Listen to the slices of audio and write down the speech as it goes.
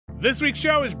This week's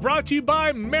show is brought to you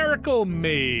by Miracle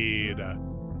Made. All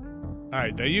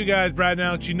right, now you guys, Brad and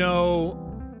Alex, you know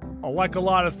I like a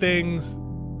lot of things,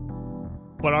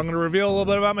 but I'm going to reveal a little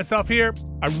bit about myself here.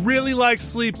 I really like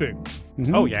sleeping.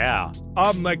 Mm-hmm. Oh, yeah.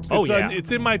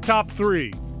 It's in my top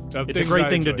 3. It's a great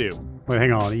thing to do. Wait,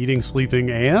 hang on. Eating,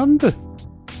 sleeping, and?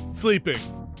 Sleeping.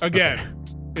 Again. Okay.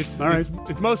 It's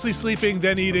mostly sleeping,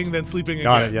 then eating, then sleeping again.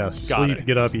 Got it, yes. Sleep,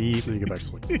 get up, eat, then you get back to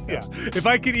sleep. Yeah. If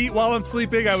I could eat while I'm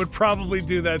sleeping, I would probably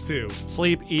do that too.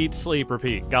 Sleep, eat, sleep,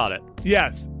 repeat. Got it.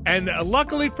 Yes. And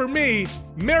luckily for me,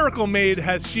 Miracle Made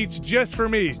has sheets just for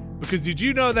me. Because did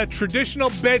you know that traditional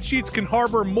bed sheets can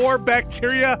harbor more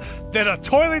bacteria than a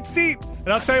toilet seat? And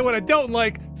I'll tell you what I don't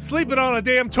like, sleeping on a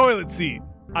damn toilet seat.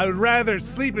 I would rather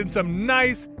sleep in some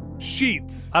nice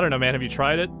sheets. I don't know, man. Have you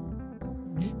tried it?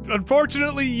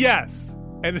 Unfortunately, yes.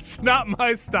 And it's not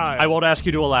my style. I won't ask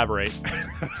you to elaborate.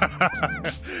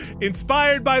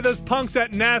 Inspired by those punks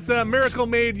at NASA, Miracle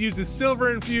Made uses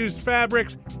silver-infused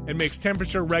fabrics and makes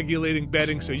temperature-regulating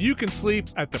bedding so you can sleep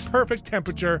at the perfect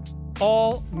temperature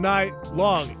all night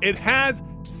long. It has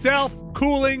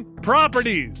self-cooling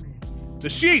properties. The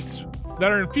sheets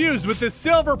that are infused with this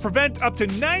silver prevent up to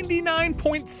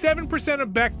 99.7%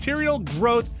 of bacterial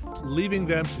growth, leaving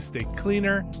them to stay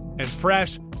cleaner and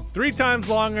fresh 3 times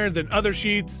longer than other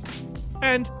sheets,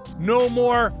 and no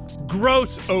more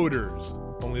gross odors.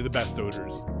 Only the best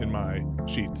odors in my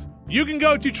sheets. You can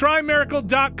go to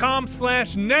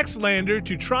trymiracle.com/nextlander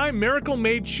to try Miracle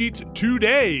Made sheets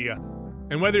today.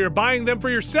 And whether you're buying them for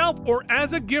yourself or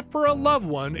as a gift for a loved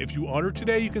one, if you order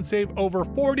today, you can save over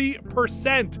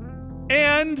 40%.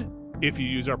 And if you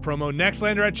use our promo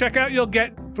NEXTLANDER at checkout, you'll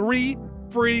get 3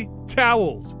 free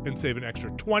towels and save an extra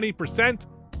 20%.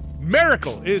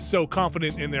 Miracle is so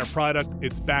confident in their product,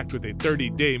 it's backed with a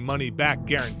 30-day money-back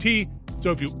guarantee.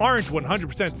 So if you aren't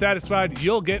 100% satisfied,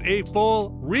 you'll get a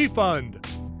full refund.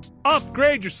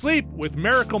 Upgrade your sleep with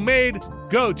Miracle Made.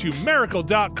 Go to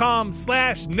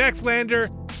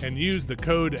miracle.com/nextlander and use the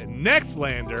code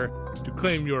NEXTLANDER to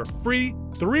claim your free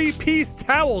 3-piece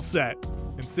towel set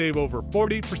and save over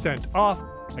 40% off.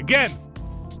 Again,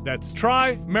 that's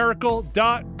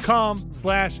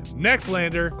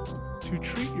trymiracle.com/nextlander to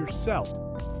treat yourself.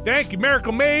 Thank you,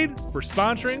 Miracle Made, for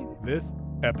sponsoring this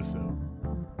episode.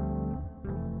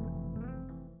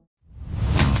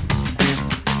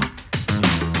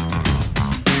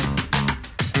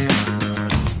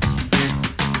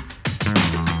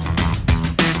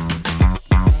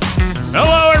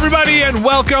 Hello, everybody, and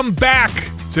welcome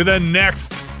back to the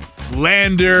Next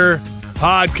Lander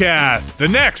podcast. The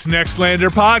next Lander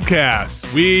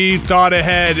podcast. We thought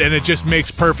ahead, and it just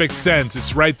makes perfect sense.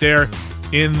 It's right there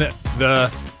in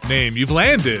the name. You've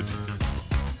landed,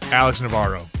 Alex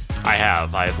Navarro. I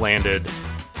have. I've landed.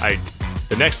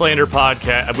 The Next Lander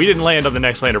podcast. We didn't land on the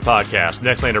Next Lander podcast. The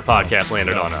Next Lander podcast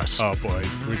landed on us. Oh boy,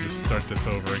 we just start this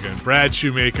over again. Brad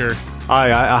Shoemaker.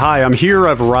 Hi, I'm here.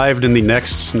 I've arrived in the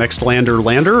next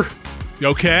lander.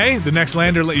 Okay, the next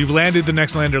lander. You've landed the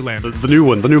next lander. The new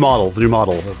one, the new model. The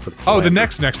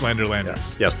next lander.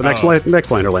 Yes, the next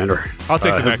lander. I'll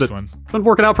take the next one. Been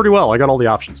working out pretty well. I got all the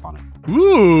options on it.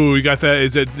 Ooh, you got that?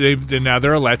 Is it? Now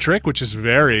they're electric, which is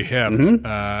very hip. Mm-hmm.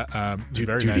 Very dude,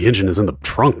 nice. the engine is in the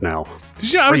trunk now.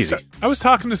 Did you know, I was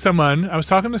talking to someone. I'm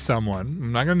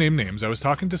not gonna name names. I was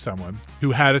talking to someone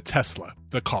who had a Tesla,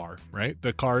 the car, right?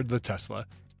 The Tesla.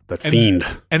 Fiend.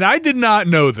 And I did not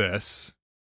know this.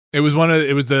 It was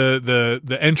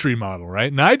the entry model, right?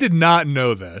 And I did not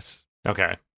know this.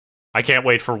 Okay. I can't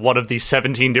wait for one of these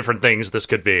 17 different things this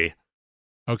could be.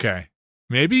 Okay.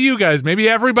 Maybe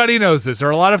everybody knows this. There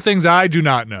are a lot of things I do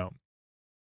not know.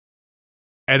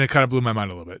 And it kind of blew my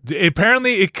mind a little bit.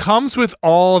 Apparently, it comes with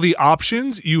all the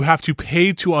options. You have to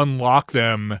pay to unlock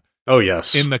them. Oh,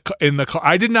 yes. In the car.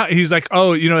 I did not. He's like,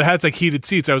 oh, it has like heated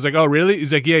seats. I was like, oh, really?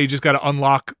 He's like, yeah, you just got to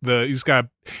unlock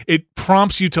it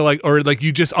prompts you to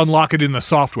you just unlock it in the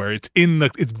software. It's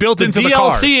built into the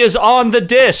car. The DLC is on the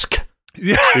disc.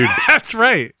 Yeah, dude, that's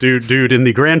right. Dude, in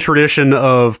the grand tradition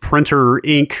of printer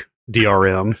ink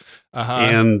DRM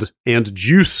and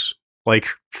juice, like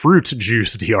fruit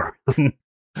juice DRM,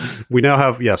 we now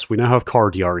have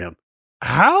car DRM.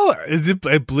 How?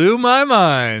 It blew my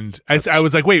mind. I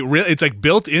was like, wait, really? It's like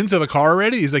built into the car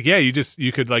already? He's like, yeah,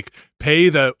 you could like pay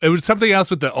it was something else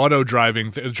with the auto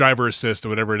driving, driver assist or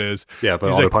whatever it is. Yeah, the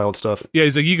autopilot stuff. Yeah,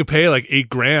 he's like, you could pay like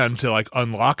 $8,000 to like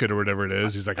unlock it or whatever it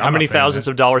is. He's like, how many thousands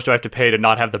of dollars do I have to pay to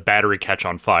not have the battery catch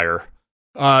on fire?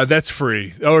 That's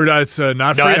free. Or it's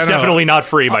not free? No, it's definitely not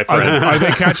free, my friend. Are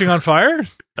they catching on fire?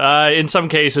 In some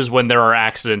cases, when there are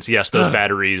accidents, yes, those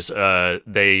batteries,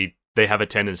 they have a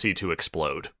tendency to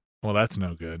explode. Well, that's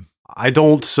no good. I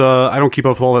don't keep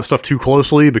up with all that stuff too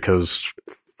closely because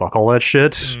fuck all that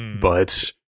shit.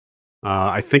 But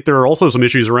I think there are also some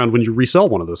issues around when you resell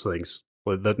one of those things.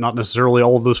 But that not necessarily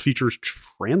all of those features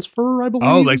transfer, I believe.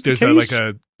 Oh, like there's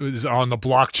is on the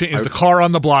blockchain. Is the car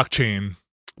on the blockchain?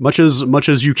 Much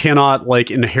as you cannot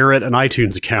like inherit an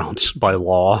iTunes account by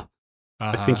law,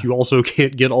 I think you also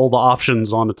can't get all the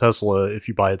options on a Tesla if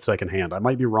you buy it secondhand. I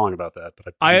might be wrong about that,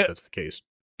 but I think that's the case.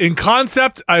 In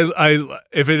concept, I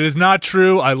if it is not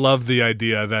true, I love the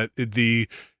idea that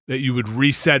that you would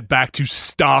reset back to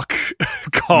stock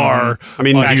car. I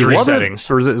mean, do you love it?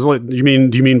 Or is it like, do you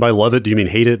mean by love it? Do you mean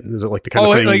hate it? Is it like the kind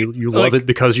of thing like, you love it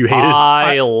because you hate it?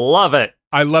 I love it.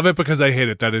 I love it because I hate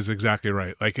it. That is exactly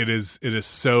right. Like it is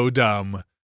so dumb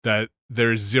that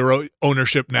there's zero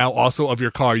ownership now also of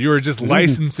your car. You are just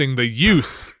licensing the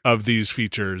use of these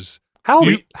features. How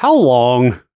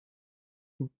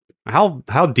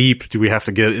deep do we have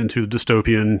to get into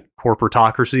dystopian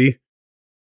corporatocracy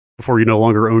before you no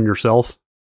longer own yourself?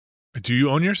 Do you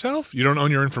own yourself? You don't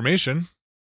own your information.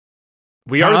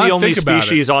 We are the only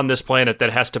species on this planet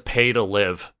that has to pay to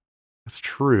live. That's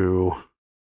true.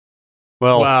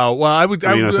 Well, wow. I would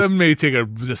maybe take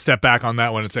a step back on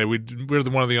that one and say we're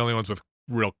one of the only ones with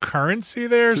real currency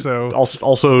there. So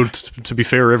also to be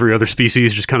fair, every other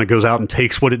species just kind of goes out and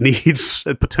takes what it needs,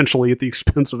 potentially at the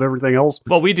expense of everything else.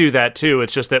 Well, we do that too.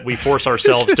 It's just that we force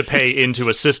ourselves to pay into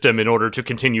a system in order to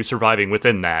continue surviving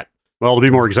within that. Well, to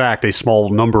be more exact,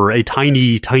 a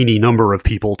tiny number of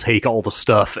people take all the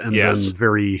stuff and then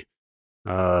very...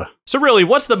 So really,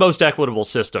 what's the most equitable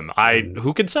system?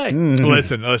 Who could say?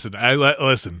 Listen. I'm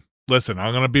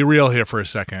going to be real here for a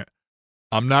second.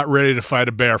 I'm not ready to fight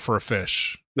a bear for a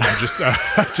fish.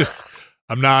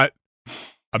 I'm not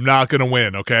going to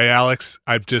win. Okay, Alex.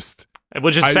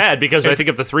 Which is sad because I think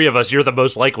of the three of us, you're the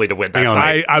most likely to win that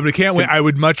fight. I can't win. I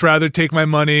would much rather take my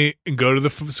money and go to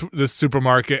the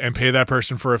supermarket and pay that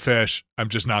person for a fish. I'm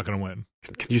just not going to win.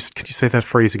 Can you say that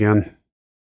phrase again?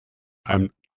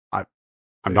 I'm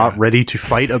not ready to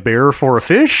fight a bear for a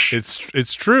fish.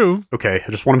 It's true. Okay,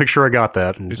 I just want to make sure I got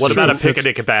that. What about a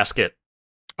picnic basket?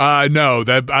 No,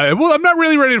 I'm not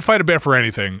really ready to fight a bear for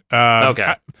anything.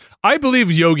 Okay. I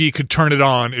believe Yogi could turn it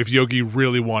on if Yogi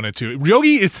really wanted to.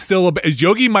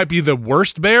 Yogi might be the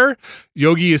worst bear.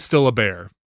 Yogi is still a bear.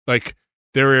 Like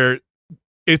I'm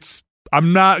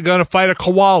not gonna fight a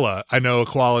koala. I know a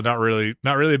koala, not really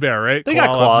a bear, right? They koala,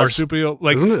 got claws. Marsupial,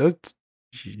 like isn't it?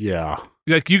 Yeah.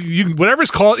 Like you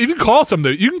whatever's called, you can call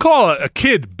something. You can call a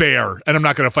kid bear, and I'm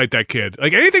not gonna fight that kid.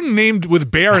 Like anything named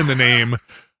with bear in the name.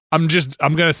 I'm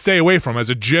going to stay away from as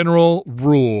a general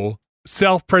rule.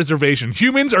 Self-preservation.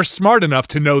 Humans are smart enough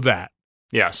to know that.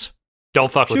 Yes.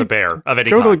 Don't fuck with a bear of any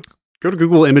kind. Go to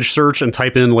Google image search and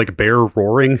type in like bear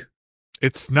roaring.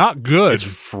 It's not good. It's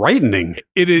frightening.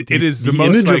 It is the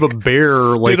most image of a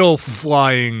bear spittle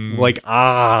flying like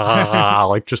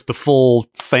just the full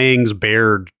fangs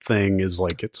bared thing is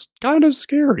like it's kind of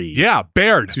scary. Yeah,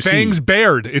 bared. Fangs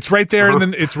bared. It's right there and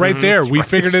then it's right there. We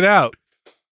figured it out.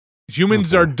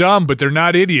 Humans are dumb, but they're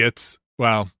not idiots.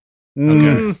 Wow.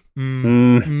 Okay.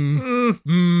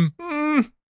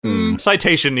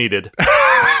 Citation needed.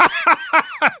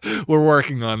 We're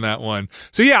working on that one.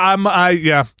 So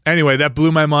yeah, Anyway, that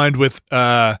blew my mind with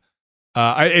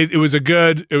it was a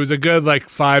good like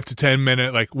 5 to 10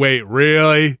 minute like, wait,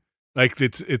 really? Like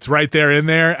it's right there in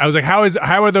there. I was like,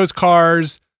 how are those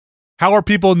cars? How are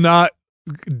people not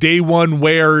day one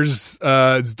wears,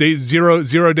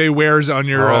 zero day wears on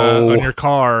your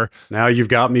car? Now you've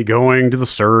got me going to the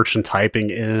search and typing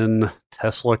in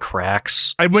Tesla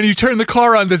cracks. And when you turn the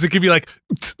car on, does it give you like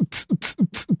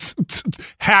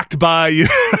hacked by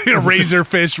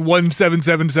Razorfish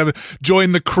 1777?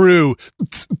 Join the crew.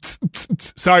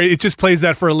 Sorry, it just plays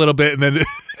that for a little bit, and then you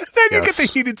get the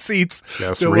heated seats.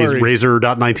 Yes,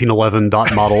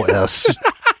 razor.1911.model s.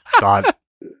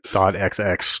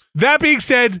 .xx. That being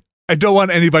said, I don't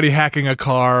want anybody hacking a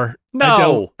car.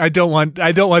 No, I don't want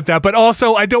that. But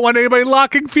also, I don't want anybody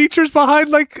locking features behind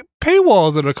like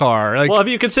paywalls in a car. Like, well, have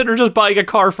you considered just buying a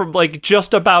car from like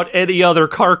just about any other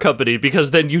car company?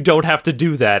 Because then you don't have to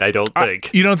do that. I don't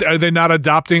think. Are they not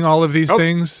adopting all of these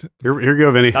things? Here you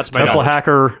go, Vinny. Tesla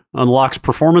hacker unlocks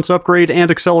performance upgrade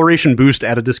and acceleration boost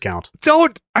at a discount.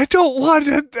 I don't want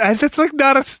it. That's like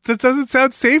that doesn't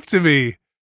sound safe to me.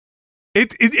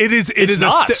 It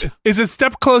is a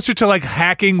step closer to like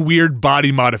hacking weird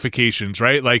body modifications,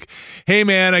 right? Like, hey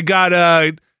man, I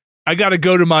gotta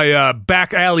go to my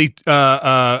back alley.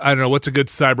 I don't know what's a good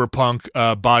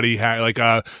cyberpunk body hack. Like,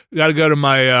 gotta go to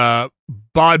my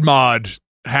bod mod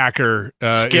hacker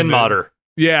skin modder.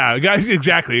 Yeah,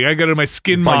 exactly. I go to my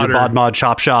skin modder. Bod mod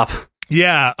chop shop.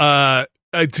 Yeah,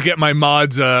 to get my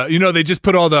mods, they just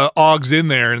put all the AUGs in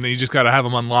there, and then you just got to have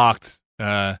them unlocked.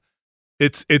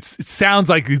 It sounds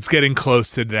like it's getting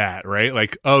close to that, right?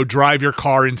 Like, drive your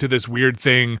car into this weird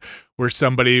thing where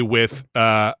somebody with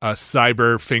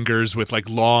cyber fingers with like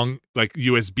long like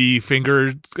USB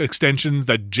finger extensions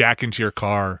that jack into your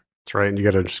car. That's right, and you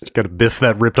gotta biff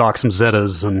that Ripdoc some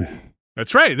Zetas and.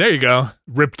 That's right. There you go,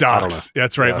 Ripdocs.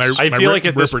 That's right. Yes. I feel like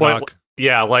at this point,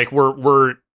 yeah, like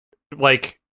we're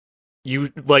like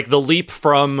the leap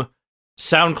from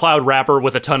SoundCloud rapper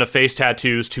with a ton of face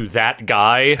tattoos to that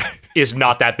guy is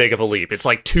not that big of a leap. It's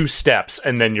like 2 steps,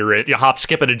 and then you hop,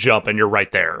 skip, and a jump, and you're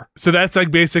right there. So that's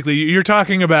like basically you're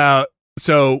talking about.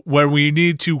 So when we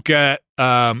need to get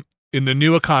in the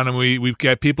new economy, we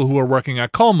get people who are working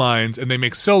at coal mines and they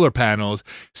make solar panels.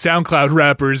 SoundCloud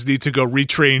rappers need to go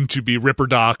retrain to be Ripper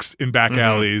Docs in back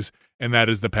alleys. And that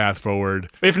is the path forward.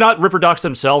 If not Ripper Docs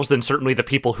themselves, then certainly the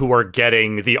people who are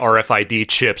getting the RFID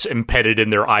chips embedded in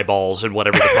their eyeballs and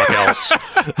whatever the fuck else.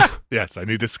 Yes, I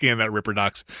need to scan that Ripper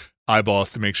Docs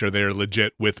eyeballs to make sure they're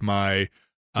legit with my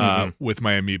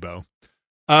amiibo.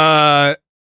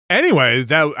 Anyway,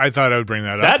 that I thought I would bring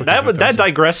that up. That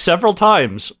digressed several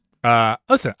times.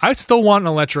 Listen, I still want an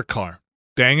electric car.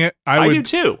 Dang it, I do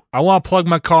too. I want to plug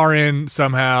my car in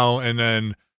somehow and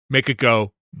then make it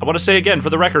go. I want to say again, for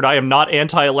the record, I am not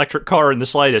anti-electric car in the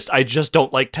slightest. I just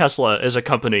don't like Tesla as a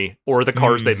company or the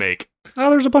cars they make. Oh,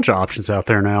 there's a bunch of options out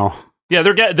there now. Yeah,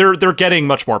 they're getting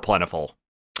much more plentiful.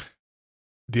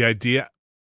 The idea,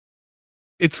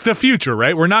 it's the future,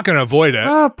 right? We're not going to avoid it.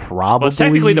 Probably. Well, it's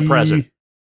technically the present.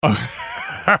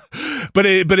 but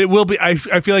it will be. I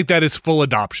feel like that is full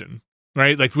adoption,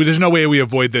 right? Like there's no way we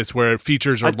avoid this where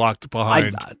features are locked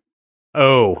behind.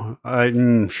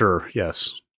 Sure,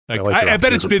 yes. Like I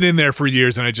bet it's been in there for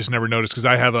years, and I just never noticed because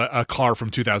I have a car from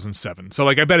 2007. So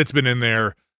like I bet it's been in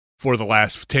there for the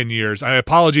last 10 years.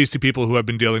 Apologies to people who have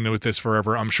been dealing with this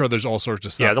forever. I'm sure there's all sorts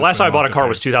of stuff. Yeah, the last time I bought a car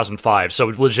was 2005, so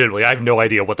legitimately, I have no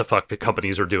idea what the fuck the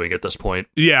companies are doing at this point.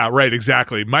 Yeah, right,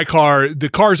 exactly. The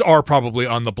cars are probably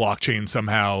on the blockchain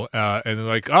somehow, and they're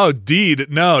like, oh,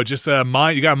 deed, no, just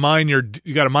mine. You got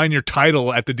to mine your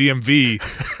title at the DMV.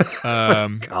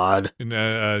 God,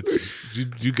 and,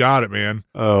 you got it, man.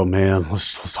 Oh man,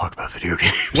 let's talk about video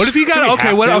games. What if you got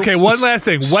one last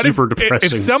thing. What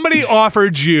if somebody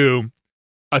offered you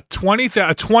somebody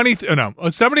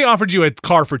offered you a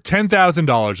car for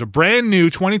 $10,000, a brand new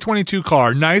 2022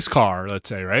 car, nice car, let's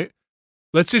say, right?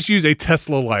 Let's just use a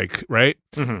Tesla-like, right?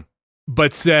 Mm-hmm.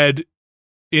 But said,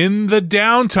 in the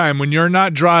downtime when you're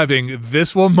not driving,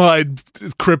 this will mud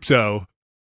crypto.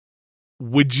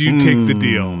 Would you take the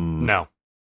deal? No.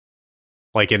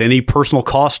 Like at any personal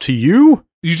cost to you?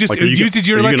 You just it uses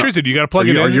your electricity. You got to plug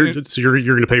it in. So you're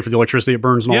going to pay for the electricity it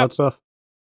burns and all that stuff?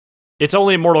 It's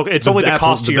only immortal. It's only the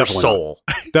cost to your soul.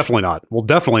 Definitely not. Well,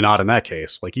 definitely not in that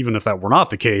case. Like even if that were not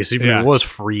the case, even if it was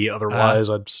free, otherwise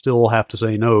I'd still have to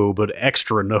say no. But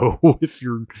extra no if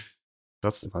you're.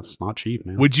 That's not cheap,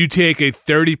 man. Would you take a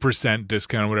 30%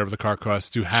 discount, whatever the car costs,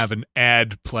 to have an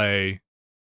ad play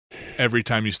every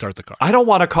time you start the car? I don't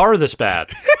want a car this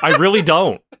bad. I really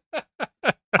don't.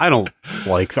 I don't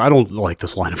like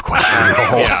this line of questioning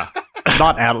at all. Yeah.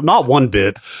 Not one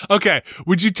bit. Okay.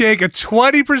 Would you take a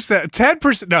 20%,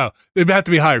 10%? No, it'd have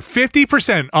to be higher.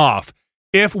 50% off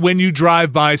if when you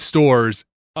drive by stores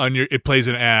it plays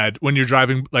an ad when you're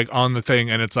driving like on the thing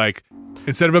and it's like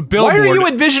instead of a billboard. Why are you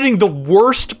envisioning the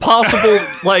worst possible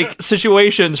like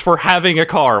situations for having a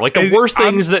car? Like the worst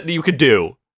things that you could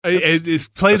do. It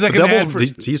plays like an ad.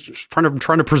 He's trying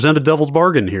to present a devil's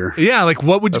bargain here. Yeah, like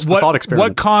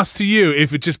what cost to you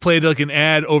if it just played like an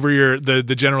ad over the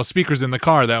general speakers in the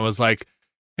car that was like,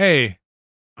 hey,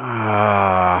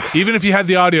 even if you had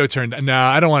the audio turned, no,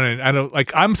 I don't want to. I don't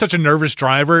like. I'm such a nervous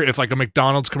driver. If like a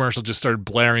McDonald's commercial just started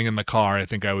blaring in the car, I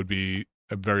think I would be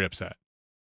very upset.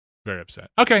 Very upset.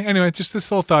 Okay, anyway, just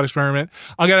this little thought experiment.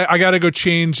 I gotta go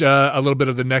change a little bit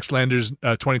of the Nextlanders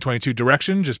 2022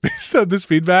 direction just based on this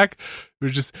feedback.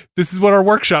 This is what our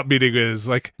workshop meeting is.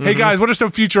 Like, hey guys, what are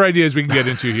some future ideas we can get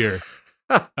into here?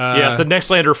 Yes, the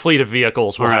Nextlander fleet of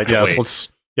vehicles. I guess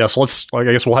I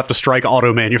guess we'll have to strike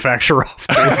auto manufacturer off.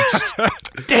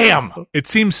 Damn. It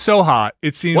seems so hot.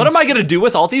 It seems. What am I gonna do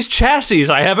with all these chassis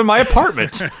I have in my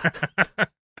apartment?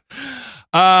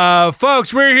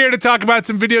 Folks, we're here to talk about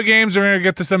some video games. We're going to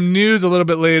get to some news a little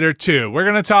bit later, too. We're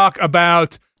going to talk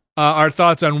about our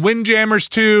thoughts on Windjammers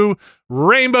 2,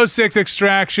 Rainbow Six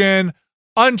Extraction,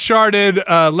 Uncharted,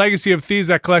 Legacy of Thieves,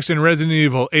 that collection, Resident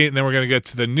Evil 8, and then we're going to get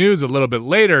to the news a little bit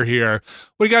later here.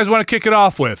 What do you guys want to kick it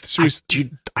off with?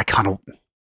 I kind of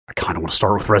want to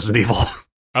start with Resident Evil.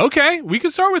 Okay, we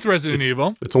can start with Resident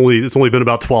Evil. It's only been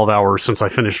about 12 hours since I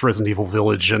finished Resident Evil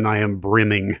Village, and I am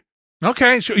brimming.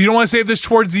 Okay, so you don't want to save this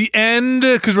towards the end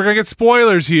because we're gonna get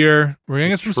spoilers here. We're gonna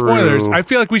get some spoilers. I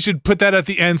feel like we should put that at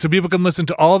the end so people can listen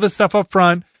to all this stuff up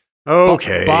front.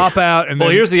 Okay, bop out, and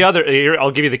here's the other. I'll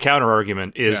give you the counter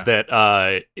argument: is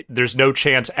that there's no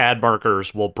chance ad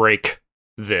markers will break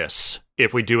this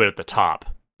if we do it at the top.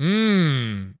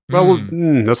 Well,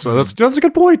 that's a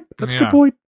good point. That's a good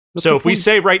point. So if we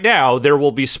say right now there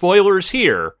will be spoilers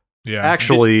here,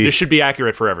 actually, this should be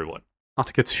accurate for everyone. Not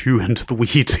to get too into the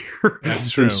weeds here.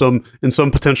 That's true. In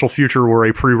some potential future where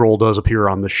a pre-roll does appear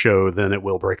on the show, then it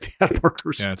will break the ad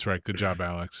markers. Yeah, that's right. Good job,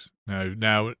 Alex.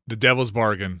 Now the devil's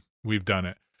bargain. We've done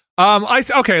it. I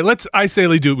say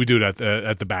we do it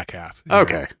at the back half.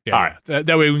 Okay. Yeah, all right.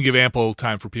 That way we can give ample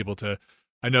time for people to.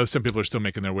 I know some people are still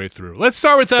making their way through. Let's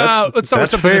start with with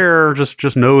something fair.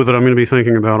 Just know that I'm going to be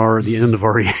thinking about the end of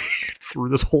RE8 through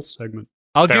this whole segment.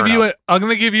 I'm going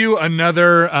to give you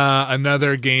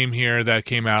another game here that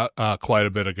came out quite a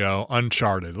bit ago,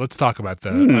 Uncharted. Let's talk about the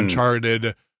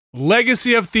Uncharted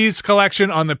Legacy of Thieves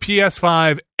collection on the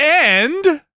PS5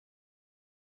 and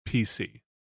PC.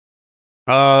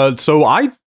 So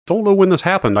I don't know when this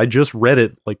happened. I just read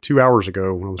it like 2 hours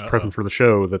ago when I was prepping for the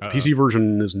show that the PC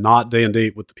version is not day and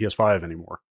date with the PS5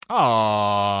 anymore.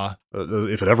 Aww.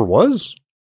 If it ever was,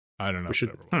 I don't know.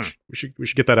 We should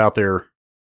get that out there.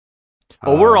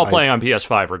 Well, we're all playing on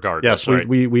PS5 regardless. Yes, right?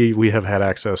 we have had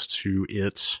access to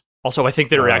it. Also, I think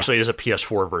there actually is a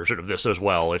PS4 version of this as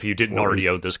well, if you didn't already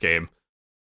own this game.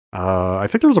 I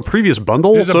think there was a previous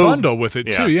bundle. There's a bundle with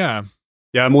it too, yeah.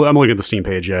 Yeah, I'm looking at the Steam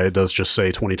page. Yeah, it does just say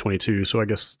 2022, so I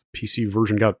guess the PC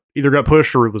version got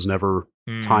pushed or it was never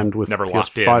timed with never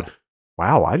PS5. Locked in.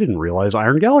 Wow, I didn't realize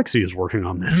Iron Galaxy is working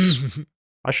on this.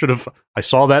 I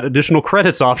saw that additional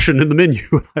credits option in the menu.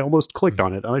 I almost clicked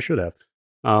on it, and I should have.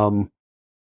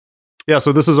 Yeah,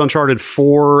 so this is Uncharted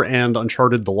 4 and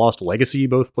Uncharted The Lost Legacy,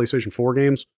 both PlayStation 4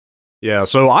 games. Yeah,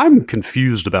 so I'm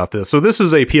confused about this. So this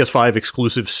is a PS5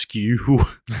 exclusive SKU.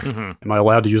 Mm-hmm. Am I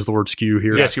allowed to use the word SKU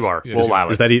here? Yes, you are. Yes, we'll allow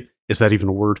it. Is that even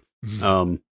a word?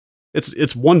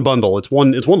 It's one bundle. It's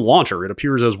one launcher. It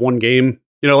appears as one game.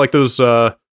 You know, like those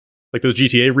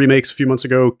GTA remakes a few months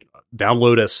ago,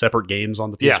 download as separate games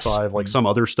on the PS5. Yes. Like some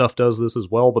other stuff does this as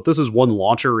well, but this is one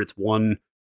launcher. It's one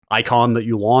icon that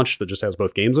you launch that just has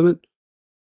both games in it.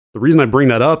 The reason I bring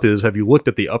that up is, have you looked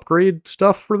at the upgrade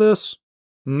stuff for this?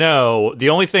 No. The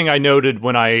only thing I noted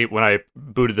when I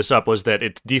booted this up was that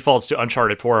it defaults to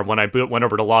Uncharted 4, and when I went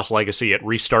over to Lost Legacy, it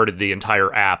restarted the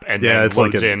entire app and then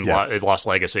loads in Lost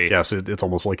Legacy. Yes, it's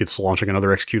almost like it's launching another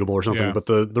executable or something. Yeah. But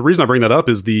the reason I bring that up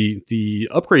is the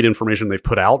upgrade information they've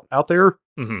put out there.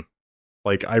 Mm-hmm.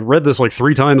 Like, I read this like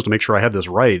 3 times to make sure I had this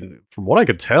right. From what I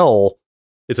could tell,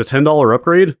 it's a $10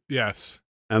 upgrade. Yes.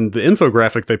 And the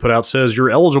infographic they put out says you're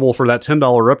eligible for that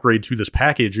 $10 upgrade to this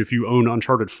package if you own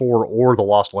Uncharted 4 or The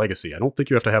Lost Legacy. I don't think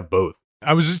you have to have both.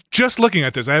 I was just looking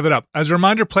at this. I have it up. As a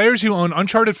reminder, players who own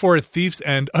Uncharted 4 A Thief's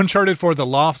End, Uncharted 4 The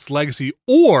Lost Legacy,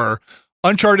 or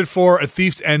Uncharted 4 A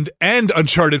Thief's End and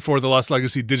Uncharted 4 The Lost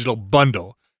Legacy digital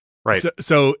bundle. Right.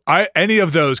 So any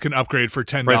of those can upgrade for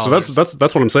 $10. Right. So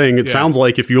that's what I'm saying. It sounds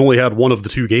like if you only had one of the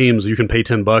 2 games, you can pay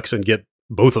 $10 and get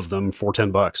both of them for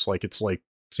 $10. Like, it's like,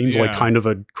 seems like kind of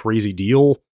a crazy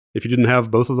deal if you didn't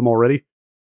have both of them already.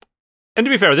 And to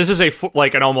be fair, this is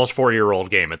an almost 4-year-old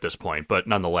game at this point, but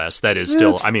nonetheless, that is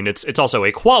still. I mean, it's also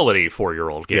a quality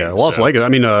 4-year-old game. Yeah, Lost Legacy. I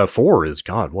mean, 4 is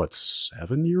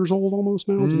 7 years old almost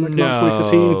now? Didn't that come out in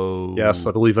 2015? Yes,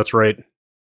 I believe that's right.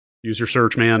 Use your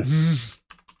search, man.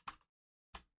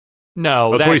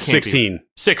 No, that's 2016.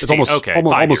 16. It's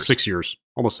almost 6 years.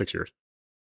 Almost 6 years.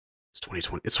 It's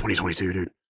 2020. It's 2022,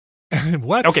 dude.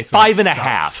 What? Okay,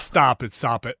 5.5.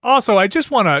 Stop it. Also, I just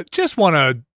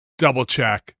wanna double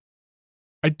check.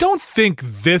 I don't think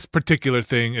this particular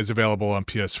thing is available on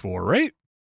PS4, right?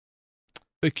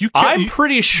 Like I'm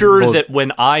pretty sure that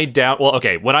when I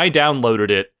downloaded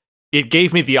it, it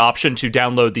gave me the option to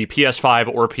download the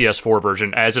PS5 or PS4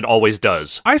 version, as it always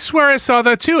does. I swear I saw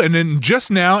that too, and then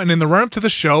just now, and in the run-up to the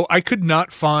show, I could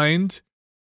not find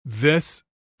this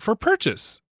for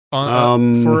purchase.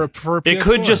 For a PS4. It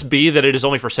could just be that it is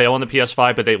only for sale on the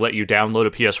PS5, but they let you download a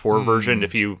PS4 version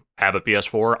if you have a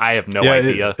PS4. I have no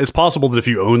idea. It's possible that if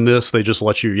you own this, they just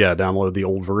let you download the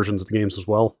old versions of the games as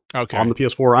well. Okay. On the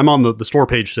PS4. I'm on the store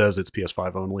page says it's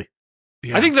PS5 only.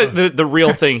 Yeah. I think that the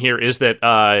real thing here is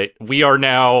that we are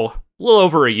now a little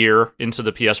over a year into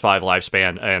the PS5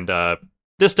 lifespan, and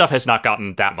this stuff has not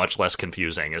gotten that much less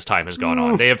confusing as time has gone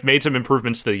on. They have made some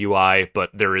improvements to the UI, but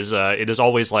there is it is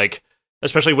always like,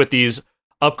 especially with these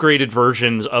upgraded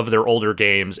versions of their older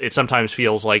games, it sometimes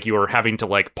feels like you are having to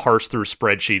like parse through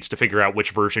spreadsheets to figure out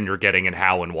which version you're getting and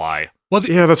how and why. Well,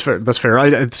 yeah, that's fair. That's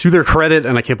fair. To their credit,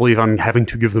 and I can't believe I'm having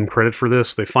to give them credit for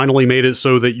this, they finally made it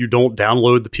so that you don't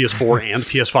download the PS4 and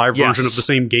PS5 version of the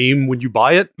same game when you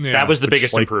buy it. Yeah. That was the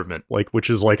biggest improvement. Which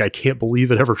is I can't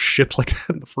believe it ever shipped like that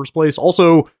in the first place.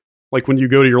 Also, like when you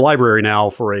go to your library now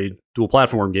for a dual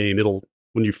platform game,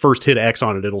 when you first hit X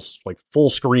on it, it'll like full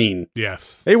screen.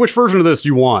 Yes. Hey, which version of this do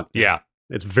you want? Yeah.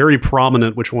 It's very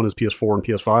prominent which one is PS4 and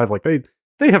PS5. Like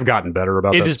they have gotten better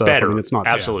about that stuff. Better. I mean, it's not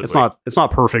absolutely. It's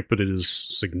not perfect, but it is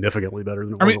significantly better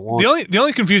than it was at launch. The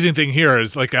only confusing thing here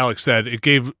is, like Alex said, it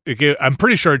gave. I'm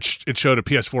pretty sure it showed a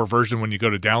PS4 version when you go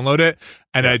to download it,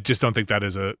 and I just don't think that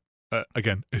is a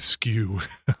skew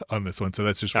on this one. So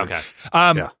that's just weird.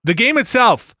 Okay. The game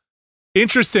itself.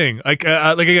 Interesting. Like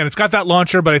again, it's got that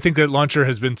launcher, but I think that launcher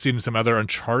has been seen in some other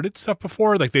Uncharted stuff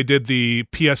before. Like they did the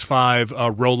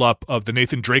PS5 roll up of the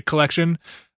Nathan Drake collection,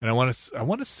 and I want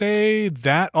to say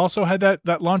that also had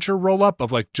that launcher roll up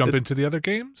of like jump into the other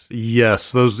games.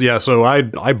 Yes, those. Yeah, so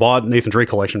I bought Nathan Drake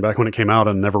collection back when it came out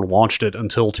and never launched it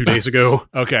until 2 days ago.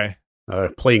 Okay.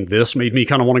 Playing this made me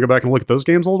kind of want to go back and look at those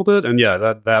games a little bit, and yeah,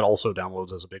 that also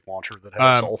downloads as a big launcher that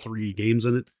has all 3 games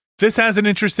in it. This has an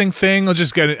interesting thing. I'll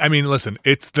just get it. I mean, listen,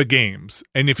 it's the games.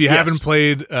 And if you haven't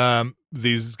played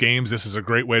these games, this is a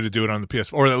great way to do it on the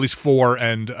PS4, or at least 4.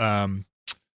 And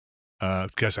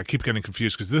guess I keep getting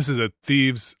confused because this is a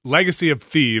Legacy of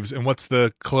Thieves. And what's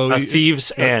the Chloe? A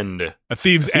Thieves End. A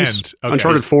Thieves End. Okay.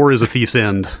 Uncharted 4 is a Thief's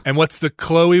End. And what's the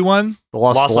Chloe one? The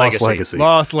Lost Legacy.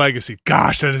 Lost Legacy.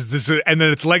 Gosh, that is this. And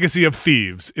then it's Legacy of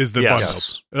Thieves is the bundle.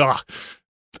 Ugh.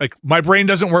 Like my brain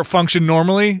doesn't function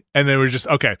normally, and they were just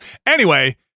okay.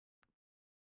 Anyway,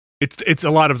 it's a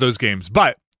lot of those games,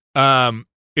 but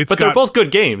they're both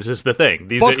good games. Is the thing.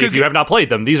 If you have not played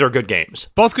them, these are good games.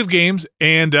 Both good games,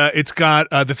 and it's got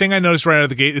the thing I noticed right out of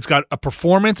the gate. It's got a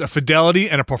performance, a fidelity,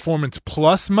 and a performance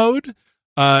plus mode.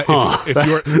 If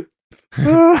you're,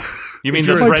 you mean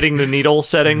the threading the needle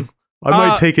setting? I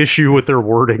might take issue with their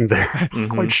wording there. I'm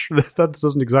quite sure that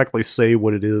doesn't exactly say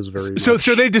what it is very much.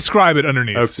 So they describe it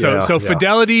underneath. Okay,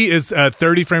 fidelity is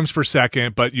 30 frames per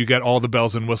second, but you get all the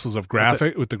bells and whistles of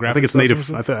graphic with the graphics. I think it's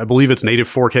native. I believe it's native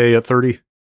 4K at 30.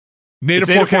 Native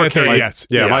 4K at 30, yes.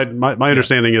 Yeah, yes. My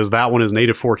understanding is that one is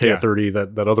native 4K at 30.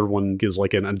 That other one gives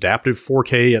like an adaptive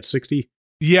 4K at 60.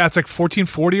 Yeah, it's like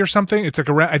 1440 or something. It's like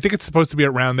around. I think it's supposed to be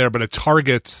around there, but it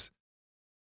targets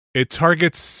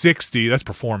 60. That's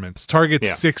performance.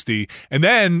 Targets 60, and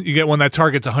then you get one that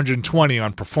targets 120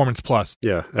 on performance plus.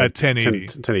 Yeah, at 1080,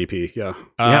 1080p. Yeah,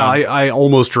 I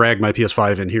almost dragged my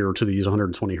PS5 in here to these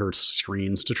 120 hertz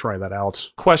screens to try that out.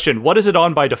 Question: what is it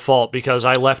on by default? Because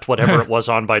I left whatever it was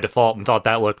on by default and thought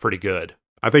that looked pretty good.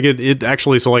 I think it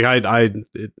actually, so like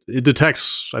it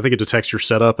detects, I think it detects your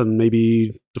setup and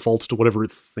maybe defaults to whatever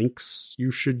it thinks you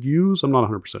should use. I'm not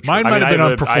 100% sure. Mine might have been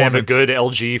on performance. I have a good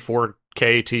LG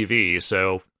 4K TV,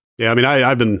 so yeah. I mean,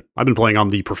 I've been playing on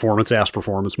the performance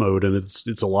mode, and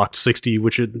it's a locked 60,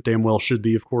 which it damn well should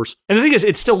be, of course. And the thing is,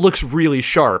 it still looks really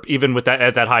sharp, even with that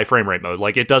at that high frame rate mode.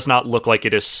 Like it does not look like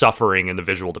it is suffering in the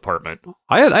visual department.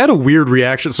 I had a weird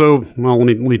reaction. So, well,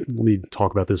 let me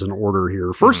talk about this in order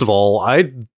here. First of all,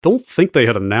 I don't think they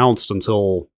had announced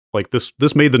until like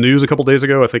this made the news a couple days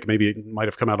ago. I think maybe it might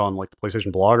have come out on like the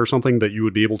PlayStation blog or something that you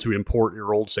would be able to import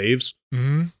your old saves.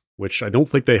 Mm-hmm. Which I don't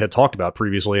think they had talked about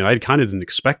previously, and I kind of didn't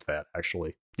expect that,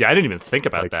 actually. Yeah, I didn't even think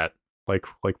about that. Like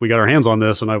we got our hands on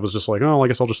this, and I was just like, oh, I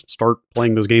guess I'll just start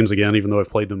playing those games again, even though I've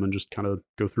played them, and just kind of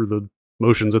go through the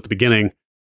motions at the beginning.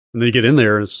 And then you get in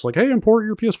there, and it's just like, hey, import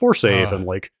your PS4 save, and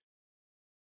like,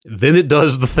 then it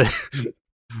does the thing,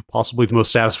 possibly the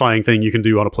most satisfying thing you can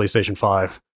do on a PlayStation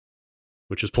 5,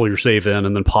 which is pull your save in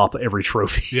and then pop every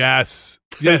trophy. Yes.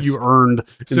 That you earned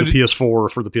in the PS4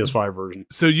 for the PS5 version.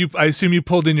 So I assume you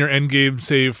pulled in your endgame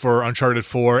save for Uncharted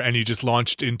 4 and you just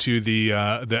launched into the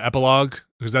epilogue?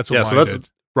 Because that's what mine did.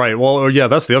 Right. Well, yeah,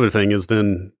 that's the other thing is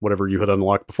then whatever you had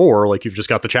unlocked before, like you've just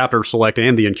got the chapter select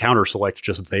and the encounter select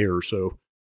just there. So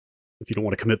if you don't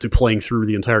want to commit to playing through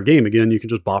the entire game again, you can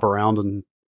just bop around and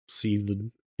see the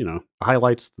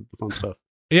highlights, the fun stuff.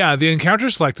 Yeah, the encounter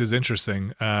select is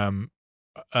interesting.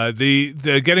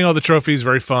 The getting all the trophies,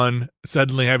 very fun.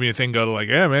 Suddenly having a thing go to like,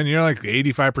 yeah, man, you're like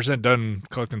 85% done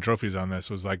collecting trophies on this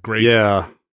was like great. Yeah,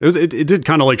 it did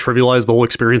kind of like trivialize the whole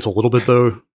experience a little bit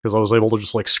though, because I was able to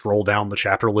just like scroll down the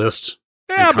chapter list.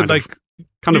 Yeah, but like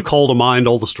kind of call to mind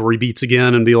all the story beats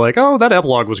again and be like, oh, that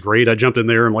epilogue was great. I jumped in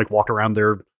there and like walked around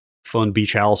their fun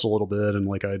beach house a little bit, and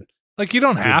like I Like, you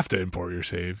don't have to import your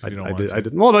save. You don't want to. I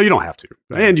didn't. Well, no, you don't have to.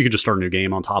 Right. And you can just start a new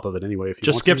game on top of it anyway. If you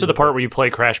just skip to the part where you play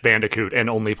Crash Bandicoot and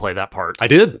only play that part. I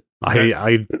did.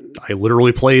 I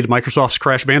literally played Microsoft's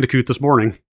Crash Bandicoot this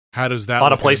morning. How does that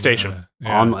on a PlayStation?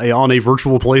 On a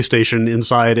virtual PlayStation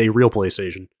inside a real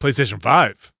PlayStation. PlayStation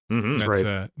 5. Mm-hmm. That's,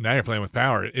 right. Now you're playing with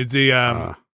power. It's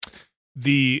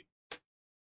the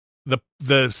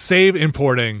save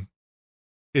importing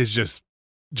is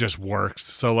just works.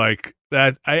 So like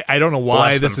that, I don't know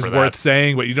why this is worth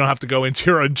saying, but you don't have to go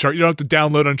into your Uncharted. You don't have to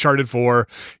download Uncharted 4.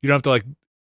 You don't have to like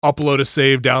upload a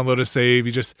save, download a save.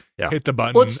 You just hit the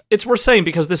button. Well, it's worth saying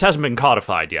because this hasn't been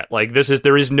codified yet. Like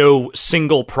there is no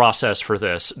single process for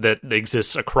this that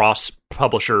exists across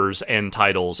publishers and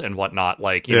titles and whatnot.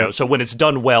 Like, you know, so when it's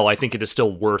done well, I think it is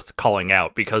still worth calling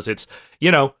out because it's, you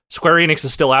know, Square Enix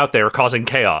is still out there causing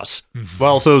chaos.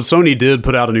 Well, so Sony did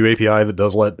put out a new API that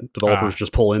does let developers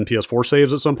just pull in PS4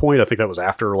 saves at some point. I think that was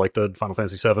after like the Final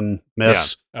Fantasy VII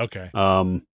mess. Yeah. Okay.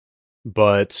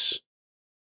 But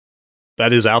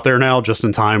that is out there now, just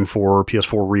in time for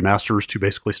PS4 remasters to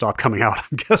basically stop coming out,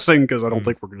 I'm guessing, because I don't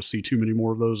think we're going to see too many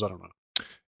more of those. I don't know.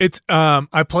 It's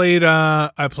I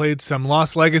played some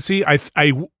Lost Legacy. I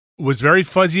was very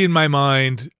fuzzy in my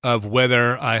mind of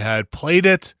whether I had played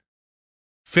it,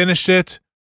 finished it,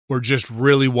 or just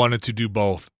really wanted to do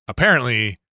both.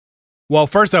 Apparently, well,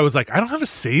 first I was like, I don't have a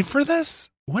save for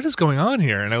this. What is going on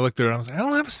here? And I looked there and I was like, I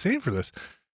don't have a save for this.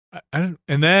 And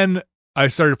then I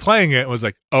started playing it and was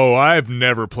like, oh, I've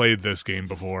never played this game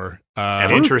before.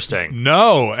 Interesting.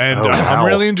 No, and I'm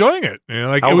really enjoying it. You know,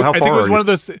 like I think it was one of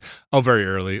those. Very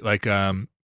early, like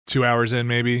 2 hours in,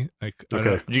 maybe. Like,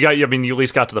 okay, you at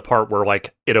least got to the part where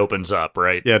like it opens up,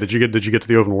 right? Yeah. Did you get to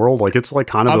the open world? Like it's like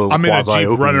kind of I'm in a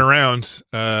Jeep running around.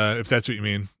 If that's what you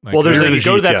mean. Like, well, you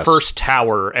go to that first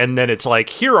tower, and then it's like,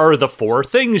 here are the 4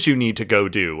 things you need to go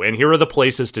do, and here are the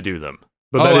places to do them.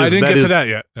 But I didn't get to that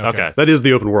yet. Okay. That is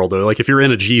the open world though. Like if you're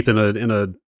in a Jeep in a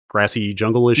grassy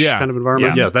jungle-ish kind of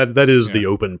environment, that is the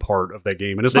open part of that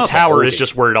game. And it's the not tower is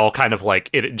just where it all kind of like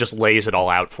it just lays it all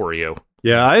out for you.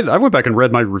 Yeah, I went back and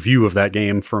read my review of that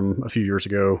game from a few years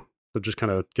ago to just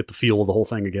kind of get the feel of the whole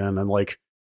thing again. And like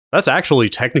that's actually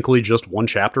technically just one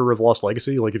chapter of Lost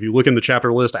Legacy. Like if you look in the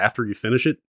chapter list after you finish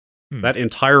it, that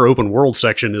entire open world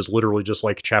section is literally just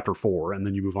like chapter 4, and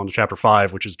then you move on to chapter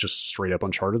 5, which is just straight up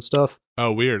Uncharted stuff.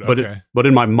 Oh, weird. But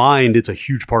in my mind, it's a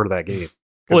huge part of that game.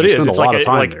 Well, it is. It's a lot of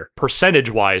time there.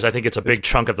 Percentage-wise, I think it's a big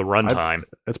chunk of the runtime.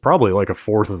 It's probably like a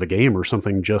fourth of the game or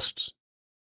something just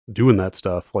doing that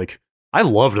stuff. Like, I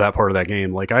loved that part of that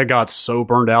game. Like, I got so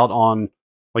burned out on,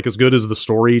 like, as good as the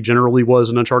story generally was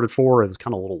in Uncharted 4, it was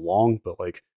kind of a little long, but,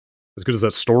 like, as good as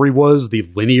that story was, the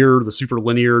super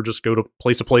linear, just go to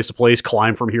place,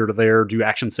 climb from here to there, do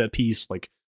action set piece, like,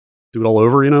 do it all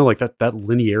over, you know? Like, that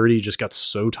linearity just got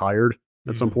so tired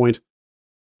at some point.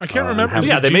 I can't remember.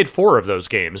 Yeah, they made 4 of those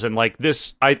games, and like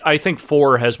this, I think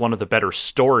 4 has one of the better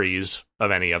stories of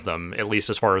any of them, at least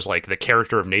as far as like the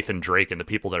character of Nathan Drake and the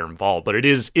people that are involved. But it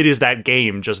is that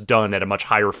game just done at a much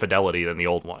higher fidelity than the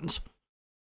old ones.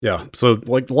 Yeah, so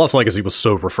like Lost Legacy was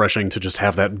so refreshing to just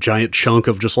have that giant chunk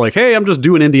of just like, hey, I'm just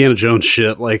doing Indiana Jones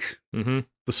shit. Like the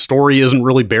story isn't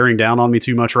really bearing down on me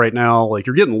too much right now. Like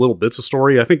you're getting little bits of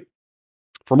story. I think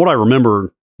from what I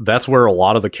remember, that's where a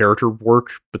lot of the character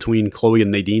work between Chloe and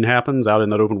Nadine happens out in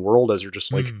that open world as you're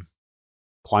just like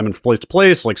climbing from place to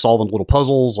place, like solving little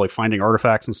puzzles, like finding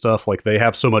artifacts and stuff. Like they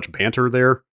have so much banter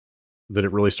there that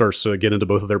it really starts to get into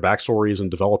both of their backstories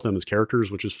and develop them as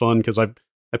characters, which is fun because I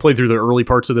played through the early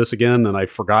parts of this again, and I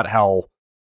forgot how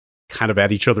kind of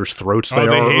at each other's throats they are.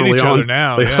 They hate early each on. other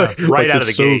now, yeah. Right out of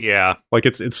the gate, yeah. Like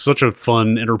it's such a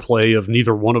fun interplay of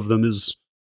neither one of them is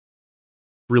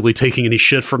really taking any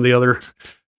shit from the other.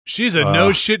 She's a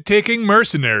no shit taking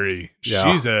mercenary.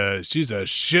 Yeah. She's a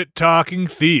shit talking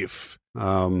thief.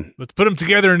 Let's put them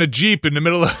together in a Jeep in the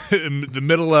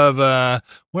middle of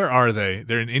where are they?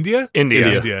 They're in India.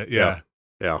 India.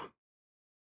 Yeah.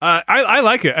 I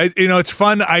like it. It's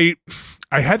fun. I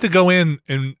had to go in,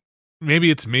 and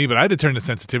maybe it's me, but I had to turn the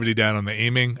sensitivity down on the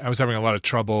aiming. I was having a lot of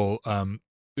trouble.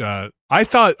 I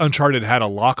thought Uncharted had a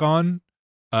lock on.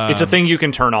 It's a thing you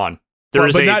can turn on. There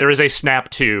is a snap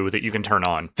to that you can turn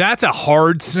on. That's a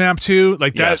hard snap to.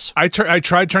 Like that. Yes. I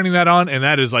tried turning that on, and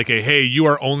that is like a hey, you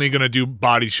are only going to do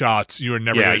body shots. You are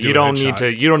never. Yeah, going to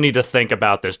you don't need to think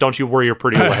about this. Don't you worry your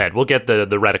pretty little head. We'll get the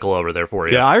reticle over there for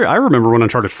you. Yeah, I remember when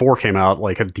Uncharted 4 came out,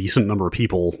 like a decent number of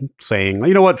people saying,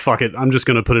 you know what, fuck it, I'm just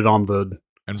going to put it on the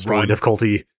story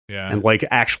difficulty. Yeah. And like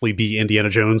actually be Indiana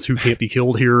Jones who can't be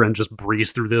killed here and just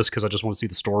breeze through this because I just want to see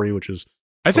the story, which is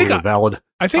I think valid.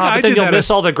 I think but then you'll miss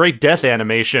all the great death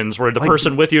animations where the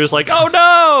person with you is like, "Oh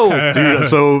no!"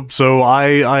 Dude, so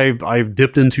I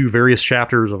dipped into various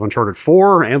chapters of Uncharted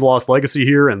 4 and Lost Legacy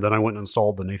here, and then I went and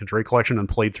installed the Nathan Drake collection and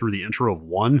played through the intro of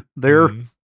 1 there. Mm-hmm.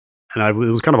 And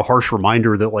it was kind of a harsh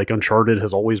reminder that like Uncharted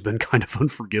has always been kind of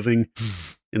unforgiving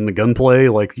in the gunplay.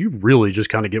 Like you really just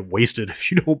kind of get wasted if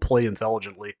you don't play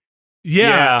intelligently.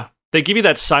 Yeah. They give you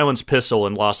that silenced pistol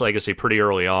in Lost Legacy pretty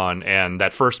early on, and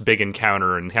that first big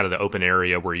encounter in kind of the open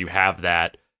area where you have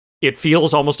that, it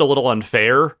feels almost a little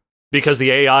unfair because the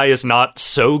AI is not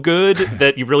so good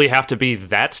that you really have to be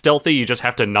that stealthy. You just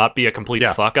have to not be a complete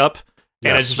fuck up.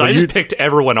 And I just picked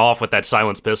everyone off with that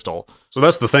silenced pistol. So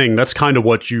that's the thing. That's kind of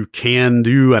what you can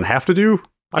do and have to do.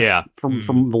 From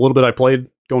the little bit I played,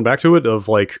 going back to it, of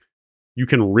like, you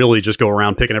can really just go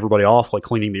around picking everybody off, like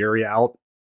cleaning the area out,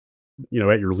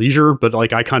 at your leisure. But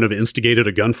like, I kind of instigated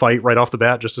a gunfight right off the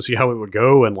bat just to see how it would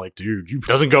go. And like, dude,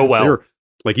 doesn't go well.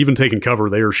 Like even taking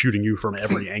cover, they are shooting you from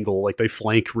every angle. Like they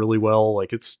flank really well.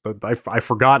 Like I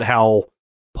forgot how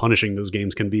punishing those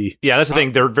games can be. Yeah, that's the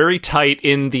thing. They're very tight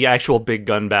in the actual big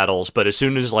gun battles, but as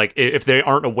soon as like if they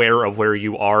aren't aware of where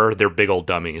you are, they're big old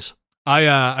dummies.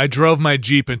 I drove my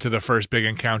Jeep into the first big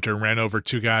encounter, ran over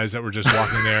 2 guys that were just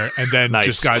walking there, and then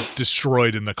just got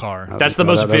destroyed in the car. That's the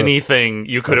most Vinny thing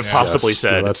you could have possibly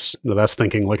said. No, that's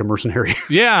thinking like a mercenary.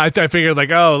 Yeah, I figured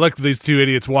like, oh, look, these 2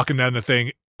 idiots walking down the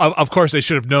thing. Of course, they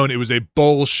should have known it was a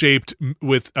bowl-shaped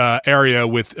with area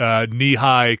with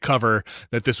knee-high cover,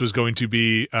 that this was going to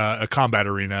be a combat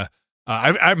arena.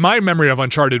 My memory of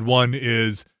Uncharted 1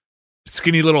 is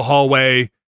skinny little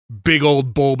hallway, big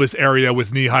old bulbous area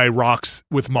with knee-high rocks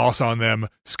with moss on them,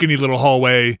 skinny little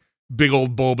hallway, big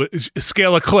old bulbous,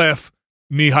 scale a cliff,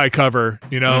 knee-high cover,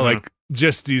 like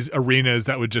just these arenas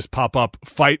that would just pop up,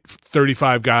 fight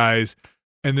 35 guys,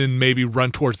 and then maybe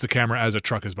run towards the camera as a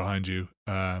truck is behind you.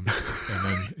 And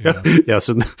then, yes,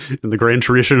 in the grand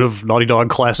tradition of Naughty Dog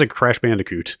classic Crash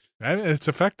Bandicoot. It's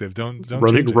effective. Don't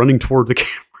running toward the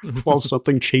camera while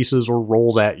something chases or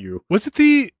rolls at you. Was it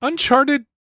the Uncharted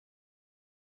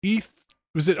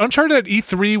was it Uncharted at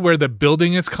E3 where the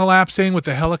building is collapsing with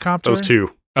the helicopter? That was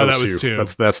 2. That was 2.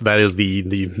 That is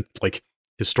the like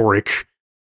historic.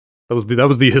 That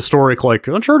was the historic, like,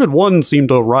 Uncharted 1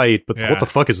 seemed alright, but what the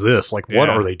fuck is this? Like, what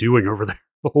are they doing over there?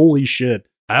 Holy shit.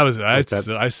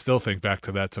 I still think back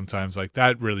to that sometimes. Like,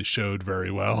 that really showed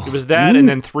very well. It was that, and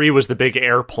then 3 was the big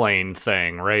airplane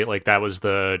thing, right? Like, that was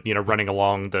the, running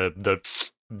along the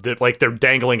like, they're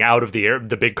dangling out of the air,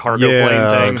 the big cargo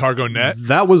plane thing. Cargo net.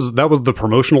 That was the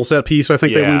promotional set piece, I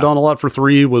think they leaned on a lot for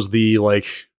 3, was the, like,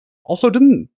 also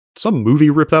didn't some movie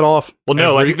rip that off? Well,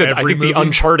 no, I think the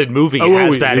Uncharted movie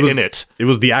has that in it. It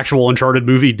was the actual Uncharted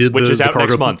movie. Which is out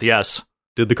next month, yes.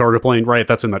 Did the cargo plane, right?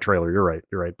 That's in that trailer. You're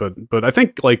right. But I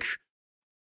think, like,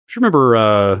 if you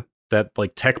remember that,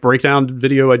 like, tech breakdown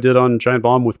video I did on Giant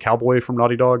Bomb with Cowboy from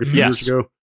Naughty Dog a few years ago?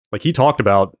 Like, he talked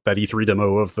about that E3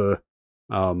 demo of the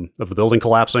building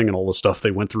collapsing and all the stuff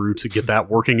they went through to get that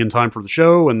working in time for the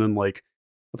show. And then, like,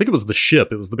 I think it was the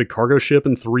ship. It was the big cargo ship,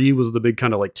 and 3 was the big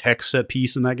kind of like tech set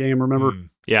piece in that game. Remember?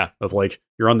 Yeah. Of like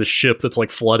you're on the ship that's like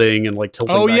flooding and like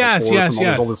tilting. Back and forth,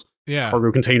 and all this cargo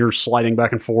containers sliding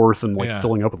back and forth and like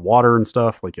filling up with water and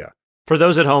stuff. Like For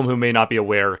those at home who may not be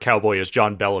aware, Cowboy is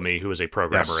John Bellamy, who is a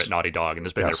programmer at Naughty Dog and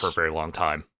has been there for a very long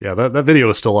time. Yeah, that video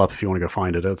is still up if you want to go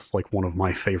find it. It's like one of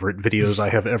my favorite videos I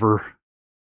have ever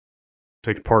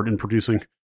taken part in producing.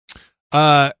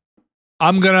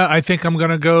 I think I'm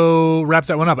gonna go wrap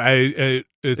that one up.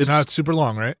 It's not super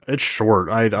long, right? It's short.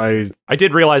 I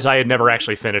did realize I had never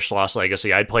actually finished Lost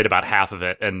Legacy. I'd played about half of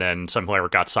it and then somehow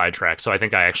got sidetracked. So I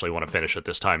think I actually want to finish it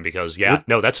this time because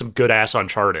that's some good ass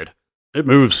Uncharted. It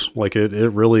moves. Like it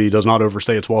really does not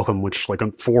overstay its welcome, which like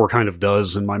 4 kind of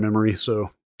does in my memory. So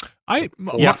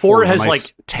 4 has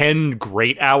like 10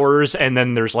 great hours and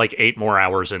then there's like 8 more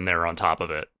hours in there on top of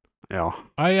it. Yeah.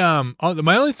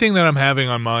 My only thing that I'm having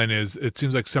on mine is it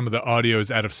seems like some of the audio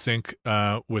is out of sync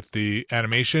with the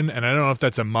animation, and I don't know if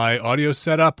that's a my audio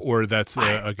setup or that's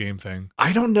a game thing.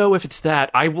 I don't know if it's that.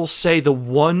 I will say the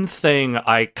one thing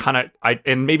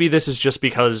and maybe this is just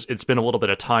because it's been a little bit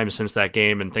of time since that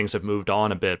game and things have moved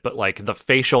on a bit, but like the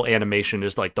facial animation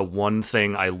is like the one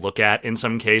thing I look at in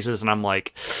some cases, and I'm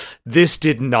like, this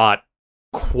did not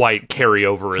quite carry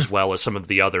over as well as some of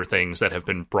the other things that have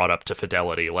been brought up to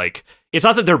fidelity. Like, it's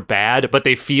not that they're bad, but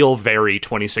they feel very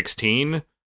 2016.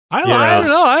 I don't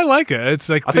know. I like it. It's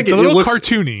like I think it's a little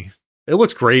cartoony. It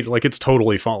looks great. Like, it's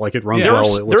totally fun. Like, it runs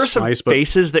well. It looks there are some nice,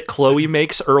 faces that Chloe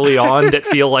makes early on that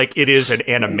feel like it is an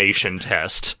animation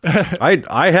test.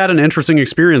 I had an interesting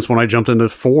experience when I jumped into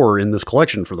 4 in this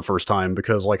collection for the first time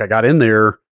because, like, I got in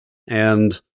there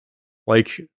and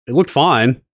like it looked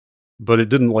fine, but it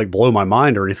didn't like blow my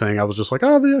mind or anything. I was just like,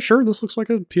 oh yeah, sure, this looks like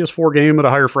a PS4 game at a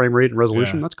higher frame rate and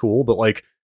resolution. That's cool. But like,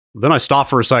 then I stopped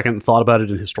for a second and thought about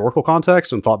it in historical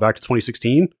context and thought back to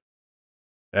 2016,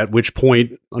 at which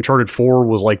point Uncharted 4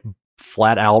 was like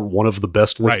flat out one of the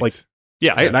best. Like,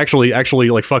 yeah, and actually,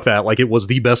 like fuck that. Like, it was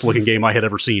the best looking game I had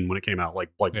ever seen when it came out. Like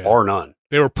bar none.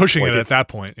 They were pushing it at that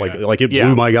point. Like it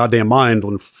blew my goddamn mind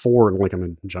when 4, and like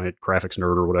I'm a giant graphics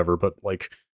nerd or whatever, but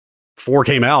like 4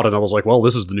 came out and I was like, well,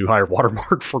 this is the new higher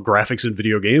watermark for graphics in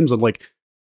video games. And like,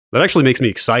 that actually makes me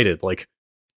excited. Like,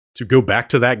 to go back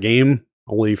to that game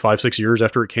only 5-6 years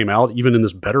after it came out, even in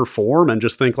this better form, and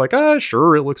just think like,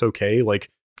 sure, it looks okay. Like,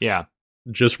 yeah,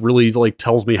 just really like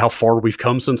tells me how far we've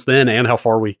come since then and how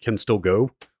far we can still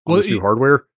go on this new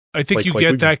hardware. I think you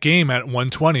get that game at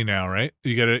 120 now, right?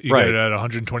 You get it at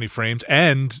 120 frames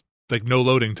and like no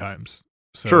loading times.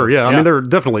 So, sure, yeah. I mean, there are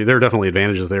definitely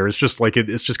advantages there. It's just like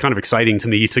it's just kind of exciting to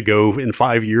me to go in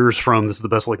 5 years from this is the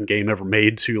best looking game ever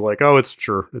made to like, oh, it's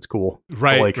cool,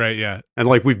 right, yeah. And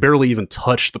like we've barely even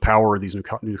touched the power of these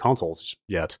new consoles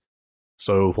yet.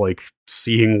 So like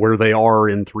seeing where they are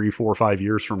in 3, 4, 5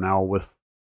 years from now with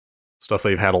stuff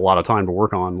they've had a lot of time to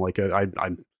work on, like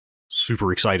I'm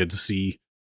super excited to see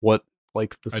what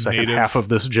like the second half of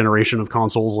this generation of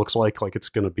consoles looks like. Like it's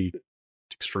going to be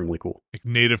extremely cool. Like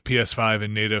native PS5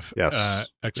 and native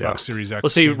Xbox Series X.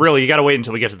 Well, see, really, you got to wait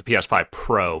until we get to the PS5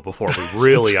 Pro before we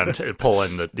really pull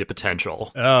in the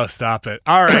potential. Oh, stop it.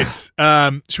 All right.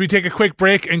 Should we take a quick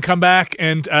break and come back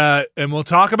and we'll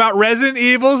talk about Resident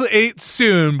Evil 8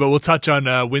 soon, but we'll touch on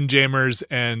Windjammers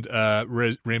and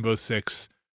Rainbow Six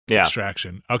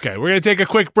Extraction. Okay, we're going to take a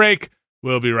quick break.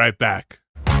 We'll be right back.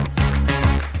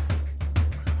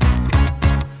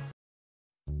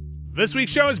 This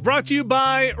week's show is brought to you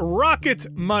by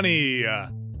Rocket Money.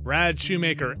 Brad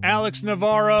Shoemaker, Alex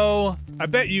Navarro. I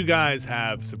bet you guys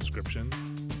have subscriptions.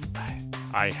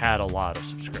 I had a lot of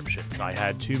subscriptions. I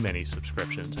had too many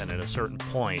subscriptions, and at a certain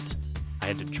point, I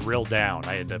had to drill down.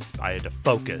 I had to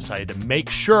focus. I had to make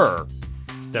sure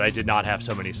that I did not have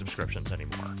so many subscriptions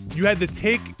anymore. You had to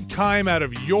take time out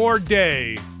of your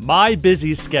day. My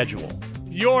busy schedule.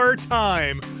 Your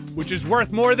time, which is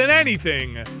worth more than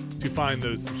anything, to find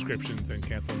those subscriptions and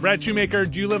cancel. Brad Shoemaker,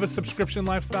 do you live a subscription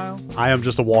lifestyle? I am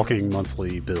just a walking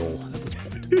monthly bill at this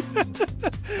point.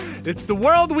 It's the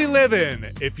world we live in.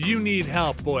 If you need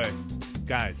help, boy,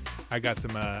 guys, I got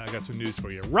some news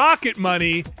for you. Rocket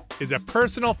Money is a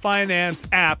personal finance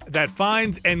app that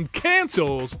finds and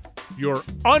cancels your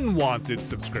unwanted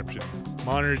subscriptions,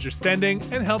 monitors your spending,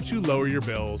 and helps you lower your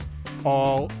bills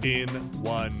all in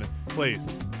one place.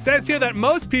 It says here that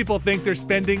most people think they're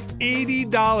spending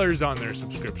 $80 on their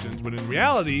subscriptions, when in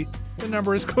reality, the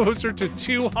number is closer to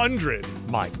 $200.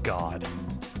 My God.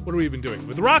 What are we even doing?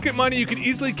 With Rocket Money, you can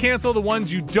easily cancel the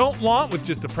ones you don't want with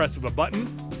just the press of a button.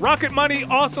 Rocket Money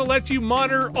also lets you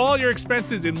monitor all your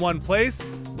expenses in one place,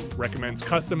 recommends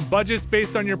custom budgets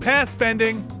based on your past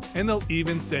spending, and they'll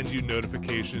even send you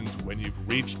notifications when you've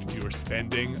reached your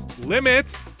spending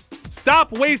limits.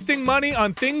 Stop wasting money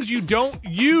on things you don't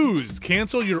use.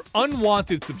 Cancel your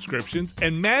unwanted subscriptions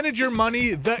and manage your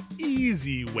money the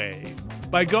easy way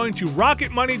by going to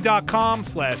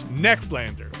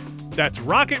rocketmoney.com/Nextlander. That's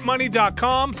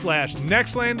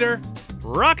rocketmoney.com/Nextlander.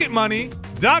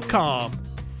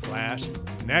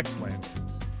 rocketmoney.com/Nextlander.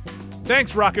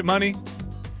 Thanks, Rocket Money.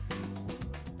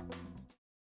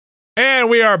 And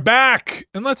we are back,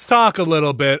 and let's talk a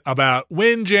little bit about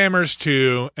Windjammers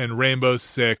 2 and Rainbow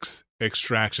Six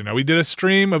Extraction. Now, we did a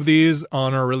stream of these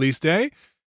on our release day,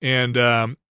 and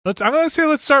let's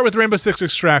start with Rainbow Six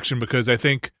Extraction, because I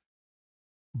think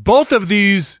both of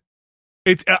these,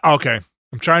 it's okay.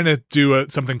 I'm trying to do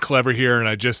something clever here, and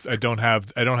I don't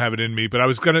have it in me.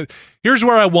 But here's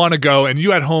where I want to go, and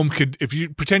you at home could, if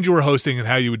you pretend you were hosting and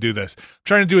how you would do this. I'm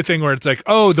trying to do a thing where it's like,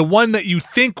 oh, the one that you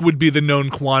think would be the known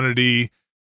quantity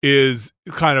is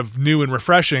kind of new and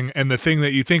refreshing, and the thing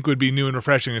that you think would be new and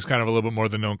refreshing is kind of a little bit more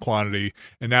the known quantity.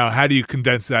 And now, how do you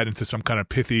condense that into some kind of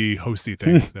pithy, hosty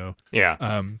thing? So yeah.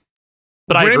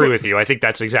 But I agree with you. I think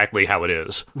that's exactly how it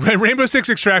is. Rainbow Six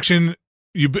Extraction,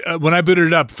 when I booted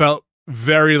it up, felt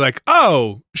very like,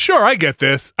 oh, sure, I get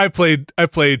this. I played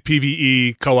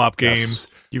PvE co-op games.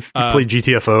 You've played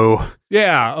GTFO.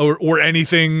 Yeah, or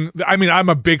anything. I mean, I'm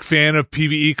a big fan of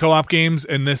PvE co-op games,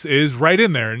 and this is right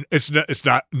in there. And it's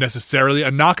not necessarily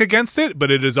a knock against it, but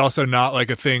it is also not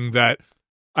like a thing that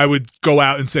I would go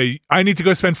out and say, I need to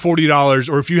go spend $40,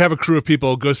 or if you have a crew of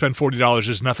people, go spend $40.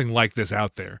 There's nothing like this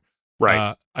out there.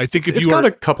 Right. I think it's got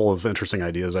a couple of interesting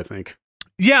ideas, I think.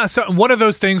 Yeah, so one of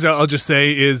those things I'll just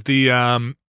say is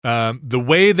the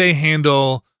way they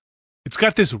handle it's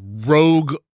got this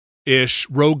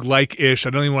roguelike-ish, I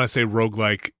don't even want to say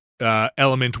roguelike,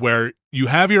 element where you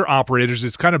have your operators.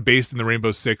 It's kind of based in the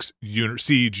Rainbow Six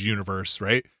Siege universe,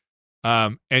 right?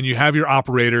 And you have your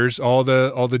operators, all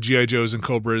the G.I. Joes and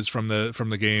Cobras from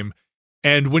the game.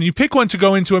 And when you pick one to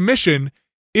go into a mission,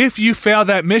 if you fail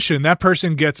that mission, that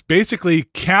person gets basically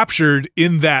captured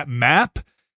in that map,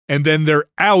 and then they're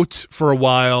out for a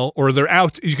while, or they're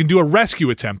out. You can do a rescue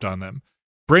attempt on them,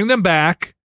 bring them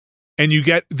back, and you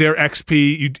get their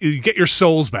XP. You get your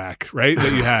souls back, right?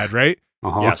 That you had, right?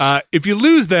 Yes. If you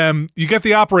lose them, you get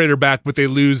the operator back, but they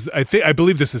lose. I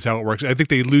believe this is how it works. I think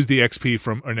they lose the XP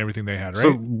from and everything they had. Right.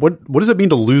 So what does it mean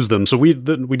to lose them? So we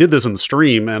did this in the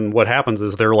stream, and what happens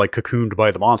is they're like cocooned by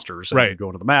the monsters. And right. You go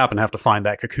into the map and have to find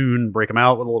that cocoon, break them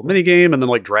out with a little mini game, and then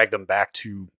like drag them back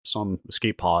to some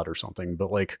escape pod or something.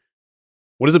 But like,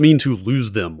 what does it mean to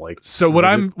lose them? Like, so what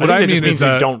I mean is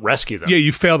you don't rescue them. Yeah,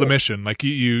 you fail the mission. Like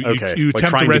you like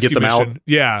attempt to rescue get them mission. out.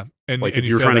 Yeah. And, like and if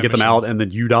you're trying to get them out and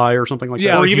then you die or something like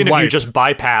that? Or like even if wipe. you just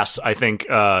bypass, I think,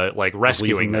 like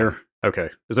rescuing them. There. Okay.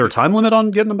 Is there a time limit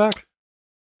on getting them back?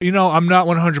 I'm not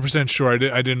 100% sure. They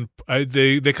kind of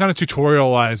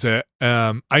tutorialize it.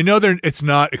 I know it's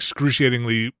not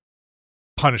excruciatingly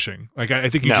punishing. Like I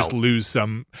think you just lose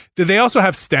some. They also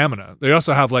have stamina. They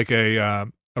also have like a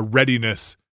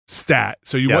readiness stat.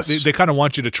 So they kind of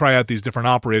want you to try out these different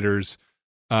operators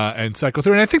and cycle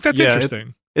through. And I think that's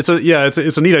interesting. It's a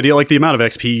neat idea. Like the amount of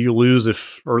XP you lose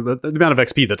or the amount of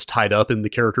XP that's tied up in the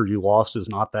character you lost is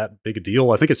not that big a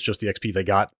deal. I think it's just the XP they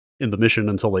got in the mission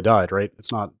until they died, right? It's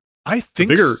not. I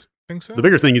think so. The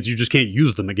bigger thing is you just can't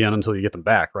use them again until you get them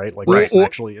back, right? Like that's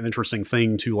actually an interesting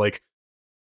thing to like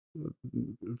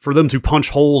for them to punch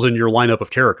holes in your lineup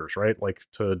of characters, right? Like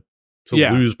to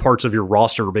lose parts of your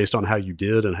roster based on how you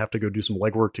did and have to go do some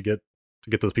legwork to get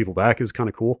those people back is kind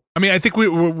of cool. I mean, I think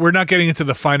we're not getting into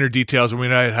the finer details, and we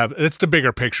might have. It's the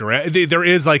bigger picture, right? There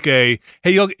is like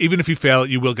even if you fail,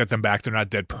 you will get them back. They're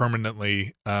not dead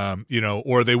permanently,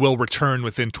 or they will return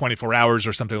within 24 hours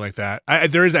or something like that. I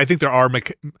think there are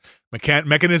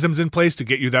mechanisms in place to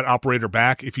get you that operator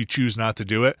back if you choose not to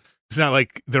do it. It's not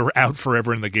like they're out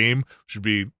forever in the game, which would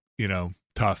be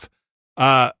tough.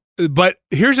 But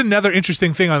here's another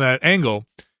interesting thing on that angle.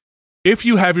 If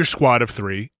you have your squad of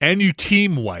 3 and you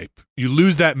team wipe, you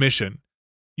lose that mission,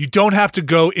 you don't have to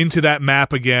go into that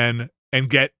map again and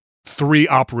get 3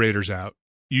 operators out.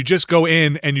 You just go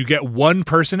in and you get 1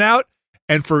 person out,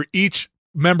 and for each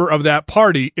member of that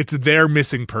party, it's their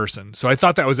missing person. So I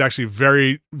thought that was actually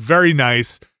very, very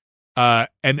nice.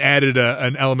 And added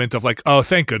an element of like, oh,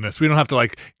 thank goodness, we don't have to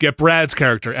like get Brad's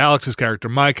character, Alex's character,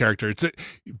 my character.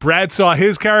 Brad saw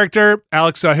his character,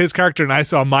 Alex saw his character, and I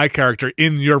saw my character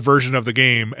in your version of the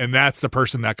game, and that's the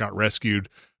person that got rescued.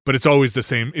 But it's always the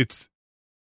same. It's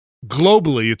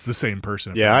globally, it's the same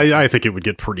person. Yeah, I think it would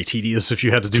get pretty tedious if you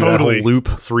had to do that whole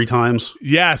loop 3 times.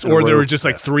 Yes, or there were just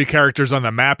like 3 characters on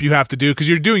the map you have to do because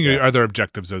you're doing your other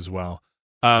objectives as well.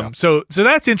 So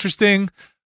that's interesting.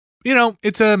 I'm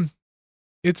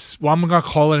gonna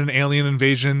call it an alien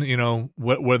invasion.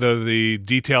 Whether the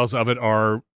details of it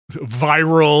are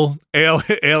viral,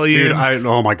 alien, dude,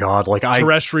 oh my god, like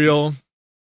terrestrial.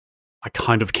 I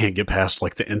kind of can't get past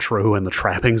like the intro and the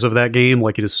trappings of that game.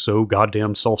 Like it is so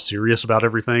goddamn self-serious about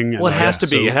everything. Well, it has to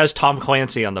be. It has Tom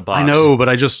Clancy on the box. I know, but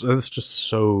it's just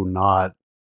so not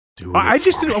doing. I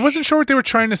wasn't sure what they were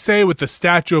trying to say with the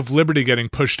Statue of Liberty getting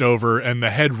pushed over and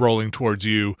the head rolling towards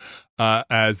you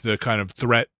as the kind of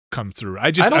threat come through.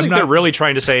 I don't think they're really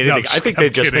trying to say anything. I think they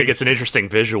just think it's an interesting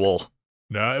visual.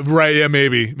 No, right? Yeah,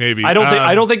 maybe. I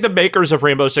don't think the makers of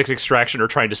Rainbow Six Extraction are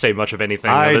trying to say much of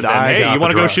anything other than, hey, you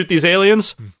want to go shoot these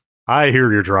aliens? I hear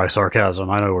your dry sarcasm.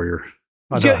 I know where you're.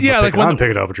 I'm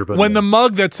picking up at your butt. When the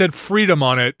mug that said freedom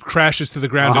on it crashes to the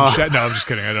ground and no, I'm just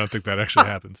kidding. I don't think that actually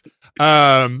happens.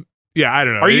 Yeah, I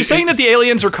don't know. Are you saying that the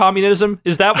aliens are communism?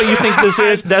 Is that what you think this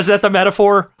is? Is that the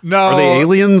metaphor? No. Are they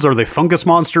aliens? Are they fungus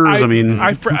monsters?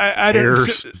 I don't.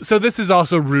 So this is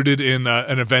also rooted in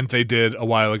an event they did a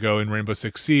while ago in Rainbow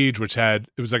Six Siege, it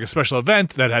was like a special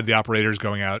event that had the operators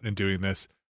going out and doing this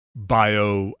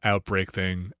bio outbreak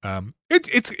thing.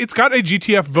 It's got a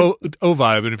GTFO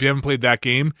vibe, and if you haven't played that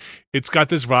game, it's got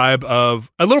this vibe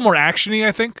of a little more actiony,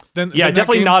 I think. Than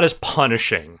definitely not as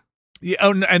punishing.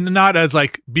 Yeah, and not as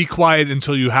like be quiet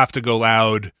until you have to go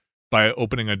loud by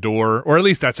opening a door, or at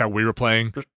least that's how we were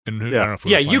playing. And I don't know if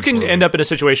you can end up in a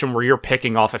situation where you're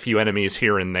picking off a few enemies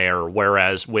here and there,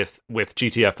 whereas with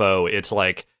GTFO, it's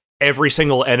like every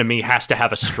single enemy has to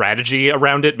have a strategy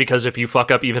around it, because if you fuck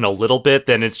up even a little bit,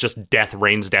 then it's just death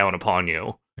rains down upon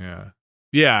you.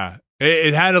 Yeah.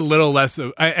 It had a little less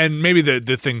of, and maybe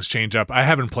the things change up. I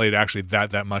haven't played actually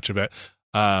that much of it.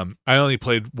 I only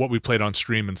played what we played on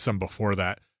stream and some before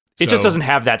that. It just doesn't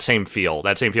have that same feel.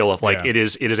 That same feel of like it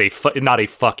is not a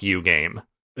fuck you game.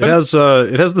 It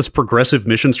has this progressive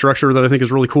mission structure that I think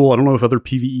is really cool. I don't know if other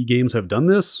PvE games have done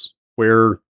this,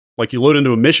 where like you load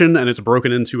into a mission and it's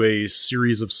broken into a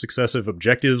series of successive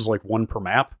objectives, like one per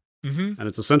map. Mm-hmm. And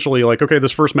it's essentially like, okay,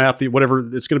 this first map, whatever,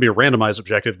 it's going to be a randomized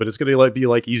objective, but it's going to be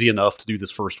like easy enough to do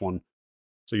this first one.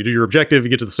 So you do your objective,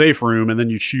 you get to the safe room, and then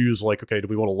you choose like, okay, do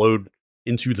we want to load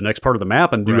into the next part of the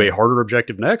map and do a harder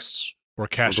objective next, or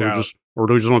cash out, or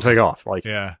do we just want to take off? Like,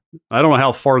 yeah, I don't know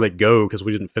how far they go because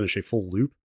we didn't finish a full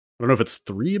loop. I don't know if it's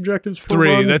 3 objectives.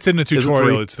 3. That's in the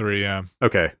tutorial. It's 3. Yeah.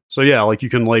 Okay, so yeah, like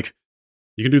you can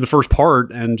do the first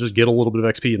part and just get a little bit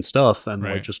of XP and stuff, and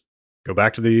like just go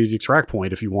back to the extract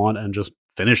point if you want and just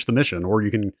finish the mission, or you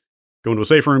can go into a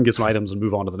safe room, get some items, and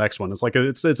move on to the next one. It's like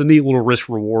it's a neat little risk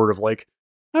reward of like,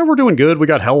 we're doing good, we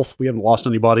got health, we haven't lost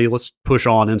anybody, let's push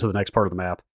on into the next part of the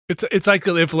map. It's like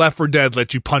if Left 4 Dead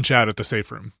let you punch out at the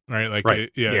safe room, right? Like,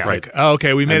 right. Oh,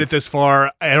 okay, we made it this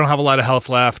far. I don't have a lot of health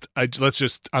left. I'm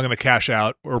going to cash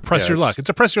out or press your luck. It's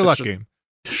a press your luck game.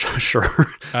 Sure.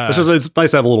 It's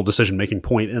nice to have a little decision-making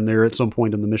point in there at some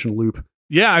point in the mission loop.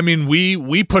 Yeah, I mean,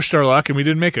 we pushed our luck and we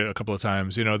didn't make it a couple of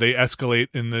times. You know, they escalate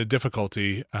in the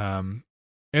difficulty. And,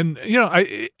 you know,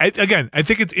 I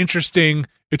think it's interesting.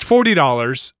 It's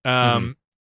 $40.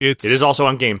 It is also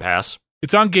on Game Pass.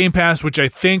 It's on Game Pass, which I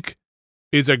think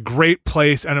is a great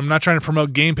place. And I'm not trying to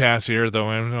promote Game Pass here,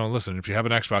 though. Listen, if you have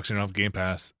an Xbox and you don't have Game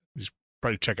Pass, you should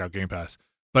probably check out Game Pass.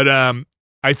 But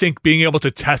I think being able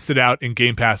to test it out in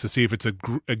Game Pass to see if it's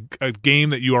a game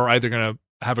that you are either going to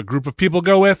have a group of people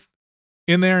go with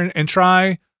in there and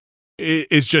try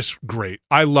is just great.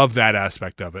 I love that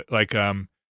aspect of it. Like,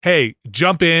 hey,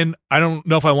 jump in. I don't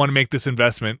know if I want to make this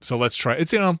investment, so let's try.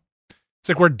 It's it's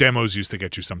like where demos used to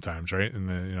get you sometimes, right?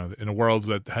 In a world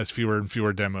that has fewer and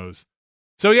fewer demos.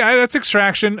 So yeah, that's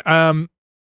Extraction. And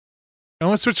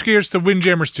let's switch gears to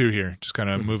Windjammers 2 here. Just kind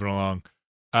of moving along.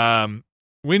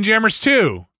 Windjammers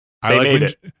 2. I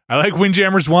like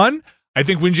Windjammers 1. I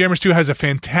think Windjammers 2 has a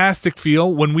fantastic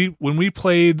feel. When we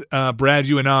played, Brad,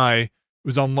 you and I, it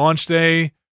was on launch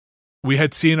day. We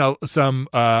had seen some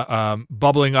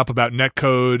bubbling up about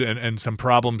netcode and some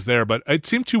problems there, but it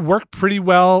seemed to work pretty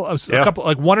well. A couple,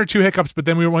 like 1 or 2 hiccups, but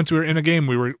then once we were in a game,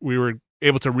 we were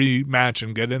able to rematch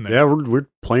and get in there. Yeah, we're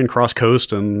playing cross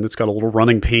coast, and it's got a little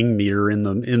running ping meter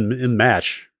in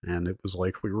match, and it was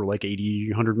like we were like 80,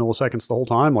 100 milliseconds the whole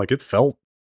time. Like it felt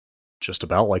just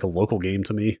about like a local game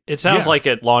to me. It sounds like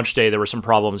at launch day there were some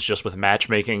problems just with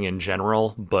matchmaking in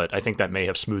general, but I think that may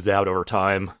have smoothed out over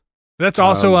time. That's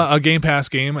also a Game Pass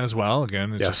game as well.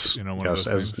 Again, it's yes, just, one of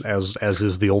those things. As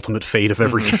is the ultimate fate of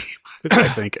every game, I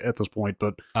think, at this point.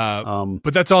 But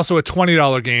that's also a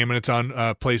 $20 game, and it's on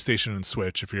PlayStation and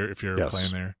Switch if you're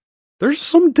playing there. There's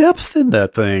some depth in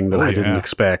that thing that I didn't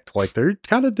expect. Like they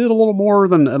kind of did a little more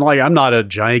than, and like I'm not a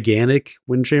gigantic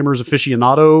Windjammers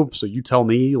aficionado, so you tell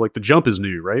me. Like the jump is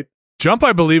new, right? Jump,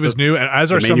 I believe, is new, and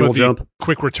as are some of the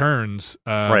quick returns.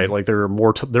 Right, like there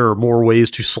are more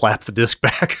ways to slap the disc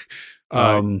back.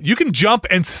 You can jump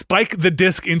and spike the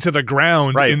disc into the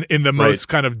ground in the most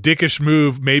kind of dickish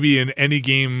move, maybe in any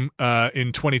game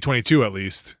in 2022 at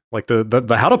least. Like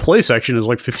the how to play section is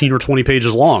like 15 or 20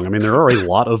 pages long. I mean, there are a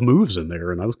lot of moves in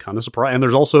there, and I was kind of surprised. And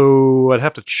there's also, I'd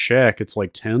have to check, it's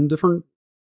like 10 different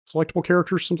selectable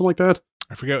characters, something like that.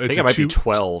 I forget. I think it might be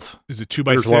 12. Is it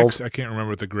 2x6? I can't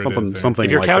remember what the grid is. Something.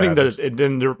 If you're like counting that.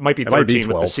 then there might be 13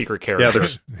 with the secret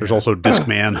characters. Yeah, there's also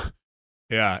Discman.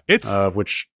 Yeah, it's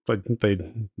which they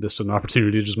missed an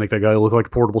opportunity to just make that guy look like a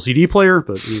portable CD player.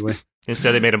 But anyway,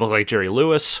 instead they made him look like Jerry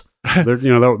Lewis.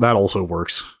 That also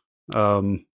works.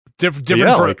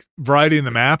 Different variety in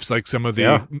the maps, like some of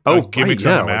the gimmicks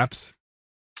on the maps.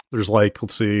 There's like,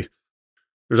 let's see.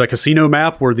 There's a casino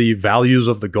map where the values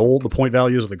of the point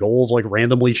values of the goals like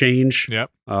randomly change.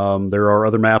 Yep. There are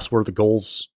other maps where the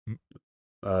goals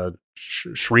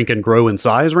shrink and grow in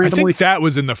size randomly. I think that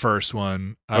was in the first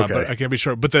one, but I can't be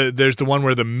sure. But there's the one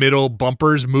where the middle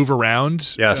bumpers move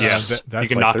around. Yes. You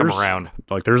can knock them around.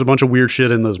 Like there's a bunch of weird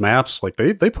shit in those maps. Like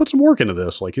they put some work into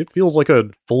this. Like it feels like a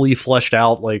fully fleshed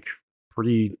out, like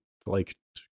pretty like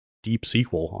deep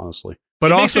sequel, honestly.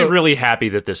 But it makes me really happy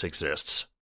that this exists.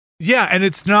 Yeah, and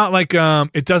it's not like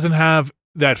it doesn't have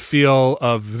that feel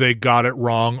of they got it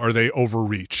wrong or they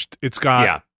overreached. It's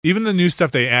got even the new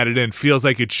stuff they added in feels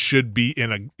like it should be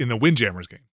in the Windjammers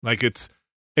game. Like it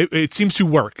seems to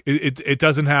work. It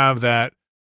doesn't have that.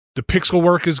 The pixel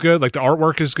work is good. Like the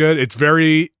artwork is good. It's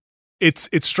very it's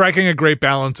striking a great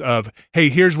balance of, hey,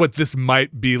 here's what this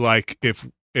might be like if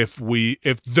we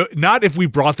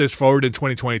brought this forward in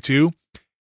 2022,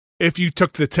 if you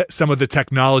took some of the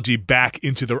technology back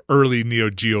into the early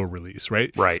Neo Geo release,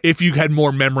 right? Right. If you had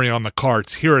more memory on the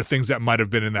carts, here are things that might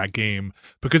have been in that game,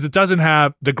 because it doesn't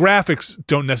have the graphics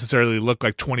don't necessarily look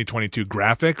like 2022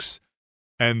 graphics,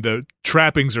 and the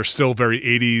trappings are still very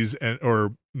 80s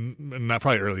or not,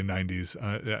 probably early 90s.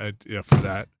 For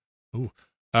that. Ooh.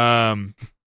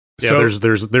 Yeah,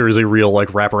 there is a real like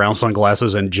wraparound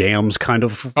sunglasses and jams kind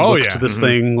of look to this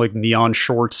thing, like neon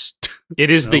shorts. It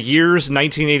is the years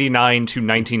 1989 to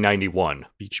 1991.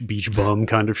 Beach bum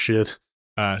kind of shit.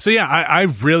 I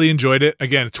really enjoyed it.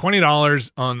 Again,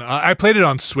 $20 on. I played it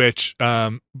on Switch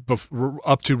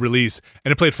up to release,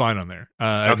 and it played fine on there.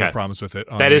 I have no problems with it.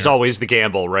 That is always the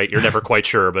gamble, right? You're never quite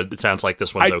sure, but it sounds like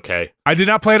this one's okay. I did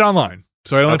not play it online,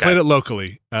 so I only played it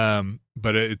locally.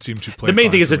 But it seemed to play. The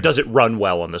main thing is it does it run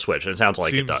well on the Switch, and it sounds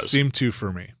like it does. Seemed to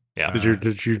for me. Yeah.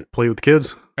 Did you play with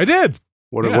kids? I did.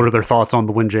 What are their thoughts on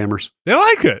the Windjammers? They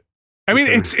like it. I mean,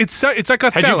 it's like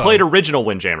a. Had you played original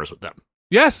Windjammers with them?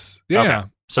 Yes. Yeah. Okay.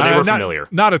 So they were familiar.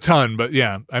 Not a ton, but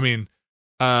yeah. I mean,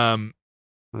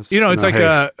 it's like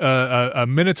a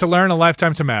minute to learn, a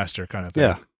lifetime to master kind of thing.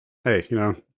 Yeah. Hey,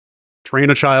 train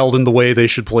a child in the way they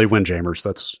should play Windjammers.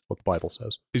 That's what the Bible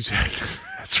says.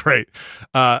 That's right.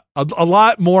 A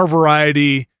lot more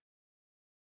variety.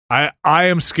 I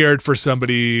am scared for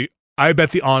somebody. I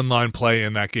bet the online play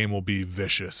in that game will be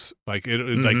vicious. Like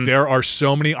like there are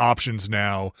so many options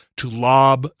now to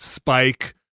lob,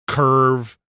 spike,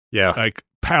 curve. Yeah. Like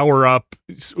power up.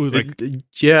 Like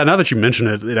now that you mention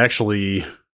it, it actually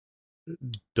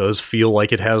does feel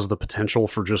like it has the potential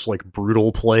for just like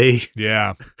brutal play.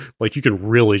 Yeah. Like you can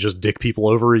really just dick people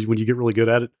over when you get really good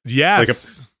at it.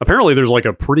 Yes. Like apparently there's like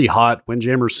a pretty hot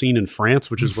Windjammer scene in France,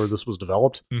 which is where this was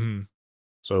developed. Mm-hmm.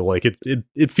 So like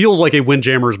it feels like a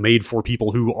Windjammer is made for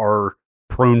people who are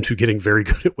prone to getting very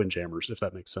good at Windjammers, if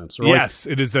that makes sense. Or yes,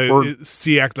 it is the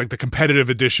CX, like the competitive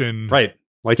edition. Right.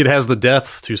 Like it has the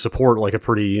depth to support like a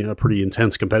pretty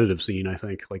intense competitive scene, I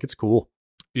think. Like it's cool.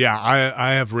 Yeah,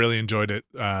 I have really enjoyed it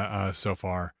so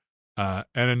far.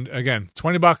 And again,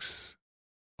 $20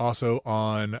 also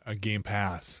on a Game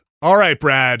Pass. All right,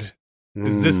 Brad.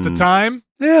 Is this the time?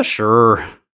 Yeah, sure.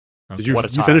 Okay. Did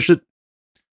you finish it?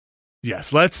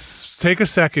 Yes, let's take a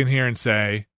second here and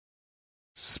say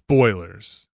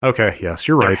spoilers. Okay, yes,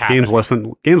 you're right. Game's less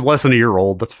than a year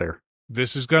old. That's fair.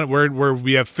 This is where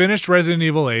we have finished Resident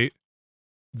Evil 8.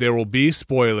 There will be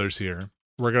spoilers here.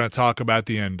 We're going to talk about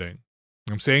the ending.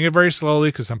 I'm saying it very slowly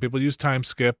because some people use time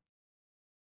skip.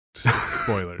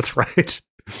 Spoilers. That's right.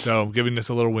 So I'm giving this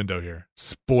a little window here.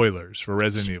 Spoilers for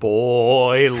Resident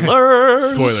Evil.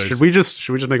 Spoilers. Should we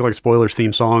just make like spoilers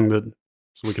theme song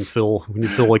so we can fill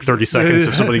like 30 seconds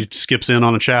if somebody skips in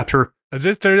on a chapter? Are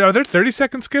there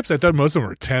 30-second skips? I thought most of them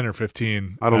were 10 or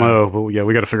 15. I don't know, but yeah,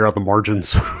 we got to figure out the margins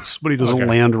so somebody doesn't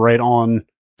land right on.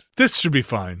 This should be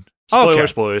fine.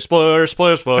 Spoilers.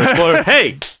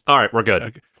 Hey! All right, we're good.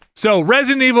 Okay. So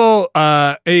Resident Evil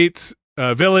 8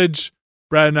 Village,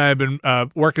 Brad and I have been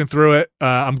working through it.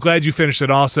 I'm glad you finished it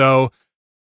also.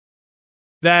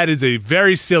 That is a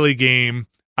very silly game.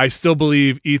 I still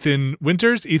believe Ethan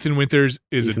Winters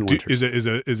is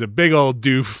a big old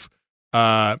doof.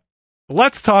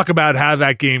 Let's talk about how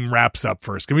that game wraps up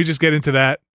first. Can we just get into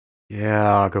that?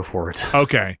 Yeah, go for it.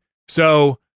 Okay.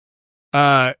 So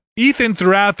Ethan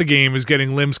throughout the game is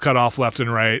getting limbs cut off left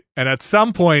and right. And at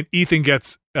some point, Ethan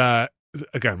gets,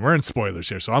 again, we're in spoilers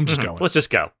here, so I'm just going. Let's just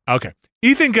go. Okay.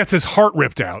 Ethan gets his heart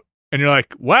ripped out. And you're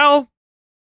like, well,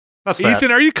 Ethan,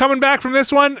 are you coming back from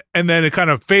this one? And then it kind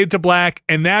of fade to black.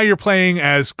 And now you're playing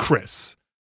as Chris,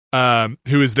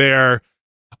 who is there.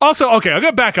 Also, okay, I'm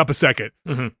going to back up a second.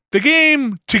 Mm-hmm. The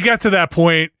game, to get to that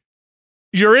point,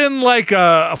 you're in like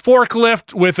a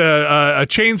forklift with a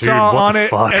chainsaw on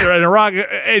it and a rock,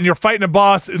 and you're fighting a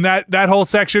boss. And that whole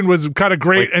section was kind of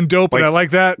great and dope, and I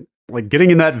like that. Like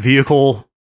getting in that vehicle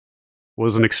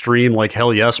was an extreme like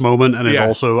hell yes moment, and it's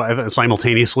also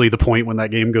simultaneously the point when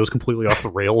that game goes completely off the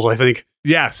rails, I think.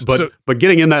 Yes, but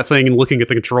getting in that thing and looking at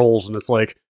the controls, and it's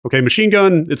like, okay, machine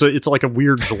gun. It's like a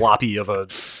weird jalopy of a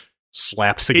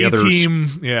slapped together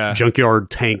junkyard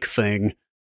tank thing,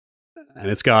 and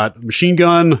it's got machine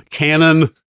gun,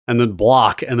 cannon, and then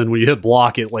block, and then when you hit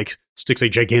block, it like sticks a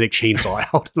gigantic chainsaw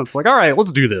out, and it's like, all right,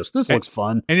 let's do this. This looks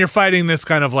fun. And you're fighting this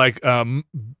kind of like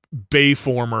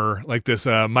Bayformer, like this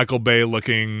Michael Bay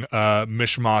looking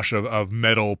mishmash of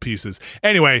metal pieces.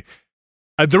 Anyway,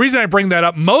 the reason I bring that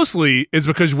up mostly is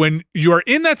because when you're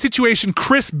in that situation,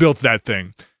 Chris built that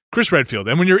thing. Chris Redfield.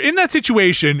 And when you're in that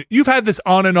situation, you've had this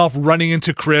on and off running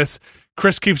into Chris.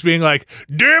 Chris keeps being like,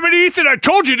 damn it, Ethan, I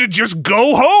told you to just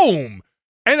go home.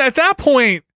 And at that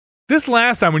point, this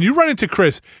last time, when you run into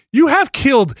Chris, you have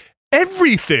killed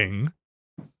everything.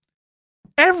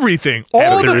 Everything.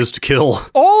 All there is to kill.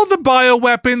 All the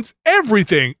bioweapons,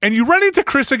 everything. And you run into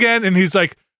Chris again, and he's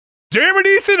like, damn it,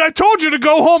 Ethan, I told you to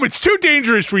go home. It's too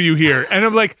dangerous for you here. And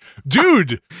I'm like,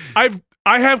 dude, I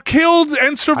have killed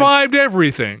and survived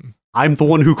everything. I'm the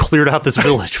one who cleared out this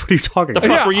village. What are you talking about?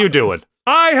 The fuck were you doing?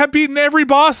 I have beaten every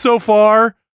boss so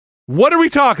far. What are we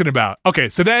talking about? Okay,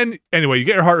 so then, anyway, you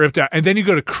get your heart ripped out, and then you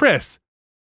go to Chris.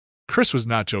 Chris was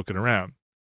not joking around.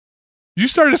 You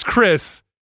start as Chris.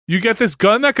 You get this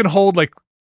gun that can hold like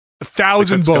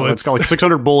 1,000 bullets. It's got like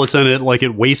 600 bullets in it. Like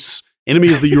it wastes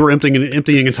enemies that you were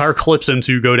emptying entire clips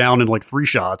into go down in like 3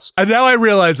 shots. And now I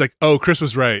realize, like, oh, Chris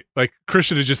was right. Like, Chris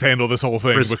should have just handled this whole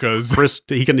thing because Chris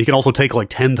he can also take like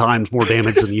 10 times more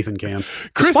damage than Ethan can.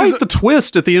 Despite the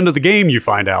twist at the end of the game, you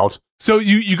find out. So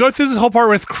you go through this whole part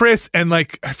with Chris, and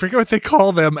like I forget what they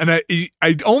call them, and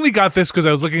I only got this because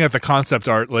I was looking at the concept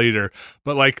art later,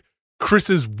 but like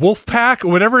Chris's wolf pack or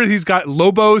whatever, he's got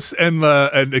Lobos and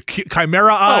the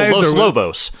Chimera eyes. Los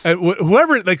Lobos. And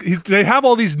whoever, like they have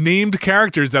all these named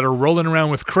characters that are rolling around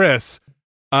with Chris.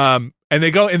 And they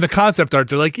go in the concept art.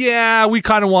 They're like, yeah, we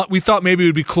thought maybe it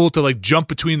would be cool to like jump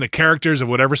between the characters of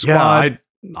whatever squad.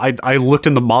 Yeah, I looked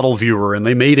in the model viewer and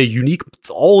they made a unique.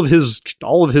 All of his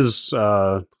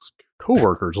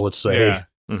coworkers, let's say,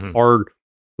 are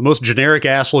the most generic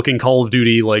ass looking Call of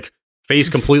Duty, like face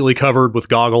completely covered with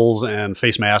goggles and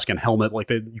face mask and helmet. Like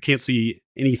you can't see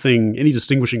any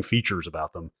distinguishing features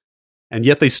about them. And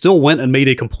yet they still went and made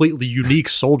a completely unique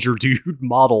soldier dude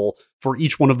model for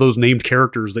each one of those named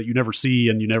characters that you never see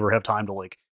and you never have time to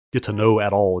like get to know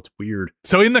at all. It's weird.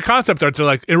 So in the concept art, they're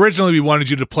like, originally we wanted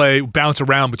you to bounce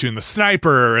around between the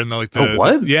sniper and what?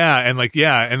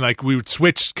 And we would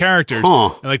switch characters.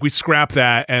 And like we scrap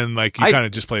that and like you kind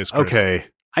of just play as Chris. Okay.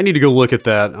 I need to go look at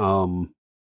that.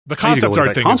 The concept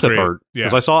art thing is great. Yeah.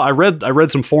 Because I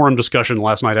read some forum discussion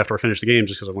last night after I finished the game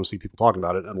just because I want to see people talking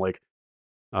about it. And like,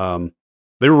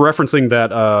 they were referencing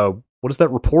that, what is that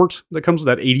report that comes with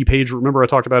that 80-page? Remember I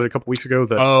talked about it a couple weeks ago?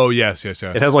 Yes. It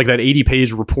has like that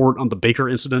 80-page report on the Baker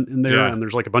incident in there, and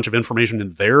there's like a bunch of information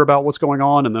in there about what's going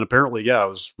on. And then apparently, I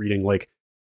was reading like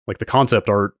the concept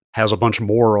art has a bunch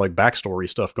more like backstory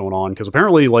stuff going on, because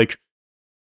apparently like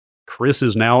Chris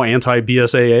is now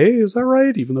anti-BSAA, is that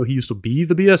right? Even though he used to be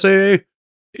the BSAA?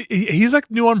 He's like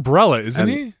New Umbrella, isn't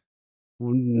he? I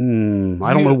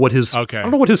don't know what his... Okay. I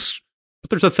don't know what his... But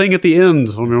there's a thing at the end.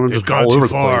 I mean, I'm just all over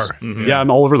the place. Mm-hmm. Yeah,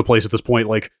 I'm all over the place at this point.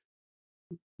 Like,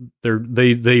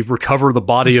 they recover the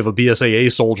body of a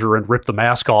BSAA soldier and rip the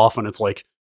mask off, and it's like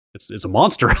it's a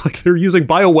monster. Like they're using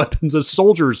bioweapons as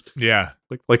soldiers. Yeah,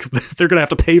 like they're gonna have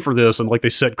to pay for this, and like they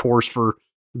set course for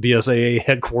BSAA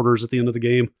headquarters at the end of the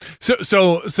game.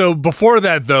 So before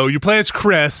that though, you play as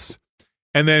Chris,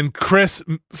 and then Chris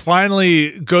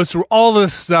finally goes through all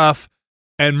this stuff.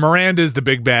 And Miranda's the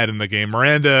big bad in the game.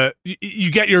 Miranda, you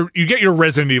get your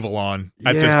Resident Evil on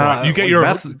at this point. You get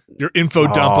your info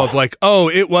dump of like, oh,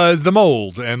 it was the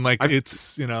mold, and like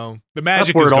it's the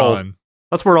magic is gone.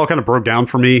 That's where it all kind of broke down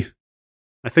for me.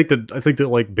 I think that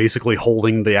like basically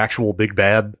holding the actual big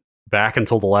bad back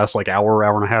until the last like hour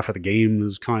and a half of the game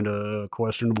is kind of a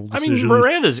questionable decision. I mean,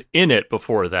 Miranda's in it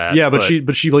before that. Yeah, but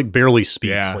she like barely speaks.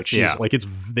 Yeah. Like she's like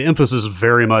it's the emphasis is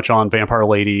very much on Vampire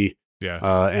Lady. Yes.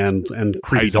 And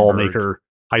creepy doll maker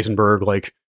Heisenberg,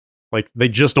 like they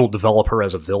just don't develop her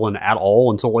as a villain at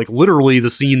all until like literally the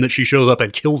scene that she shows up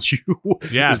and kills you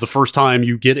is the first time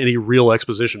you get any real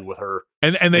exposition with her.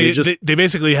 And they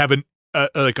basically have an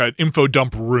info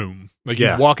dump room. Like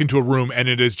you walk into a room and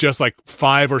it is just like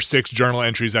 5 or 6 journal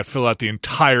entries that fill out the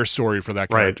entire story for that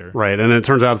character. Right. And it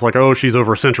turns out it's like, oh, she's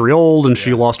over a century old and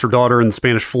she lost her daughter in the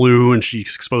Spanish flu and she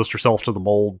exposed herself to the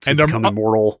mold to become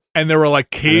immortal. And there were like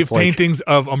cave paintings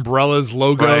of Umbrella's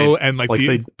logo and like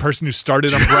the person who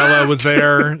started Umbrella was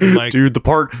there. And like, dude, the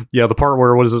part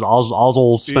where what is it,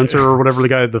 Ozzel Spencer or whatever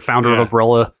the founder of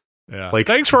Umbrella. Yeah. Like,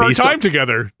 thanks for our time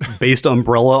together. Based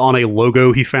Umbrella on a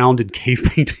logo he found in cave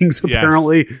paintings,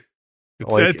 apparently.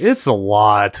 It's a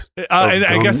lot. And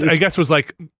I guess was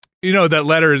like, that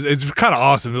letter it's kind of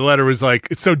awesome. The letter was like,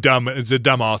 it's so dumb. It's a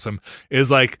dumb awesome. Is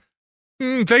like,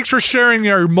 thanks for sharing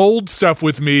your mold stuff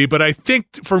with me, but I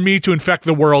think for me to infect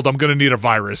the world, I'm going to need a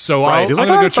virus. So right. I'm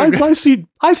going to go check.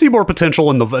 I see more potential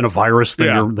in a virus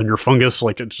than your fungus.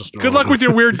 Like, it's just good luck with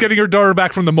your weird getting your daughter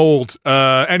back from the mold.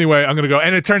 Anyway, I'm going to go,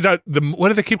 and it turns out what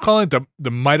do they keep calling it? The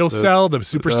mitocell, the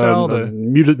supercell, the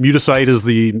mutacyte is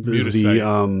the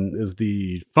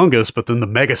fungus, but then the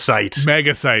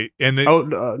megacyte, and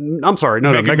I'm sorry,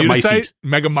 no, megamycete.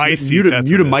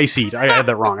 Mutamycete. I had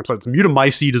that wrong. I'm sorry. It's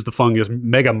mutamycete is the fungus.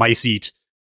 Megamycete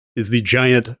is the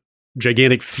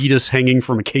gigantic fetus hanging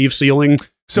from a cave ceiling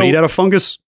made out of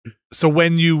fungus. So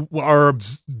when you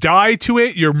die to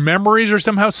it, your memories are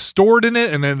somehow stored in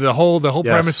it, and then the whole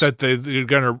premise that they're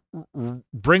going to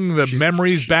bring the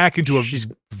memories back into a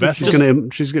vessel.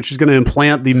 She's gonna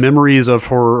implant the memories of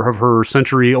her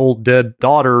century-old dead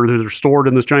daughter that are stored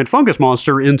in this giant fungus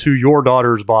monster into your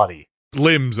daughter's body,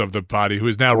 limbs of the body, who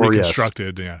is now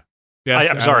reconstructed. Yeah. Yes,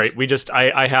 I'm sorry.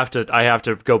 I have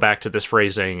to go back to this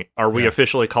phrasing. Are we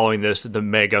officially calling this the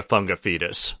mega funga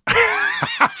fetus?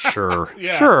 Sure.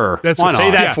 Say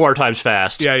that 4 times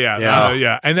fast.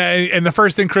 Yeah. And the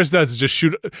first thing Chris does is just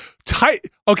shoot tight.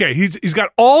 Okay, he's got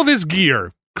all this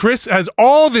gear. Chris has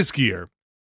all this gear,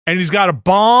 and he's got a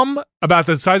bomb about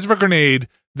the size of a grenade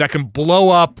that can blow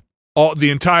up the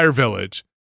entire village.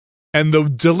 And the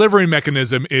delivery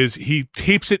mechanism is he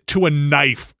tapes it to a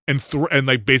knife and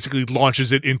like basically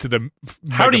launches it into the.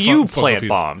 How do you plant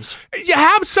bombs? You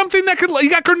have something that you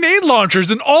got grenade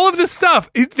launchers and all of this stuff.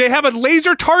 They have a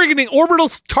laser orbital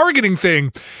targeting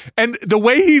thing, and the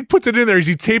way he puts it in there is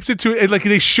he tapes it to like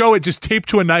they show it just taped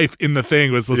to a knife in the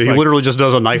thing. He literally just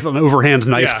does an overhand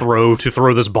knife throw to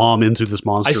throw this bomb into this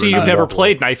monster. I see you've never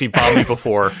played Knifey Bombie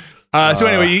before. So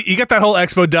anyway, you get that whole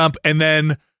expo dump, and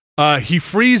then. He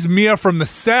frees Mia from the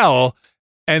cell,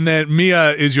 and then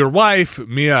Mia is your wife.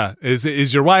 Mia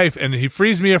is your wife, and he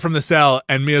frees Mia from the cell,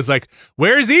 and Mia's like,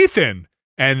 "Where's Ethan?"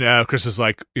 And Chris is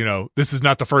like, this is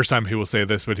not the first time he will say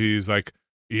this, but he's like,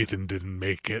 "Ethan didn't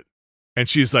make it," and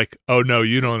she's like, "Oh no,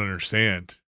 you don't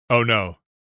understand. Oh no,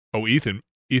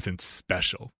 Ethan's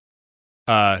special."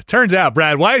 Turns out,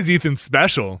 Brad, why is Ethan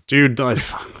special, dude?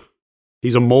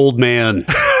 He's a mold man.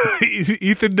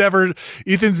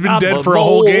 Ethan's been dead for a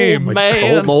whole game.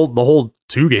 The whole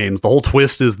 2 games. The whole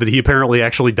twist is that he apparently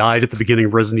actually died at the beginning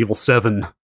of Resident Evil 7.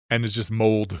 And is just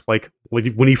mold. Like,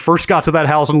 when he first got to that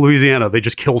house in Louisiana, they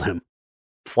just killed him.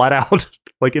 Flat out.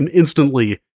 Like,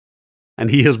 instantly. And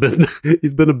he's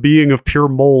been a being of pure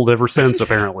mold ever since,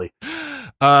 apparently.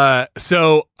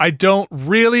 So I don't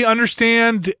really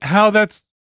understand how that's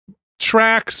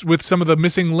tracks with some of the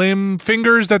missing limb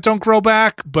fingers that don't grow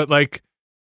back, but like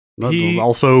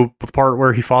also the part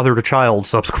where he fathered a child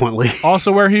subsequently.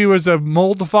 Also where he was a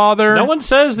mold father. No one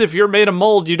says if you're made of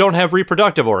mold you don't have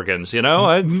reproductive organs,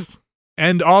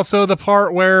 And also the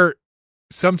part where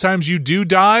sometimes you do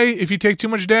die if you take too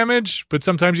much damage, but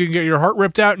sometimes you can get your heart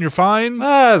ripped out and you're fine.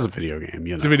 It's a video game,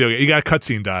 It's a video game. You got a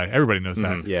cutscene die. Everybody knows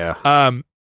that. Yeah.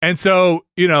 And so,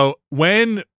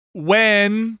 when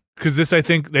because this, I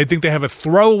think they have a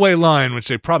throwaway line, which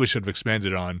they probably should have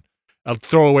expanded on. A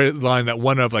throwaway line that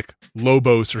one of like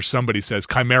Lobos or somebody says,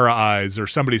 Chimera Eyes, or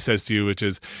somebody says to you, which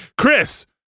is, Chris,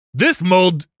 this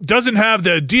mold doesn't have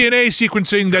the DNA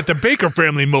sequencing that the Baker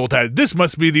family mold had. This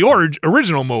must be the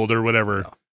original mold or whatever.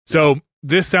 Yeah. So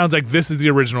this sounds like this is the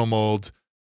original mold.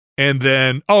 And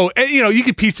then, you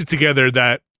could piece it together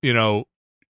that,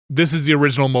 this is the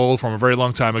original mold from a very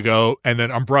long time ago. And then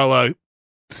Umbrella,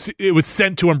 it was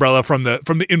sent to Umbrella from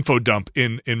the info dump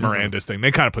in Miranda's thing.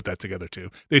 They kind of put that together too.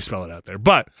 They spell it out there.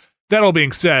 But that all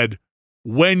being said,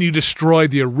 when you destroy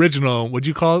the original, what'd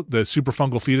you call it? The super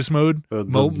fungal fetus mode? The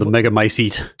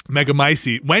megamycete.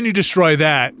 Megamycete. When you destroy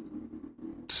that,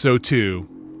 so too,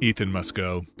 Ethan must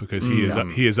go because he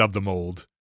is of the mold.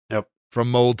 Yep.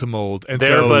 From mold to mold. And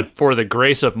but for the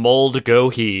grace of mold, go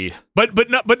he. But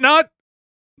not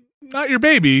your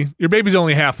baby. Your baby's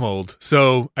only half mold,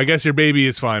 so I guess your baby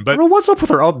is fine. But what's up with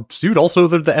her? Oh, dude, also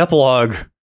the epilogue.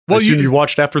 Well, you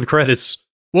watched after the credits.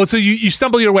 Well, so you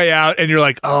stumble your way out, and you're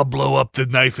like, "I'll blow up the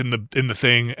knife in the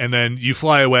thing," and then you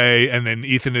fly away, and then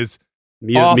Ethan is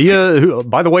Mia.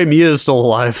 By the way, Mia is still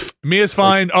alive. Mia's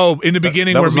fine. In the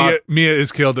beginning where Mia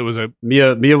is killed, it was a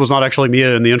Mia was not actually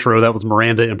Mia in the intro. That was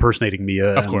Miranda impersonating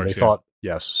Mia. Of course, they thought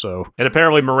yes. So and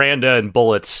apparently Miranda and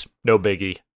bullets, no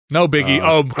biggie. No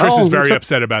biggie. Chris is very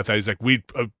upset about that. He's like,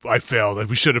 I failed.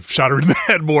 We should have shot her in the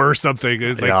head more or something.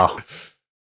 It's yeah.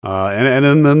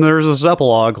 And then there's this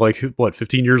epilogue,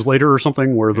 15 years later or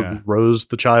something, where Rose,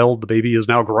 the child, the baby, is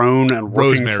now grown and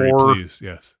Rosemary, please,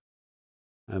 yes.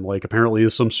 and like apparently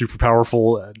is some super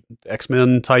powerful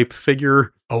X-Men type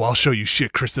figure. Oh, I'll show you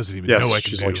shit Chris doesn't even know I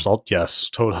can do. Yes,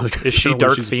 totally. Is she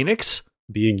Dark Phoenix?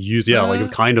 Being used, like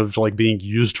kind of like being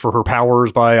used for her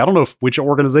powers by, I don't know which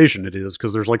organization it is,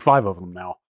 because there's like 5 of them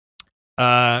now.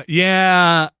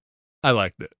 Yeah, I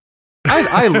liked it.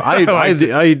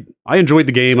 I enjoyed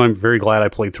the game. I'm very glad I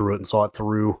played through it and saw it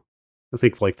through. I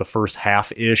think like the first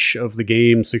half-ish of the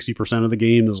game, 60% of the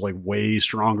game is like way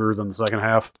stronger than the second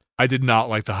half. I did not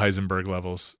like the Heisenberg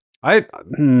levels.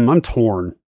 I'm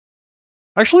torn.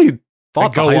 I actually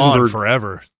thought the Heisenberg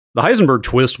forever. The Heisenberg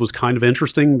twist was kind of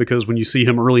interesting because when you see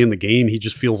him early in the game, he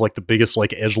just feels like the biggest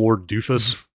like edgelord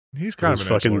doofus. He's kind of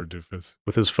an edgelord doofus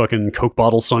with his fucking Coke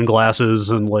bottle sunglasses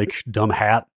and like dumb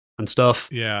hat and stuff.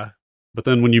 Yeah. But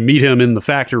then when you meet him in the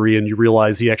factory and you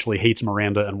realize he actually hates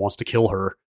Miranda and wants to kill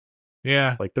her.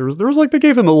 Yeah. Like there was like they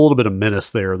gave him a little bit of menace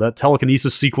there. That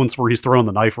telekinesis sequence where he's throwing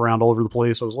the knife around all over the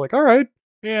place. I was like, all right.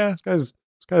 Yeah. This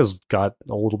guy's got there's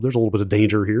a little bit of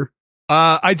danger here.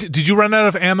 Did you run out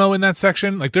of ammo in that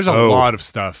section? Like there's a lot of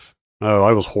stuff. Oh,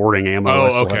 I was hoarding ammo.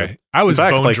 Oh, okay. I was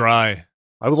bone dry.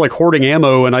 I was like hoarding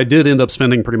ammo, and I did end up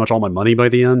spending pretty much all my money by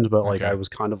the end, but like I was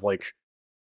kind of like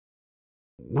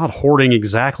not hoarding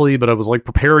exactly, but I was like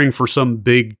preparing for some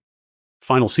big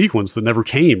final sequence that never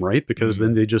came, right? Because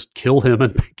then they just kill him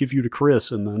and give you to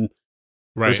Chris, and then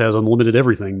Chris has unlimited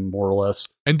everything, more or less.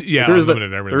 And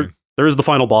unlimited everything. There is the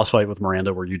final boss fight with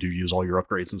Miranda where you do use all your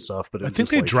upgrades and stuff, but I think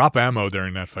they drop ammo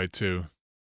during that fight too.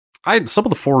 Some of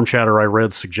the forum chatter I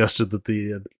read suggested that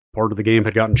the part of the game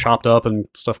had gotten chopped up and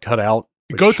stuff cut out.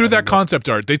 Go through that concept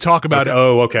art. They talk about it.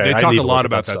 Oh, okay. They talk a lot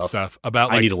about that stuff. About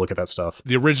like, I need to look at that stuff.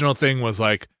 The original thing was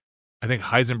like, I think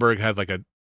Heisenberg had like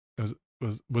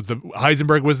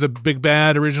Heisenberg was the big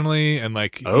bad originally, and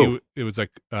like it was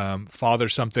like Father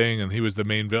something, and he was the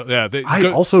main villain. Yeah,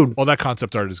 all that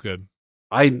concept art is good.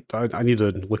 I need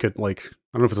to look at like,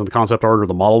 I don't know if it's in the concept art or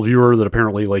the model viewer, that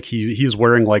apparently like he is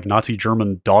wearing like Nazi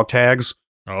German dog tags.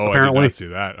 Oh, apparently. I did not see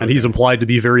that. Okay. And he's implied to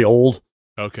be very old.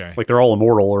 Okay. Like they're all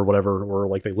immortal or whatever, or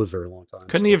like they live a very long time.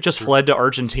 Couldn't he have just fled to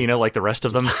Argentina like the rest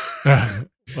of them?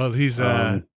 Well, he's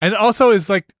and also is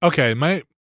like, okay,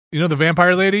 the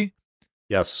vampire lady?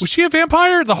 Yes. Was she a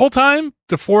vampire the whole time?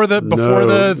 No,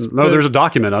 there's a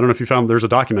document. I don't know if you found, there's a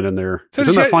document in there. It's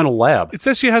in that final lab. It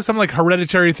says she has some like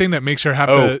hereditary thing that makes her have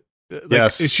to. Like,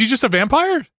 yes. Is she just a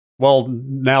vampire? Well,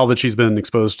 now that she's been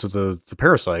exposed to the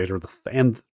parasite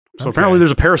apparently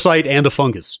there's a parasite and a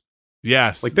fungus.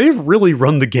 Yes. Like they've really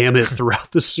run the gamut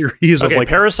throughout this series of like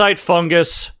parasite,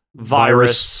 fungus,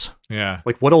 virus. Yeah.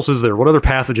 Like what else is there? What other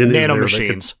pathogen is there?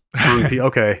 Nanomachines.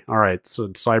 Okay. All right. So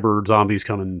cyber zombies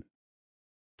coming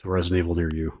to Resident Evil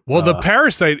near you. Well, the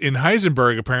parasite in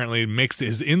Heisenberg apparently makes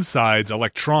his insides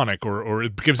electronic, or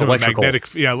it gives him a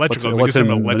magnetic, electrical. It gives him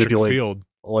an electric field.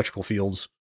 Electrical fields.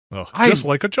 Oh, just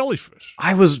like a jellyfish.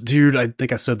 I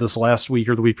think I said this last week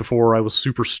or the week before, I was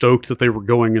super stoked that they were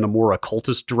going in a more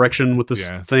occultist direction with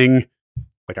this thing.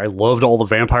 Like I loved all the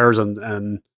vampires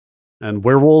and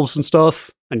werewolves and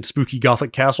stuff and spooky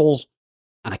gothic castles.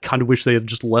 And I kind of wish they had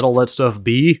just let all that stuff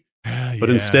be. But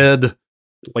instead,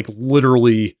 like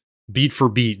literally beat for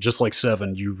beat, just like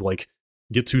 7, you like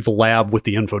get to the lab with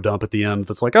the info dump at the end.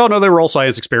 That's like, oh no, they were all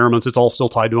science experiments. It's all still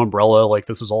tied to Umbrella. Like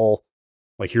this is all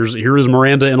like, here is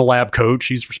Miranda in a lab coat.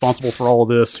 She's responsible for all of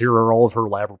this. Here are all of her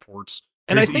lab reports.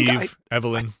 And here's I think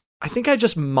Evelyn. I think I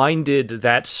just minded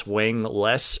that swing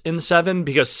less in 7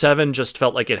 because 7 just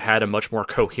felt like it had a much more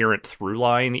coherent through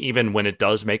line, even when it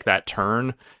does make that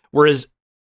turn. Whereas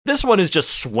this one is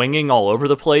just swinging all over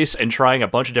the place and trying a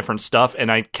bunch of different stuff,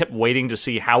 and I kept waiting to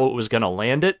see how it was going to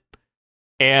land it.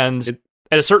 And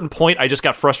at a certain point, I just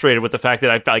got frustrated with the fact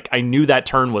that I knew that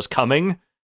turn was coming,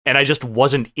 and I just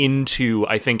wasn't into,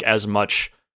 I think, as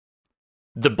much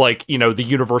the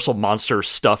Universal Monster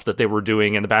stuff that they were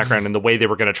doing in the background and the way they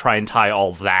were going to try and tie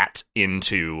all that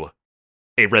into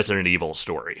a Resident Evil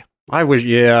story. I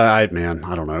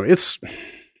don't know.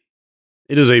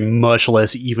 It is a much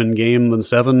less even game than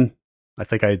 7. I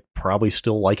think I'd probably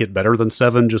still like it better than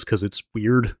 7 just because it's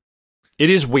weird. It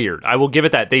is weird. I will give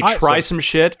it that. They try some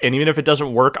shit, and even if it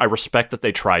doesn't work, I respect that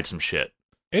they tried some shit.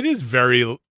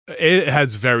 It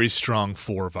has very strong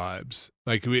 4 vibes.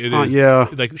 Like it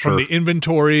is, from the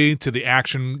inventory to the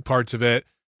action parts of it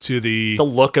to the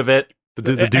look of it.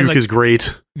 The Duke is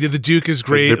great. Yeah, the Duke is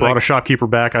great. They brought a shopkeeper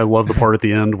back. I love the part at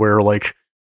the end where like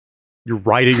he's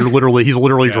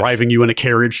literally driving you in a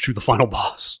carriage to the final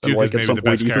boss. Duke and, like, is maybe the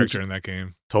best character in that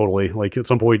game. Totally. Like at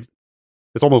some point,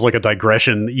 it's almost like a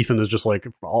digression. Ethan is just like,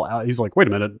 he's like, wait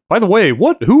a minute. By the way,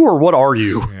 who or what are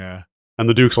you? Yeah. And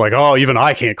the Duke's like, oh, even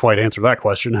I can't quite answer that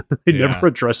question. They never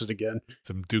address it again.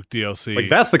 Some Duke DLC. Like,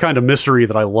 that's the kind of mystery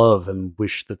that I love and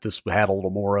wish that this had a little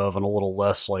more of, and a little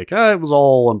less like, it was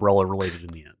all Umbrella related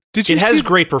in the end. It has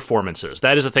great performances.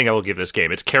 That is the thing I will give this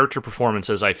game. Its character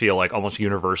performances, I feel like almost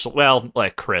universal. Well,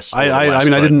 like Chris.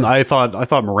 I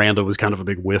thought Miranda was kind of a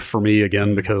big whiff for me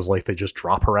again, because like they just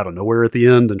drop her out of nowhere at the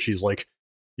end, and she's like,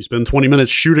 you spend 20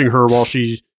 minutes shooting her while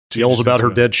she yells about her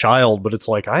dead child, but it's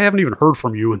like, I haven't even heard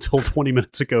from you until 20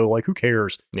 minutes ago. Like, who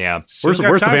cares? Yeah. Where's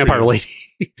the vampire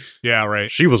lady? Yeah,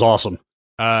 right. She was awesome.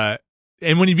 And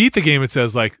when you beat the game, it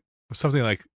says like something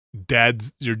like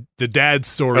the dad's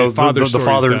story,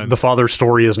 the father's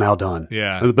story is now done.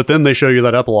 Yeah. But then they show you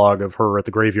that epilogue of her at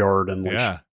the graveyard, and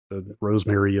like,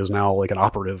 Rosemary is now like an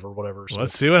operative or whatever. So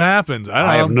let's see what happens.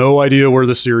 I have no idea where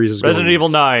this series is going. Resident Evil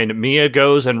 9, Mia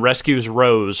goes and rescues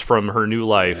Rose from her new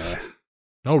life.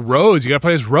 No, Rose. You gotta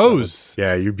play as Rose.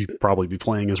 You'd probably be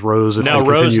playing as Rose if no, they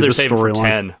Rose, continue they're this saving for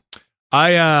storyline.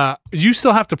 10. You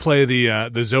still have to play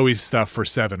the Zoe stuff for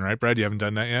 7, right, Brad? You haven't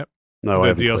done that yet? No, the I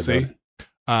haven't DLC. Played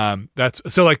that. That's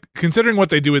so like, considering what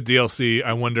they do with DLC,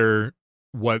 I wonder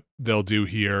what they'll do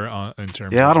here in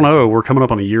terms. I don't know. We're coming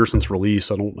up on a year since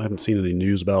release. I haven't seen any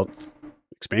news about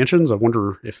expansions. I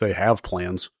wonder if they have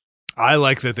plans. I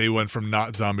like that they went from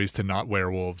not zombies to not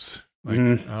werewolves. Like,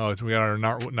 we got our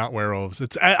not werewolves.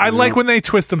 I like when they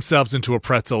twist themselves into a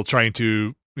pretzel, trying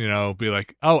to be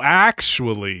like, oh,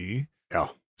 actually,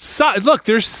 look,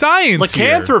 there's science.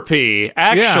 Lycanthropy here.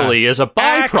 Actually is a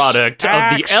byproduct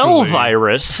of the L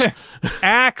virus.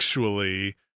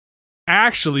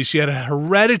 Actually, she had a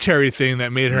hereditary thing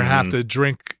that made her have to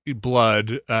drink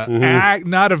blood.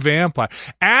 Not a vampire.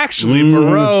 Actually,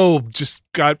 Moreau just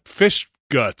got fish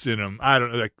guts in him. I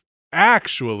don't know. Like,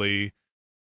 actually,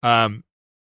 I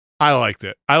liked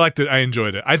it. I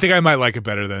enjoyed it. I think I might like it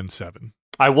better than 7.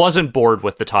 I wasn't bored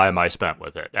with the time I spent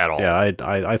with it at all. Yeah,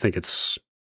 I think it's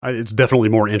definitely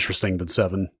more interesting than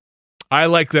 7. I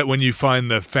like that when you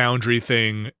find the foundry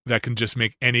thing that can just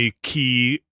make any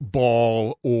key,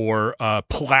 ball, or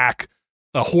plaque,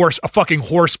 a fucking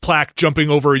horse plaque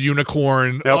jumping over a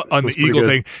unicorn on the eagle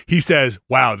thing. He says,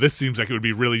 wow, this seems like it would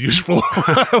be really useful.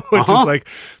 Which is like,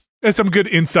 that's some good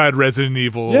inside Resident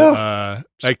Evil.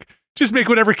 Like, just make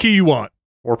whatever key you want.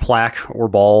 Or plaque, or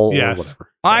ball, or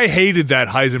whatever. I hated that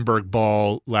Heisenberg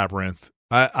ball labyrinth.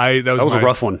 That was a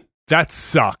rough one. That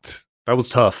sucked. That was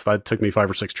tough. That took me 5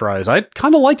 or 6 tries. I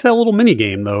kind of liked that little mini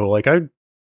game though. Like I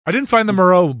didn't find the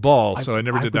Moreau ball, so I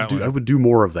never did that one. I would do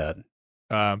more of that.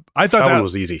 I thought that one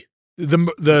was easy. The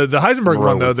Heisenberg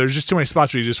one though, there's just too many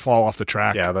spots where you just fall off the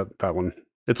track. Yeah, that one.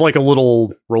 It's like a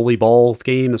little rolly ball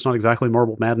game. It's not exactly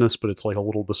Marble Madness, but it's like a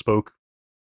little bespoke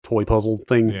toy puzzle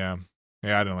thing. Yeah,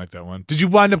 I didn't like that one. Did you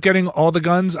wind up getting all the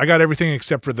guns? I got everything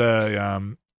except for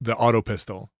the auto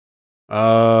pistol.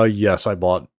 Yes, I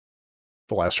bought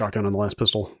the last shotgun and the last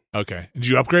pistol. Okay. Did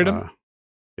you upgrade them?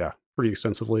 Yeah, pretty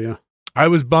extensively, yeah. I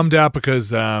was bummed out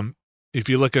because if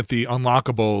you look at the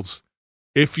unlockables,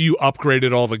 if you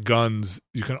upgraded all the guns,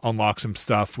 you can unlock some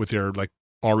stuff with your like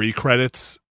RE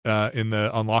credits in the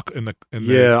unlock in the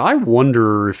I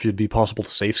wonder if it'd be possible to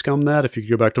save scum that, if you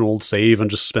could go back to an old save and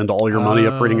just spend all your money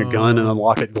upgrading a gun and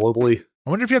unlock it globally.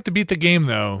 I wonder if you have to beat the game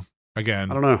though again.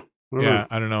 I don't know.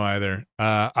 I don't know either.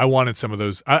 I wanted some of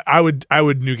those. I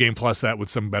would New Game Plus that with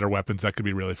some better weapons. That could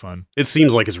be really fun. It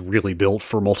seems like it's really built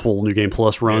for multiple New Game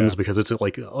Plus runs because it's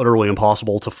like utterly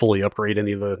impossible to fully upgrade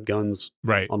any of the guns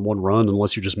on one run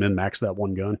unless you just min-max that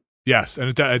one gun. Yes,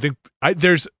 and I think I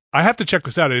have to check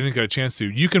this out. I didn't get a chance to.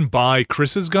 You can buy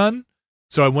Chris's gun,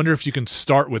 so I wonder if you can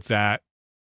start with that.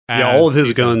 All of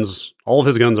his guns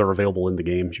are available in the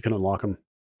game. You can unlock them.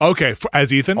 Okay,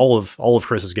 as Ethan? All of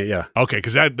Chris's game, yeah. Okay,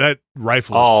 because that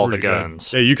rifle is all the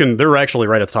guns. Good. Yeah, you can. They're actually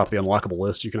right at the top of the unlockable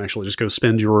list. You can actually just go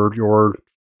spend your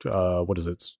what is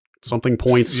it? Something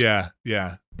points. Yeah.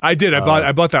 I did.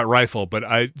 I bought that rifle,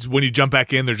 but when you jump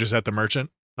back in, they're just at the merchant.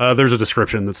 There's a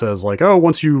description that says like, oh,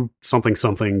 once you something,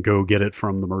 go get it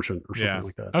from the merchant or something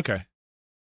like that. Okay.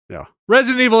 Yeah.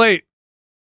 Resident Evil 8,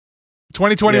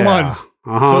 2021. Yeah.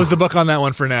 Close the book on that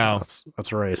one for now.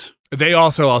 That's right. They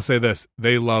also, I'll say this,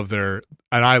 they love and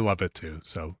I love it too,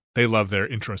 so they love their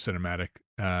intro cinematic.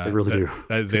 They really do.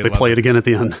 They play it again at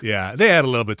the end. Yeah, they add a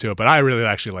little bit to it, but I really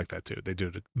actually like that too. They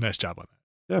do a nice job on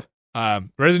that. Yeah.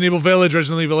 Resident Evil Village,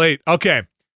 Resident Evil 8. Okay,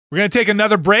 we're going to take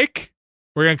another break.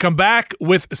 We're going to come back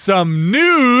with some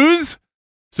news.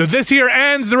 So this here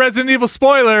ends the Resident Evil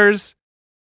spoilers.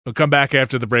 We'll come back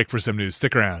after the break for some news.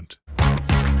 Stick around.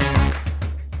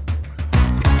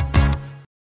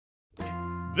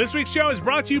 This week's show is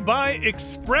brought to you by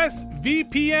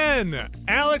ExpressVPN.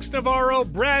 Alex Navarro,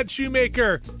 Brad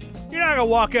Shoemaker. You're not going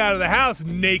to walk out of the house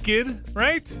naked,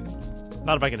 right?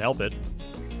 Not if I can help it.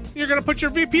 You're going to put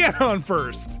your VPN on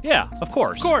first. Yeah, of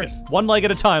course. Of course. One leg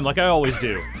at a time, like I always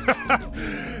do.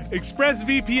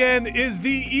 ExpressVPN is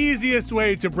the easiest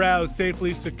way to browse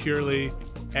safely, securely,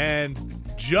 and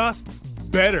just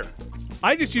better.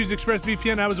 I just used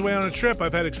ExpressVPN. I was away on a trip.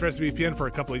 I've had ExpressVPN for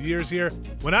a couple of years here.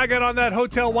 When I got on that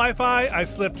hotel Wi-Fi, I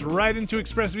slipped right into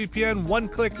ExpressVPN. One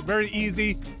click, very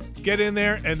easy. Get in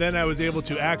there, and then I was able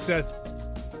to access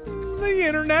the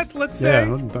internet, let's say.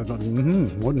 Yeah.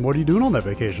 What are you doing on that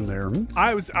vacation there?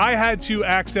 I had to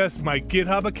access my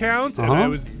GitHub account, and I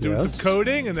was doing some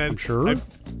coding, and then I'm sure.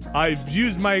 I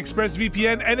used my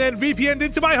ExpressVPN and then VPN'd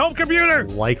into my home computer.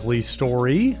 Likely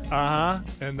story.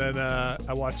 And then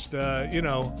I watched some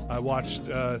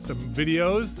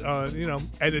videos,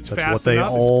 and it's That's fast what they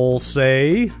enough. all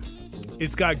say.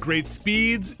 It's got great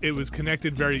speeds. It was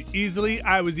connected very easily.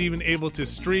 I was even able to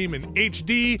stream in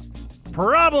HD,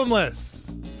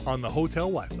 problemless, on the hotel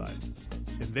Wi-Fi.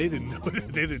 And they didn't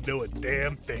know a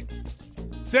damn thing.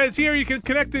 Says here you can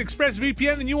connect to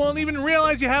ExpressVPN and you won't even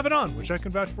realize you have it on, which I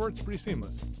can vouch for. It's pretty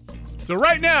seamless. So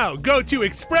right now, go to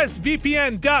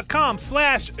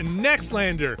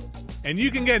expressvpn.com/Nextlander and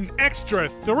you can get an extra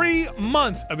 3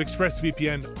 months of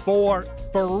ExpressVPN for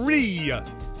free.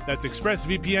 That's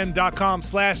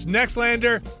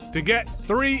expressvpn.com/Nextlander to get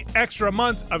 3 extra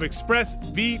months of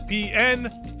ExpressVPN.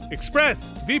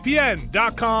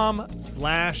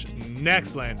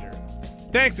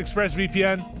 expressvpn.com/Nextlander. Thanks,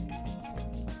 ExpressVPN.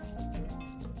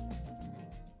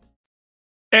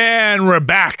 And we're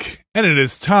back, and it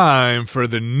is time for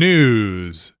the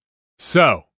news.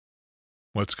 So,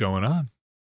 what's going on?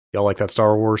 Y'all like that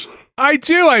Star Wars? I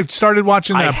do. I've started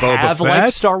watching that Boba Fett.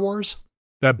 Liked Star Wars.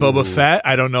 That Boba Fett.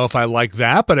 I don't know if I like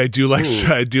that, but I do like.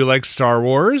 I do like Star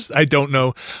Wars. I don't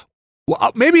know.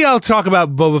 Well, maybe I'll talk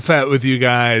about Boba Fett with you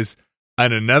guys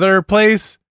in another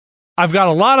place. I've got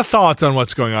a lot of thoughts on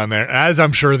what's going on there, as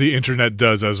I'm sure the internet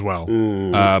does as well.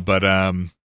 But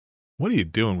what are you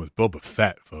doing with Boba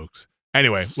Fett, folks?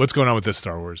 Anyway, what's going on with this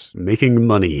Star Wars? Making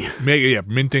money.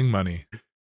 Minting money.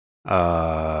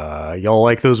 Y'all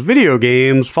like those video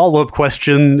games? Follow-up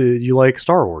question, you like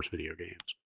Star Wars video games?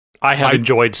 I have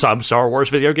enjoyed some Star Wars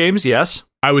video games, yes.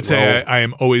 I would say I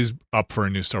am always up for a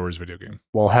new Star Wars video game.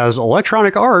 Well, has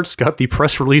Electronic Arts got the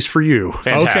press release for you?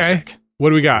 Fantastic. Okay. What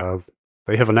do we got?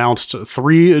 They have announced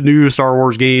 3 new Star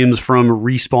Wars games from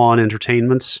Respawn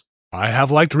Entertainment. I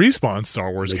have liked Respawn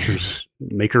Star Wars games.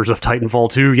 Makers of Titanfall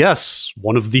 2. Yes,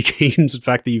 one of the games, in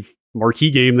fact, the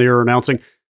marquee game they are announcing.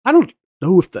 I don't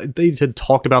know if they had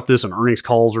talked about this in earnings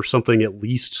calls or something, at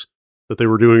least, that they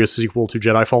were doing a sequel to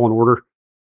Jedi Fallen Order.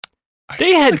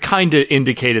 They had kind of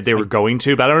indicated they were going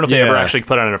to, but I don't know if they ever actually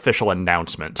put out an official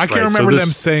announcement. I can't remember them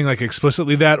saying like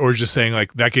explicitly that, or just saying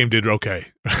like that game did okay.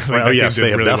 Yes, they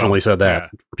have really definitely said that.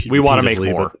 Yeah. We want to make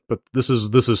more, but this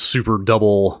is super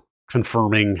double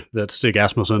confirming that Stig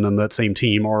Asmussen and that same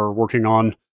team are working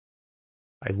on.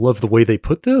 I love the way they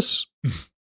put this.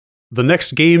 The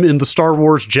next game in the Star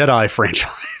Wars Jedi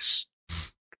franchise.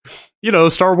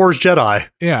 Star Wars Jedi.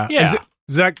 Yeah.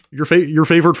 Is that your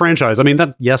favorite franchise? I mean,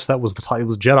 that was the title. It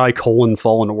was Jedi: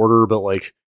 Fallen Order, but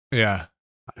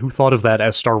who thought of that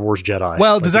as Star Wars Jedi?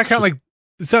 Well, does that count?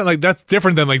 It's not like that's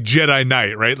different than like Jedi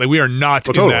Knight, right? Like we are not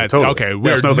in that. Totally. Okay,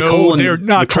 they're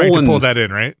not trying to pull that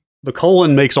in, right? The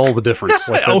colon makes all the difference.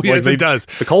 Yes, it does.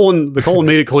 The colon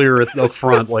made it clear up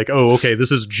front,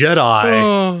 this is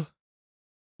Jedi.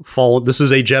 This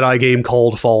is a Jedi game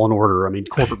called Fallen Order. I mean,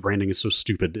 corporate branding is so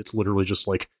stupid. It's literally just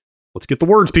like, let's get the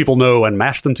words people know and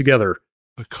mash them together.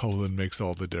 The colon makes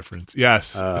all the difference.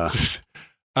 Yes.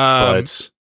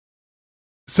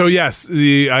 So yes,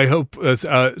 I hope.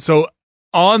 So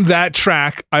on that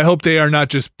track, I hope they are not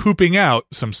just pooping out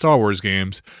some Star Wars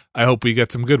games. I hope we get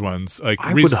some good ones. I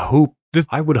would hope they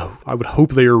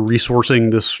are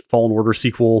resourcing this Fallen Order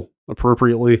sequel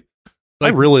appropriately. I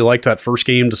really liked that first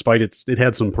game, despite it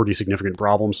had some pretty significant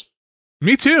problems.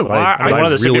 Me too. One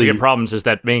of the significant problems is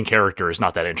that main character is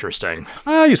not that interesting.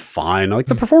 He's fine. Like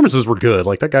the performances were good.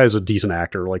 Like that guy's a decent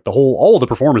actor. Like all of the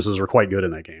performances are quite good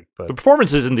in that game. But the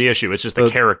performance isn't the issue. It's just the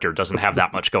character doesn't have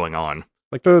that much going on.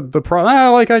 Like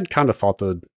I kind of thought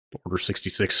the Order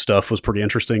 66 stuff was pretty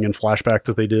interesting in flashback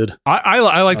that they did. I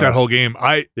like that whole game.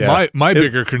 My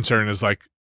bigger concern is like,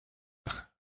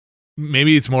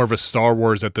 maybe it's more of a Star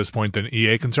Wars at this point than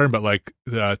EA concern, but like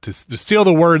to steal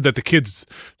the word that to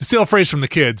steal a phrase from the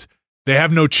kids, they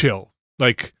have no chill.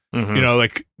 Like,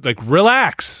 like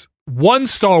relax. One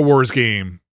Star Wars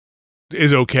game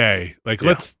is okay. Like,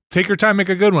 let's take your time, make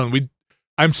a good one.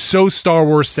 I'm so Star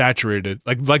Wars saturated.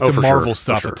 Like the Marvel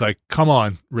stuff. Sure. It's like, come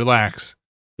on, relax.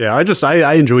 Yeah,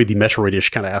 I enjoyed the Metroid-ish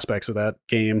kind of aspects of that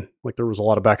game. Like there was a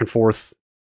lot of back and forth,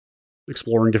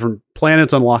 exploring different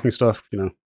planets, unlocking stuff.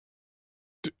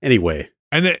 Anyway,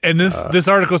 and this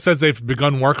article says they've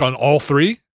begun work on all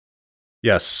 3.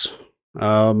 Yes.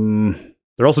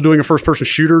 They're also doing a first-person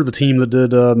shooter. The team that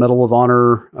did Medal of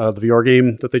Honor, the VR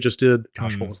game that they just did.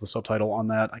 Gosh, what was the subtitle on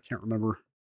that? I can't remember.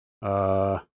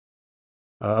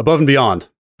 Above and Beyond.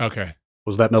 Okay.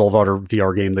 Was that Medal of Honor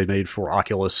VR game they made for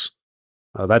Oculus.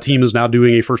 That team is now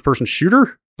doing a first-person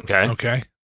shooter. Okay.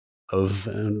 Of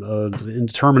an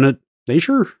indeterminate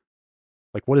nature.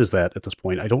 Like, what is that at this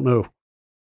point? I don't know.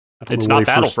 It's not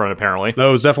Battlefront, apparently.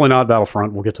 No, it's definitely not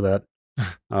Battlefront. We'll get to that.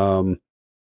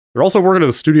 They're also working at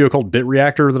a studio called Bit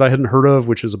Reactor that I hadn't heard of,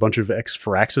 which is a bunch of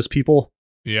ex-Firaxis people.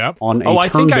 Yep. On a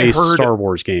turn-based Star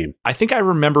Wars game. I think I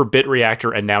remember Bit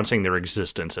Reactor announcing their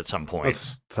existence at some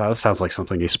point. That sounds like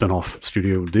something a spin-off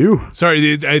studio would do.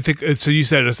 Sorry, I think so. You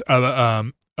said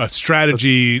a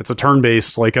strategy. It's a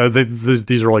turn-based. Like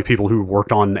these are like people who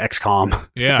worked on XCOM.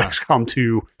 Yeah. XCOM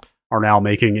 2 are now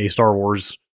making a Star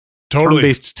Wars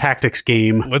turn-based tactics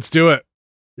game. Let's do it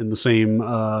in the same.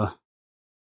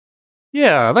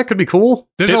 Yeah, that could be cool.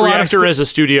 Bit Reactor as a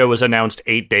studio was announced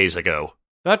 8 days ago.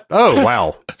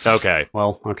 Wow. Okay.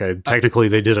 Well, okay. Technically,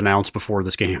 they did announce before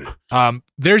this game.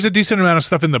 There's a decent amount of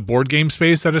stuff in the board game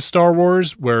space that is Star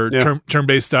Wars, where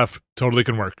turn-based stuff totally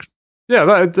can work.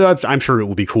 Yeah, I'm sure it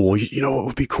will be cool. You know what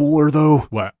would be cooler, though?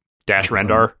 What? Dash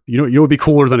Rendar? You know what would be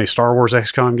cooler than a Star Wars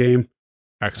XCOM game?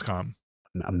 XCOM.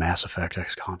 A Mass Effect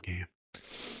XCOM game.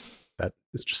 That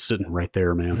is just sitting right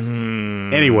there,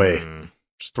 man. Anyway,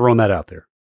 just throwing that out there.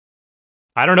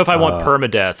 I don't know if I want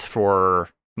permadeath for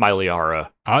my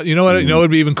Liara. You know what? You know what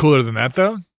would be even cooler than that,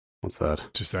 though? What's that?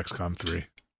 Just XCOM 3.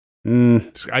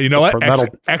 You know what?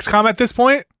 XCOM at this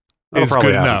point is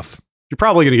good enough. You're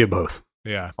probably going to get both.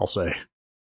 Yeah. I'll say.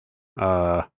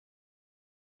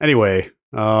 Anyway,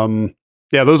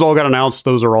 yeah, those all got announced.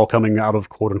 Those are all coming out of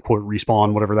quote-unquote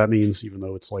Respawn, whatever that means, even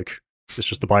though it's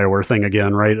just the BioWare thing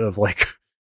again, right? Of like,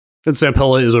 Vince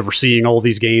Zampella is overseeing all of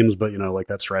these games, but like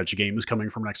that strategy game is coming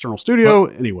from an external studio.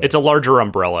 Well, anyway, it's a larger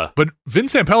umbrella. But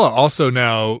Vince Zampella also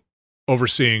now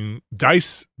overseeing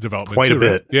DICE development quite a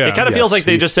bit. Right? Yeah, it kind of feels like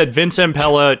they just said, Vince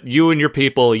Zampella, you and your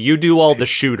people, you do all the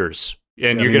shooters,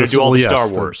 and you're going to do all the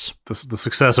Star Wars. The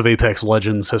success of Apex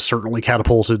Legends has certainly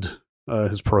catapulted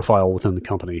his profile within the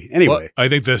company. Anyway, well, I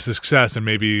think the success and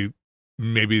maybe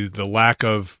the lack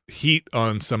of heat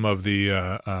on some of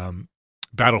the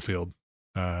Battlefield.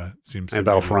 Seems and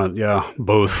Battlefront,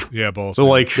 both. Yeah, both. So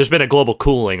like, there's been a global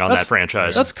cooling on that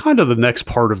franchise. That's kind of the next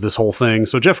part of this whole thing.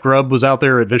 So Jeff Grubb was out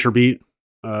there at VentureBeat,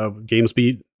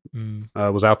 GamesBeat,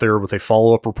 was out there with a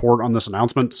follow-up report on this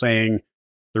announcement saying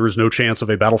there is no chance of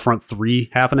a Battlefront 3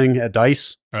 happening at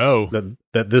DICE. Oh,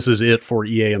 that this is it for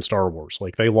EA and Star Wars.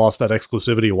 Like they lost that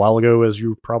exclusivity a while ago, as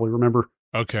you probably remember.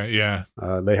 Okay, yeah.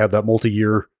 They had that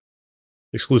multi-year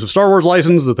exclusive Star Wars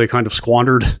license that they kind of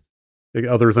squandered.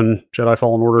 Other than Jedi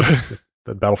Fallen Order,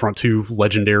 that Battlefront 2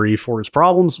 legendary for its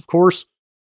problems, of course.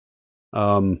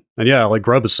 And yeah, like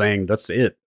Grubb is saying, that's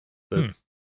it. They're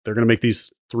going to make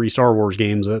these 3 Star Wars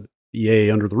games at EA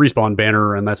under the Respawn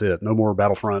banner, and that's it. No more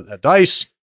Battlefront at DICE,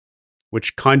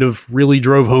 which kind of really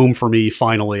drove home for me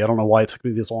finally. I don't know why it took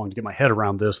me this long to get my head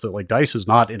around this, that like DICE is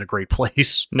not in a great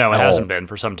place. No, it hasn't been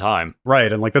for some time. Right,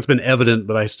 and like that's been evident,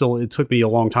 but it took me a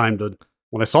long time to,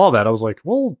 when I saw that, I was like,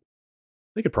 well,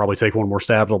 they could probably take one more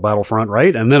stab at Battlefront,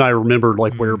 right? And then I remembered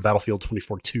like where Battlefield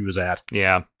 2042 is at.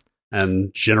 Yeah.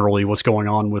 And generally what's going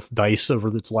on with DICE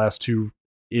over its last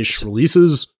 2-ish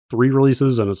releases, 3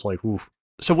 releases, and it's like, oof.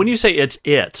 So when you say it's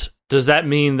it, does that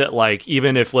mean that like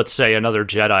even if let's say another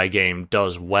Jedi game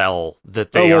does well,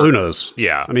 that they who knows?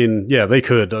 Yeah. I mean, yeah, they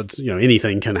could.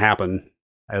 Anything can happen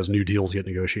as new deals get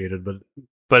negotiated, but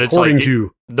it's according like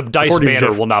to the DICE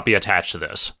banner will not be attached to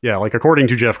this. Yeah, like according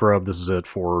to Jeff Grubb, this is it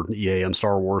for EA and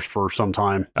Star Wars for some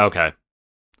time. Okay.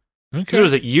 So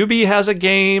is it Ubi has a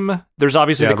game? There's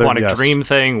obviously the Quantic Dream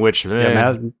thing, which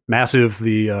massive.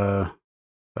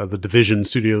 The Division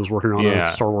Studios working on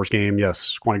a Star Wars game.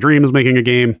 Yes, Quantic Dream is making a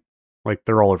game. Like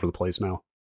they're all over the place now.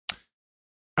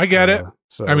 I get it.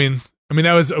 So I mean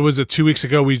that was 2 weeks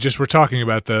ago. We just were talking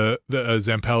about the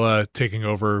Zampella taking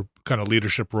over kind of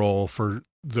leadership role for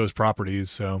those properties.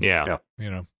 So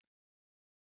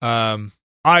I'm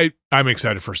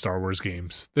excited for Star Wars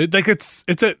games. Like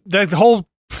the whole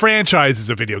franchise is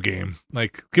a video game.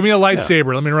 Like give me a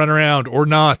lightsaber, let me run around, or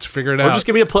not, figure it out. Or just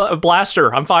give me a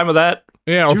blaster. I'm fine with that.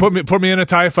 Yeah, or put me in a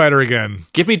TIE fighter again.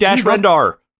 Give me Dash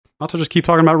Rendar. Not to just keep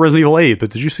talking about Resident Evil 8,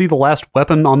 but did you see the last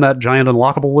weapon on that giant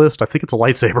unlockable list? I think it's a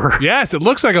lightsaber. Yes, it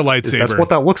looks like a lightsaber. That's what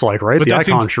that looks like, right? But the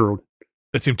icon sure.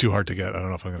 That seemed too hard to get. I don't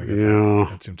know if I'm going to get that.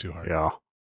 That seemed too hard. Yeah.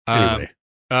 Anyway.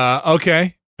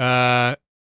 Okay.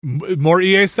 More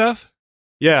EA stuff?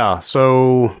 Yeah.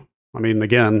 So, I mean,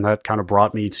 again, that kind of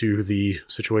brought me to the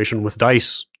situation with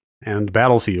DICE and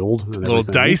Battlefield. And a little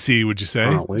dicey, would you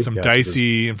say? Some yes,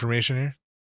 dicey information here?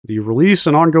 The release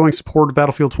and ongoing support of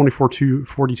Battlefield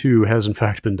 2042 has, in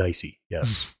fact, been dicey.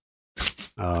 Yes.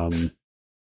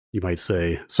 You might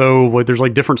say. So, like, there's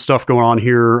like different stuff going on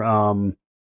here.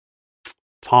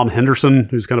 Tom Henderson,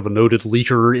 who's kind of a noted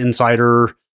leaker, insider,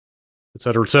 et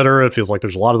cetera, et cetera. It feels like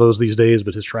there's a lot of those these days,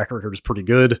 but his track record is pretty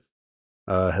good.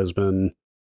 Has been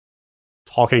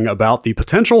talking about the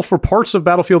potential for parts of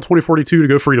Battlefield 2042 to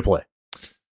go free to play.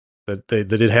 That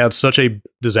it had such a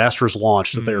disastrous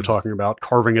launch that they were talking about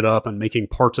carving it up and making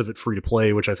parts of it free to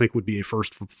play, which I think would be a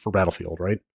first for Battlefield,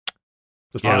 right?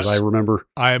 As far as I remember.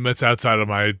 It's outside of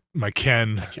my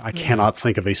ken. I cannot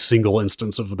think of a single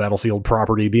instance of the Battlefield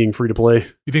property being free to play.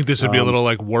 You think this would be a little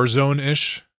like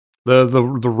Warzone-ish? The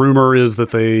rumor is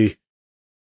that they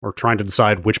are trying to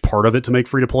decide which part of it to make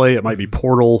free to play. It might be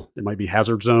Portal, it might be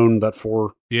Hazard Zone, that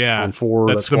 4-on-4.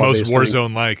 That's the most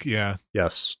Warzone-like, yeah.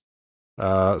 Yes.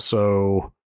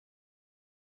 So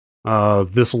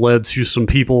this led to some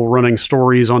people running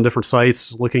stories on different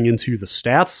sites looking into the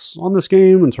stats on this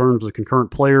game in terms of concurrent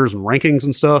players and rankings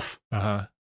and stuff.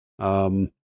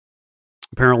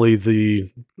 Apparently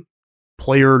the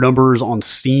player numbers on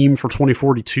Steam for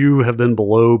 2042 have been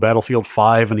below Battlefield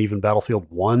 5 and even Battlefield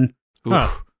 1.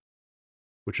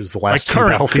 Which is the last two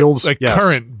Battlefields.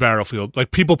 Current Battlefield. Like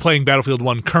people playing Battlefield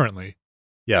 1 currently.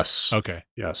 Yes. Okay.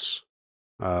 Yes.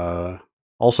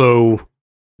 Also,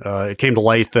 it came to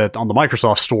light that on the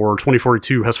Microsoft Store,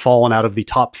 2042 has fallen out of the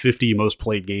top 50 most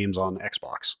played games on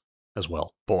Xbox as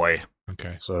well. Boy.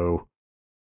 Okay. So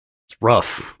it's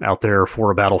rough out there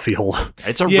for a Battlefield.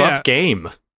 It's a rough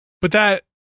game. But that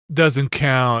doesn't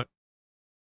count.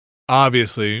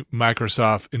 Obviously,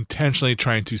 Microsoft intentionally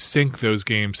trying to sink those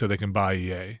games so they can buy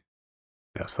EA.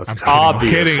 Yes, that's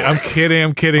obvious. I'm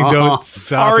kidding. Don't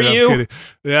stop. Are you? I'm kidding.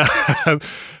 Yeah.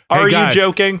 Are you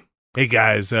joking? Hey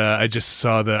guys, I was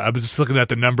just looking at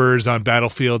the numbers on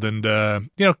Battlefield and,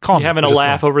 calm. You having a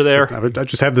laugh over there? I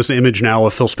just have this image now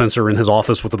of Phil Spencer in his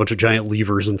office with a bunch of giant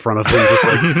levers in front of him, just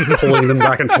like pulling them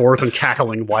back and forth and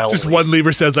cackling wildly. Just one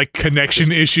lever says like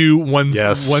connection issue. One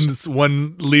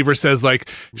lever says like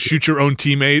shoot your own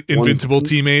teammate, invincible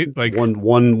teammate. Like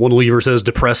one lever says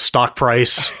depress stock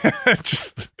price.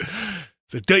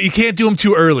 You can't do them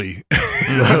too early.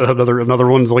 another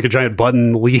one's like a giant button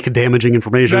leak damaging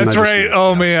information. That's right.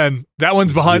 Man, that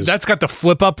one's behind. That's got the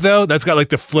flip up though. That's got like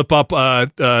the flip up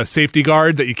safety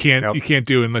guard that you can't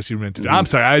do unless you rent it. I'm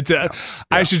sorry.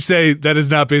 I should say that is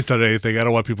not based on anything. I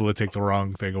don't want people to take the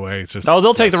wrong thing away. It's just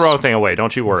they'll take the wrong thing away.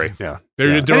 Don't you worry. Yeah.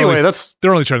 They're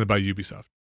only trying to buy Ubisoft.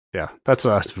 Yeah. That's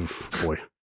boy.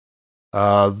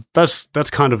 That's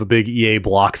kind of a big EA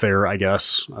block there, I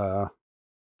guess.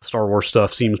 Star Wars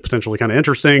stuff seems potentially kind of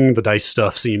interesting. The DICE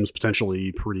stuff seems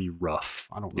potentially pretty rough.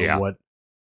 I don't know what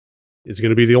is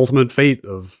going to be the ultimate fate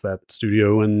of that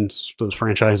studio and those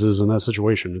franchises in that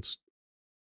situation. It's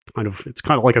kind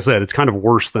of like I said, it's kind of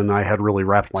worse than I had really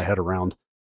wrapped my head around.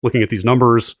 Looking at these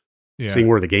numbers, seeing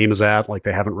where the game is at, like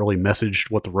they haven't really messaged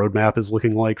what the roadmap is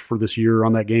looking like for this year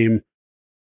on that game.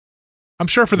 I'm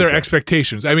sure for their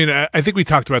expectations. I mean, I think we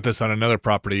talked about this on another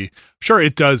property. Sure,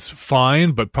 it does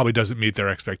fine, but probably doesn't meet their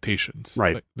expectations.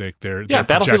 Right. Their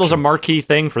Battlefield is a marquee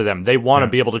thing for them. They want to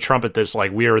be able to trumpet this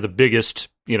like we are the biggest,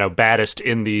 baddest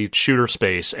in the shooter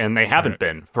space, and they haven't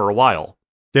been for a while.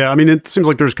 Yeah, I mean, it seems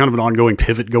like there's kind of an ongoing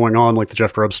pivot going on. Like the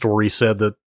Jeff Grubb story said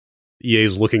that EA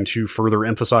is looking to further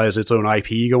emphasize its own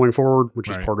IP going forward, which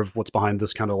is part of what's behind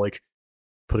this kind of like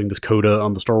putting this coda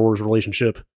on the Star Wars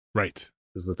relationship. Right.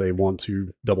 Is that they want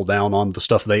to double down on the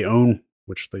stuff they own,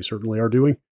 which they certainly are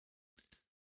doing.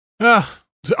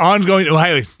 Ongoing.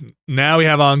 Hey, now we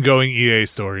have ongoing EA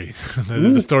story.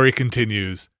 The story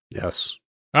continues. Yes.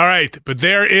 All right, but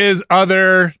there is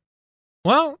other.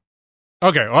 Well,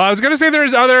 okay. Well, I was gonna say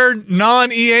there's other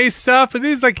non-EA stuff, but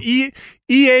this is like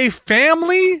EA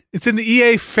family. It's in the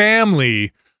EA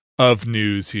family of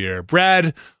news here.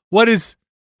 Brad, what is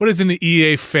in the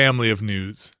EA family of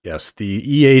news? Yes, the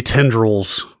EA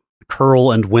tendrils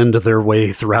curl and wend their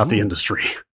way throughout the industry.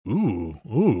 Ooh,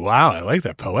 wow, I like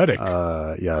that. Poetic.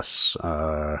 Yes.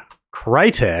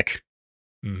 Crytek,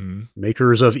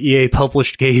 makers of EA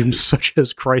published games such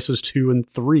as Crysis 2 and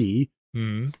 3.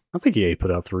 I think EA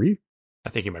put out 3. I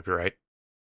think you might be right.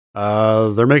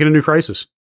 They're making a new Crysis.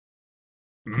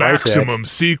 Maximum Crytek.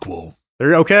 sequel.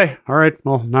 Okay. All right.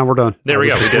 Well, now we're done. There we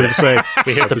go.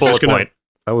 We hit the bullet point.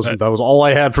 That was all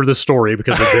I had for this story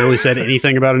because they barely said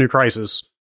anything about a new Crysis.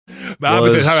 How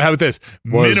about this?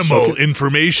 Minimal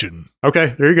information.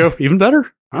 Okay, there you go. Even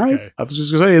better. All right. Okay. I was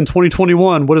just going to say, in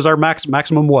 2021, what is our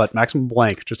maximum what? Maximum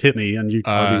blank. Just hit me and you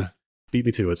beat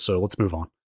me to it. So let's move on.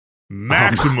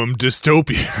 Maximum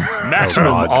dystopia.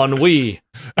 Maximum ennui.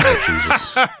 Oh,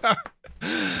 Jesus.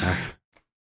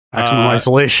 Maximum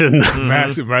isolation.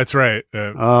 That's right.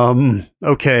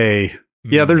 Okay.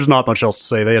 Yeah, there's not much else to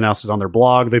say. They announced it on their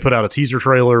blog. They put out a teaser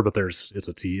trailer, but it's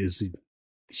the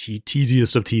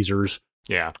teasiest of teasers.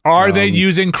 Yeah. Are they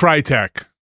using Crytek?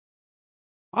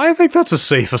 I think that's a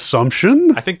safe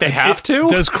assumption. I think they have to.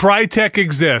 Does Crytek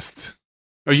exist?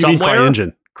 Oh, you mean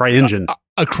CryEngine? CryEngine.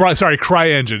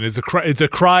 CryEngine is the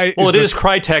Cry. Well, it is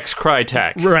Crytek's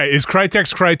Crytek. Right. Is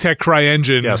Crytek's Crytek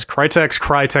CryEngine? Yes, Crytek's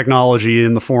Cry technology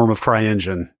in the form of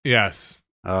CryEngine. Yes.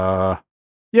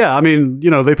 Yeah, I mean,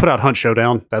 they put out Hunt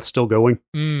Showdown. That's still going.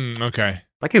 Okay.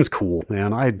 That game's cool,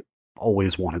 man. I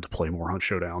always wanted to play more Hunt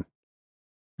Showdown.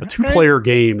 A two-player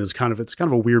game is kind of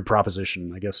a weird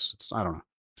proposition. I guess I don't know.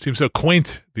 Seems so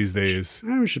quaint these days.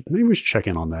 Maybe we should check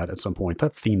in on that at some point.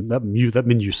 That theme, that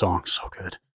menu song, so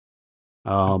good.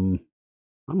 I'm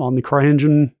on the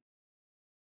CryEngine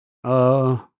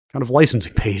kind of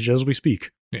licensing page as we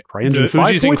speak. Yeah. CryEngine 5.6.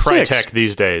 Who's using Crytek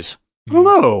these days? I don't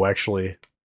know, actually.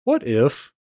 What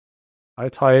if I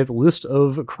type list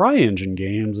of CryEngine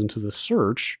games into the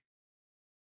search,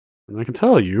 and I can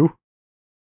tell you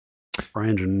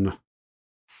CryEngine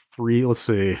 3, let's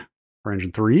see,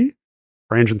 CryEngine 3,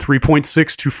 CryEngine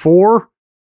 3.6 to 4.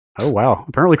 Oh, wow.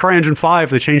 Apparently CryEngine 5,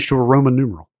 they changed to a Roman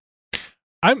numeral.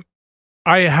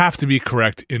 I have to be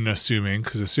correct in assuming,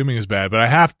 because assuming is bad,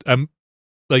 but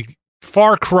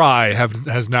Far Cry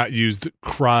has not used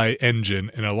CryEngine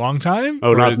in a long time.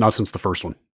 Oh, not since the first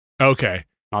one. Okay.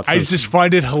 I just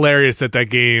find it hilarious that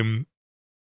game,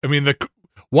 I mean,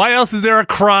 why else is there a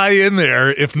cry in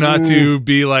there if not to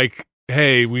be like,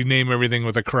 hey, we name everything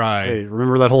with a cry. Hey,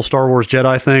 remember that whole Star Wars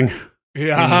Jedi thing?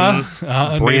 Yeah.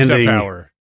 Branding,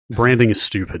 power. Branding is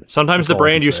stupid. Sometimes the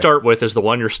brand you start with is the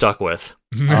one you're stuck with.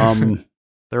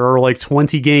 There are like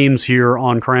 20 games here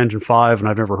on CryEngine 5, and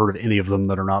I've never heard of any of them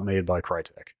that are not made by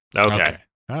Crytek. Okay.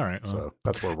 All right. So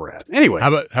that's where we're at. Anyway. How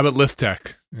about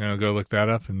Lithtech? Go look that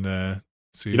up and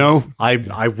see.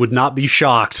 I would not be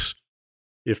shocked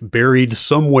if buried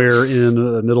somewhere in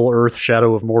Middle-earth,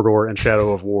 Shadow of Mordor, and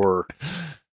Shadow of War,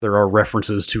 there are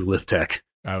references to Lithtech.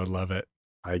 I would love it.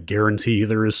 I guarantee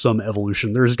there is some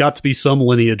evolution. There's got to be some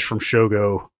lineage from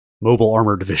Shogo Mobile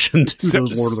Armor Division to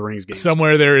those Lord of the Rings games.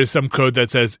 Somewhere there is some code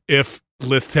that says if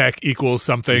Lithtech equals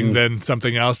something, then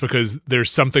something else, because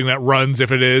there's something that runs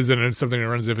if it is, and it's something that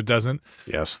runs if it doesn't.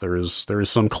 Yes, there is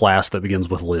some class that begins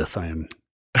with Lith, I am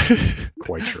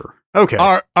quite sure. Okay.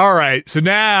 All right. So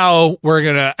now we're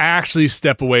going to actually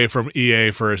step away from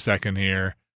EA for a second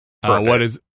here. What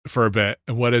is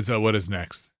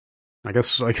next? I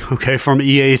guess, from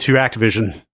EA to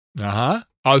Activision.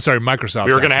 Oh, sorry, Microsoft.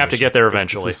 We were going to have to get there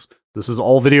eventually. This is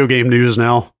all video game news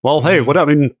now. Well, hey, as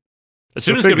soon as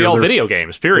it's going to be all video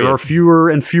games, period. There are fewer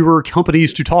and fewer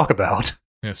companies to talk about.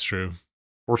 That's true. Of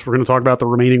course, we're going to talk about the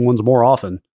remaining ones more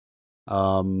often.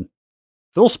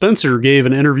 Phil Spencer gave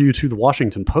an interview to the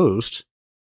Washington Post,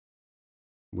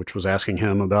 which was asking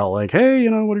him about, like, hey,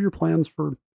 what are your plans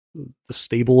for the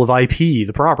stable of IP,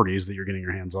 the properties that you're getting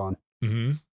your hands on?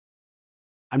 Mm-hmm.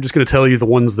 I'm just going to tell you the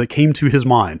ones that came to his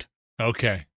mind.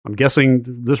 Okay. I'm guessing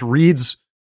this reads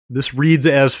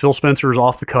as Phil Spencer's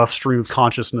off-the-cuff stream of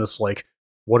consciousness, like,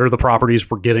 what are the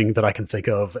properties we're getting that I can think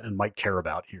of and might care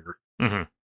about here? Mm-hmm.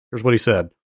 Here's what he said.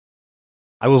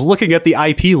 I was looking at the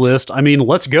IP list. I mean,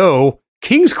 let's go.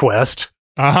 King's Quest.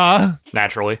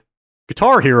 Naturally.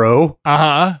 Guitar Hero.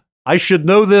 I should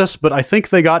know this, but I think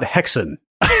they got Hexen.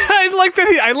 I like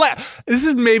that. This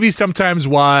is maybe sometimes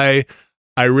why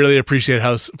I really appreciate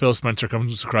how Phil Spencer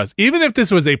comes across. Even if this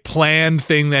was a planned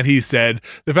thing that he said,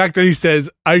 the fact that he says,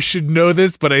 I should know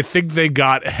this, but I think they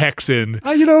got Hexen.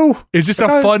 It's just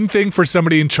a fun thing for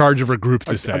somebody in charge of a group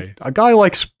to say. A guy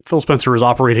like Phil Spencer is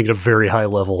operating at a very high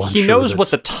level. He knows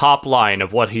what the top line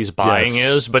of what he's buying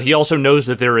is, but he also knows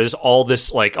that there is all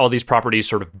this, like, all these properties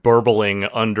sort of burbling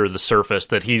under the surface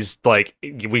that he's like,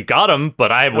 we got them, but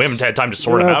we haven't had time to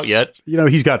sort them out yet.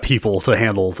 He's got people to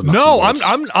handle the nuts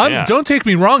and bolts. Don't take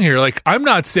me wrong here. Like, I'm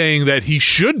not saying that he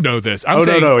should know this. I'm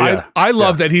saying I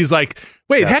love that he's like,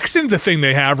 wait, Hexen's a thing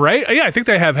they have, right? Yeah, I think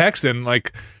they have Hexen.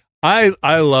 Like,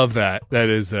 I love that. That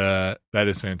is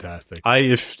fantastic.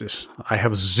 I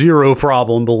have zero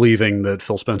problem believing that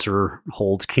Phil Spencer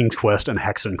holds King's Quest and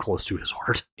Hexen close to his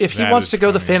heart. If he wants to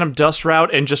go the Phantom Dust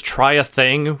route and just try a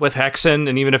thing with Hexen,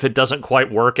 and even if it doesn't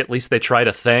quite work, at least they tried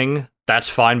a thing, that's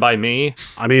fine by me.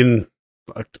 I mean,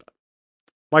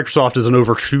 Microsoft is an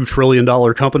over $2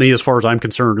 trillion company. As far as I'm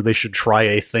concerned, they should try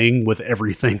a thing with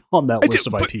everything on that list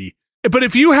of IP. But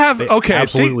if you have,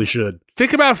 absolutely should.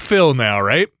 Think about Phil now,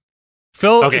 right?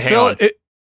 Phil, okay, Phil,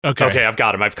 okay, I've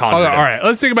got him. I've conquered all right,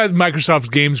 let's think about Microsoft's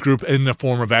Games Group in the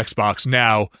form of Xbox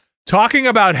now. Talking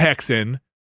about Hexen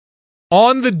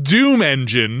on the Doom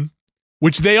engine,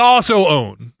 which they also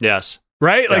own. Yes.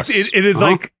 Right? Yes. Like it is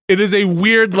like it is a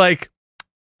weird like,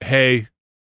 hey,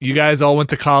 you guys all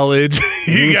went to college.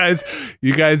 you guys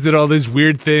did all these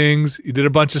weird things. You did a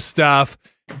bunch of stuff,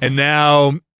 and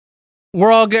now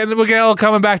we're all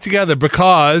coming back together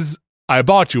because I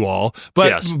bought you all. But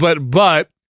yes. but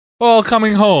all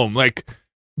coming home. Like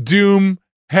Doom,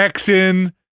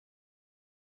 Hexen,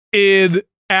 id,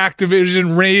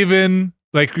 Activision, Raven.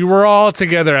 Like we were all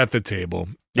together at the table.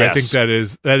 Yes. I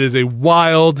think that is a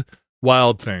wild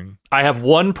thing. I have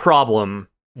one problem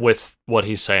with what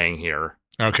he's saying here.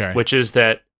 Okay. Which is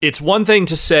that it's one thing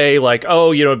to say, like,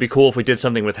 oh, it'd be cool if we did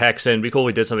something with Hexen, it'd be cool if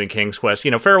we did something King's Quest,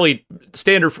 fairly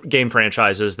standard game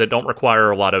franchises that don't require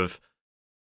a lot of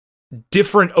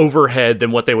different overhead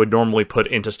than what they would normally put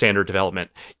into standard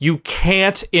development. You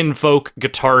can't invoke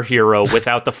Guitar Hero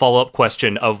without the follow-up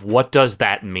question of what does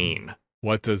that mean?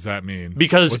 What does that mean?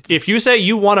 Because if you say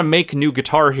you want to make new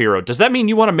Guitar Hero, does that mean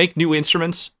you want to make new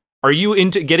instruments? Are you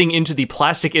getting into the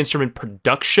plastic instrument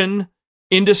production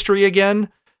industry again?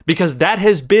 Because that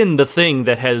has been the thing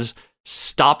that has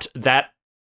stopped that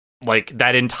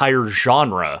entire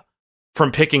genre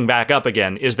from picking back up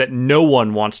again, is that no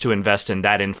one wants to invest in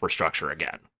that infrastructure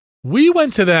again. We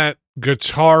went to that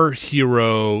Guitar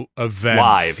Hero event.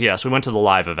 Live, yes. We went to the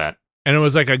live event. And it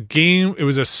was like a game, it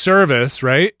was a service,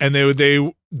 right? And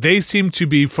they seemed to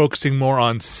be focusing more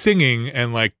on singing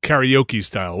and like karaoke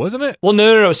style, wasn't it? Well,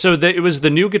 no. So it was the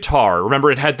new guitar.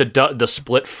 Remember, it had the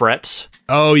split frets?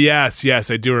 Oh, yes,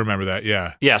 I do remember that,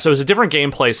 yeah. Yeah, so it was a different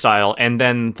gameplay style, and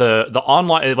then the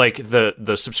online, like,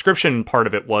 the subscription part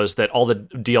of it was that all the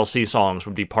DLC songs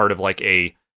would be part of, like,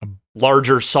 a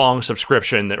larger song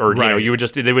subscription, or,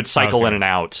 they would cycle in and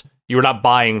out. You were not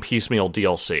buying piecemeal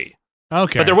DLC.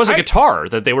 Okay. But there was a guitar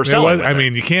that they were selling. I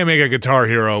mean, you can't make a Guitar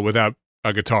Hero without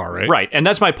a guitar, right? Right, and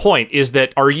that's my point, is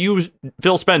that, are you,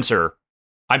 Phil Spencer,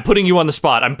 I'm putting you on the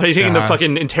spot. I'm taking the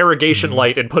fucking interrogation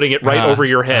light and putting it right over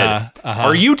your head.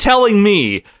 Are you telling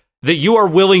me that you are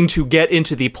willing to get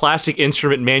into the plastic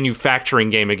instrument manufacturing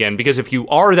game again? Because if you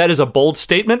are, that is a bold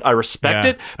statement. I respect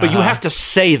it, but you have to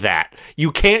say that.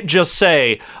 You can't just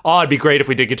say, oh, it'd be great if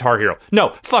we did Guitar Hero.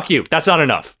 No, fuck you. That's not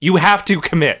enough. You have to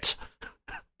commit.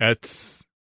 I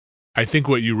think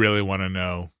what you really want to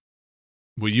know,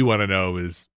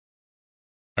 is,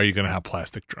 are you going to have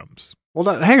plastic drums?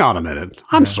 Well, hang on a minute.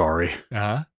 I'm sorry.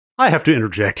 I have to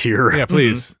interject here. Yeah,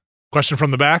 please. Question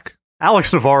from the back.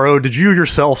 Alex Navarro, did you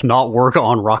yourself not work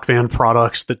on Rock Band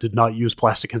products that did not use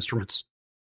plastic instruments?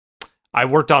 I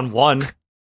worked on one.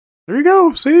 There you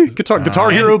go. See?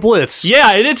 Guitar Hero Blitz.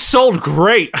 Yeah, and it sold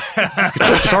great.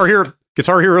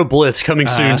 Guitar Hero Blitz coming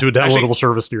soon to a downloadable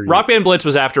service near you. Rock Band Blitz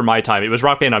was after my time. It was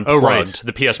Rock Band Unplugged,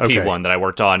 the PSP one that I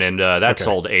worked on, and that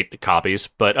sold 8 copies.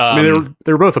 But I mean,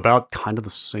 they were both about kind of the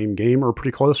same game, or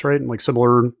pretty close, right? Like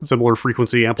similar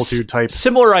frequency amplitude type.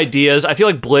 Similar ideas. I feel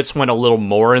like Blitz went a little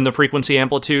more in the frequency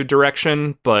amplitude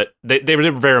direction, but they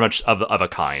were very much of a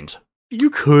kind. You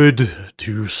could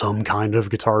do some kind of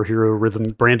Guitar Hero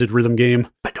branded rhythm game,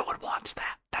 but no one wants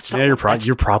that. That's not. Yeah,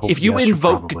 you're probably. If you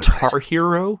invoke Guitar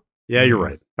Hero. Yeah, you're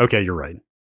right. Okay, you're right.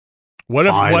 What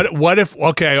if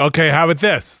okay, how about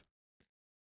this?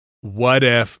 What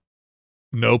if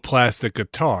no plastic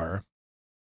guitar?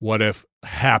 What if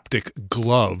haptic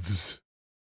gloves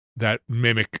that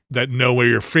know where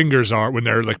your fingers are when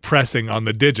they're like pressing on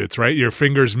the digits, right? Your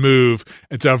fingers move.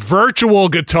 It's a virtual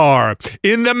guitar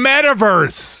in the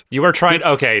metaverse. You were trying.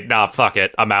 Okay, nah, fuck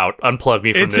it. I'm out. Unplug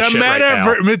me from this shit right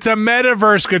now. It's a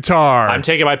metaverse guitar. I'm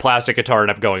taking my plastic guitar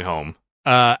and I'm going home.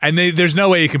 And there's no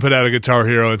way you can put out a Guitar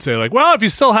Hero and say like, well, if you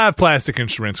still have plastic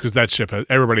instruments, because that ship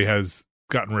everybody has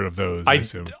gotten rid of those. I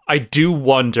assume. I do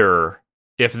wonder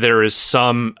if there is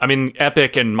some. I mean,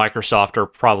 Epic and Microsoft are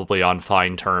probably on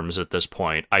fine terms at this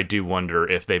point. I do wonder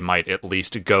if they might at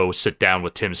least go sit down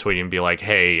with Tim Sweeney and be like,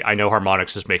 hey, I know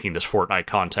Harmonix is making this Fortnite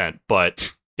content,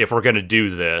 but if we're gonna do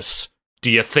this,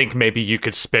 do you think maybe you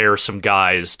could spare some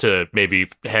guys to maybe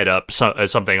head up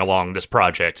something along this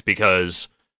project? Because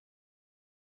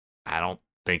I don't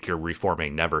think you're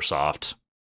reforming Neversoft.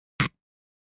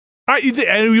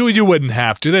 You wouldn't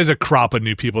have to. There's a crop of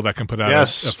new people that can put out a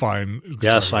fine.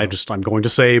 Yes, I'm going to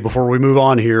say before we move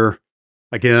on here,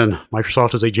 again,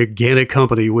 Microsoft is a gigantic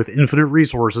company with infinite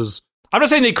resources. I'm not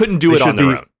saying they couldn't do it on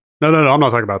their own. No, I'm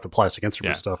not talking about the plastic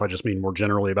instrument stuff. I just mean more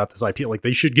generally about this IP. Like,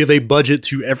 they should give a budget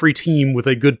to every team with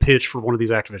a good pitch for one of these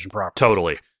Activision properties.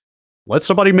 Totally. Let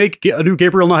somebody make a new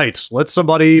Gabriel Knight. Let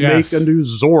somebody make a new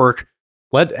Zork.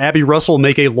 Let Abby Russell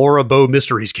make a Laura Bow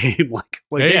Mysteries game. like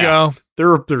there you go.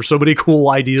 There are so many cool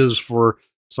ideas for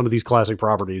some of these classic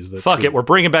properties. Fuck it, we're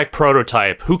bringing back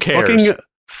Prototype. Who cares? Fucking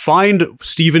find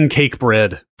Stephen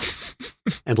Cakebread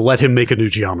and let him make a new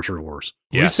Geometry Wars.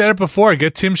 We said it before.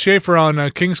 Get Tim Schafer on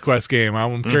a King's Quest game.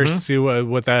 I'm curious to see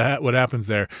what happens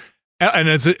there.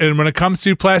 And when it comes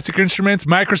to plastic instruments,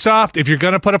 Microsoft, if you're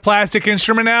going to put a plastic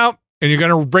instrument out and you're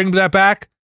going to bring that back,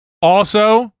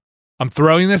 also, I'm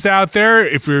throwing this out there.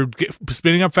 If you're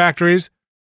spinning up factories,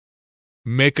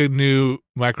 make a new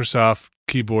Microsoft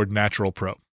keyboard Natural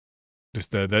Pro.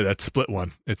 Just that split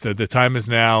one. It's the time is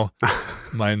now.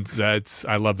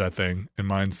 I love that thing, and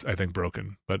mine's I think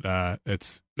broken. But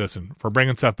listen, for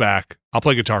bringing stuff back, I'll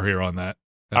play Guitar Hero on that.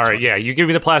 All right, yeah. You give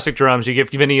me the plastic drums. You give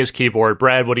Vinny his keyboard.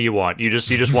 Brad, what do you want? You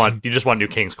just want new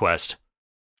King's Quest.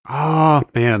 Ah,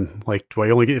 man. Like,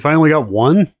 if I only got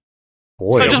one?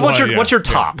 Boy, just what's your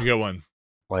top? You got one.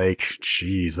 Like,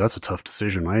 geez, that's a tough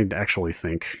decision. I actually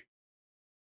think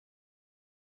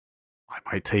I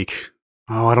might take.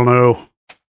 Oh, I don't know.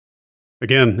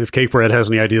 Again, if Cakebread has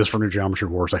any ideas for new Geometry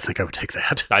Wars, I think I would take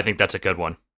that. I think that's a good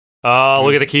one. Oh,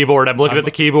 look at the keyboard. I'm looking at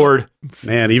the keyboard.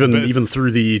 Man, even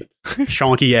through the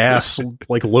chonky ass,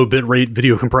 like low bit rate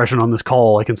video compression on this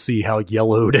call, I can see how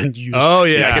yellowed and used. Oh,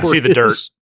 yeah. I can see the dirt.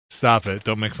 Stop it.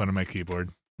 Don't make fun of my keyboard.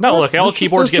 No, look, all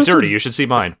keyboards get dirty. You should see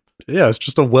mine. Yeah, it's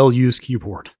just a well-used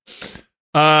keyboard.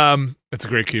 It's a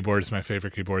great keyboard. It's my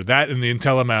favorite keyboard. That and the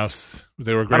IntelliMouse.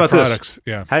 They were great products.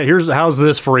 This? Yeah. How's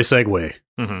this for a segue?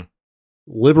 Mm-hmm.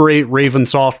 Liberate Raven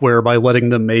Software by letting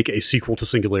them make a sequel to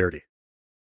Singularity.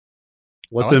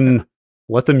 Let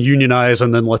them unionize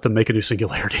and then let them make a new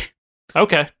Singularity.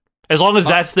 Okay. As long as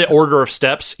that's the order of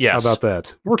steps, yes. How about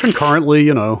that? Or concurrently,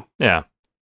 Yeah.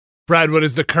 Brad, what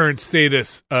is the current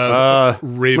status of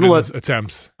Raven's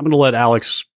attempts? I'm going to let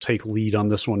Alex take lead on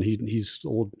this one. He's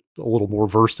a little more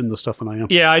versed in this stuff than I am.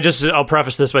 Yeah, I'll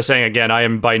preface this by saying, again, I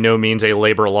am by no means a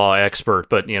labor law expert,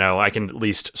 but, I can at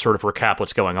least sort of recap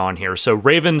what's going on here. So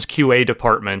Raven's QA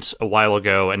department a while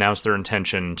ago announced their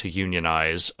intention to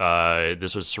unionize.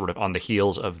 This was sort of on the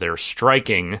heels of their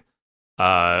striking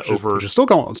which is still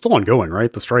ongoing,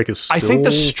 right? The strike is still... I think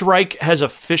the strike has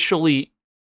officially...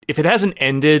 If it hasn't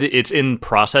ended, it's in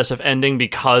process of ending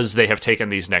because they have taken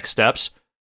these next steps.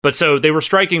 But so they were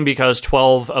striking because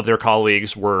 12 of their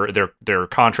colleagues their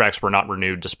contracts were not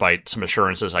renewed despite some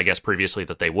assurances, I guess, previously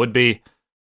that they would be.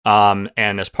 And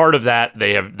as part of that,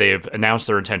 they have announced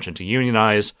their intention to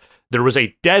unionize. There was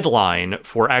a deadline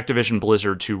for Activision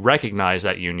Blizzard to recognize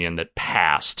that union that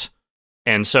passed.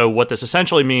 And so what this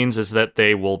essentially means is that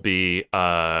they will be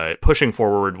pushing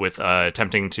forward with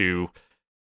attempting to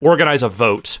organize a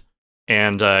vote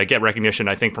and get recognition,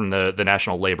 I think, from the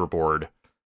National Labor Board.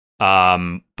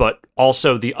 But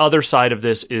also the other side of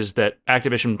this is that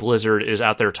Activision Blizzard is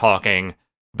out there talking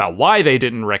about why they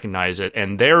didn't recognize it,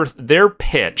 and their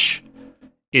pitch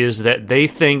is that they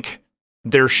think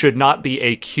there should not be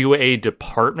a QA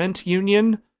department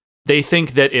union. They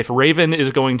think that if Raven is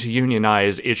going to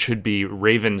unionize, it should be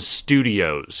Raven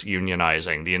Studios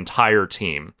unionizing the entire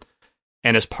team.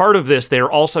 And as part of this,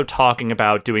 they're also talking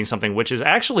about doing something which is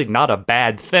actually not a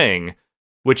bad thing,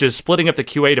 which is splitting up the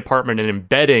QA department and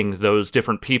embedding those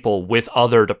different people with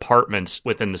other departments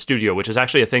within the studio, which is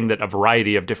actually a thing that a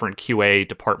variety of different QA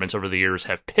departments over the years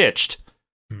have pitched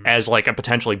as like a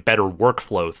potentially better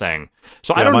workflow thing.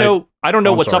 So yeah, I don't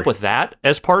know what's up with that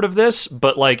as part of this,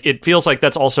 but like it feels like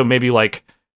that's also maybe like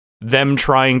them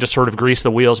trying to sort of grease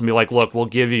the wheels and be like, look, we'll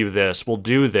give you this, we'll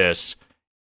do this,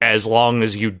 as long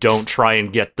as you don't try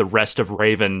and get the rest of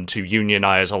Raven to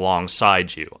unionize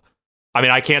alongside you. I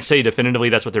mean, I can't say definitively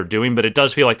that's what they're doing, but it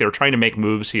does feel like they're trying to make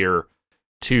moves here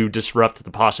to disrupt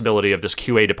the possibility of this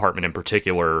QA department in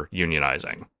particular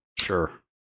unionizing. Sure.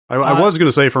 I was going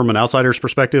to say from an outsider's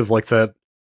perspective, like that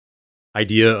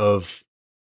idea of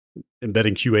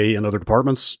embedding QA in other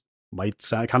departments might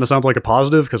sounds like a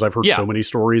positive, because I've heard so many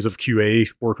stories of QA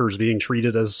workers being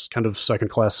treated as kind of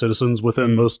second-class citizens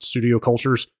within most studio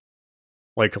cultures.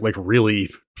 Like really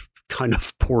kind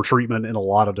of poor treatment in a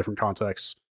lot of different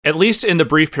contexts. At least in the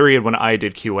brief period when I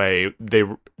did QA,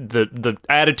 the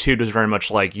attitude was very much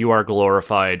like, you are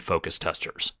glorified focus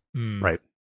testers. Right.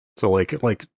 So like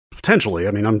Potentially.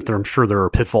 I mean, I'm sure there are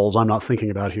pitfalls I'm not thinking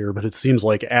about here, but it seems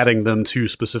like adding them to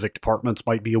specific departments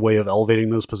might be a way of elevating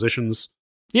those positions.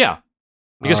 Yeah,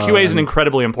 because QA is an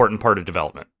incredibly important part of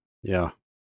development. Yeah.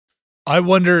 I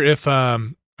wonder if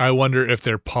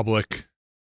they're public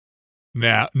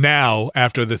now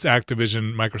after this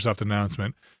Activision Microsoft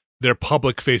announcement, their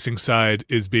public facing side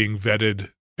is being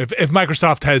vetted. If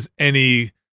Microsoft has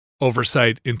any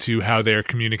oversight into how they're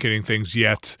communicating things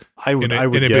yet, I would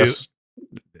guess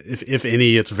if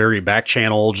any, it's very back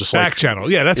channel, just back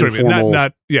channel. Yeah, that's what I mean.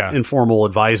 Not informal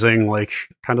advising, like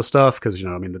kind of stuff. Because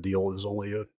I mean, the deal is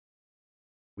only a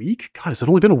week. God, has it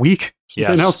only been a week since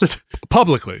they announced it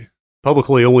publicly?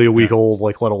 Publicly, only a week old.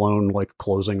 Like, let alone like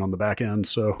closing on the back end.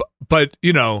 So, but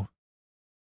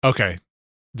okay,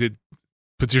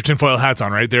 put your tinfoil hats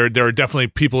on, right? There are definitely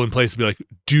people in place to be like,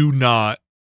 do not.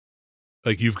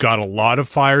 Like, you've got a lot of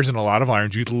fires and a lot of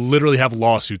irons. You literally have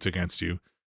lawsuits against you.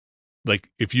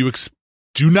 Like, if you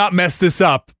do not mess this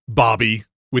up, Bobby,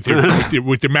 with your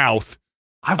with your mouth.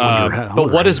 I wonder how.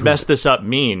 But what does mess this up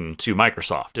mean to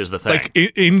Microsoft is the thing. Like,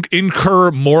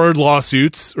 incur more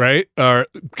lawsuits, right? Or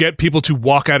get people to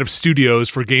walk out of studios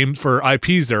for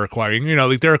IPs they're acquiring.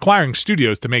 Like, they're acquiring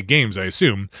studios to make games, I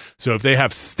assume. So if they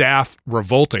have staff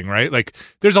revolting, right? Like,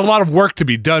 there's a lot of work to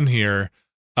be done here.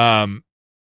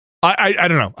 I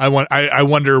don't know. I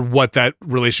wonder what that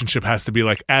relationship has to be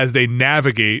like as they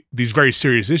navigate these very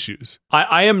serious issues.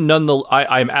 I'm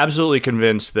absolutely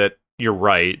convinced that you're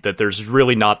right, that there's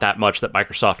really not that much that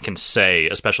Microsoft can say,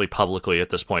 especially publicly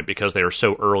at this point, because they are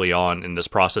so early on in this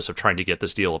process of trying to get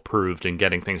this deal approved and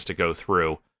getting things to go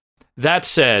through. That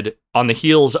said, on the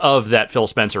heels of that Phil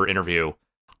Spencer interview,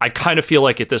 I kind of feel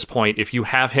like at this point, if you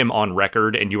have him on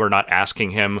record and you are not asking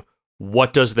him,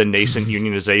 what does the nascent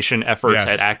unionization efforts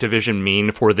at Activision mean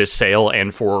for this sale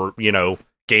and for,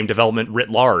 game development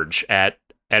writ large at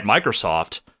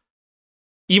Microsoft?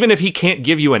 Even if he can't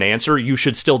give you an answer, you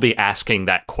should still be asking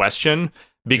that question,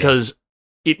 because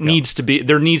there needs to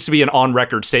be an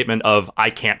on-record statement of,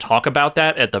 I can't talk about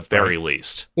that at the very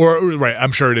least. Or,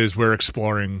 I'm sure it is. We're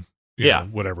exploring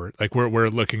whatever. Like, we're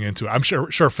looking into it. I'm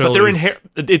sure Phil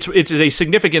but it's a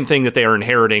significant thing that they are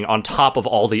inheriting on top of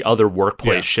all the other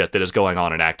workplace shit that is going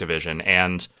on in Activision.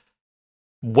 And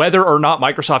whether or not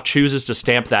Microsoft chooses to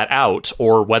stamp that out,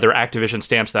 or whether Activision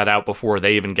stamps that out before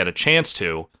they even get a chance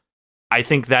to, I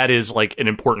think that is like an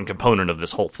important component of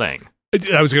this whole thing.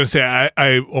 I was going to say,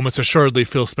 I almost assuredly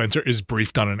Phil Spencer is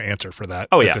briefed on an answer for that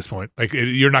at this point. Like,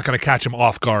 you're not going to catch him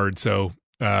off guard. So,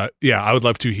 I would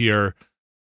love to hear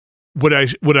what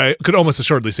I could almost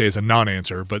assuredly say is a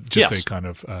non-answer, but just a kind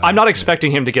of... I'm not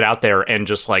expecting him to get out there and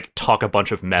just, like, talk a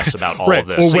bunch of mess about all of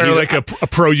this. Or wear, like, a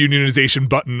pro-unionization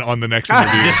button on the next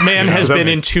interview. This man has been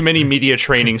in too many media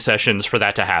training sessions for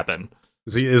that to happen.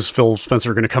 Is Phil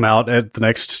Spencer going to come out at the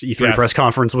next E3 press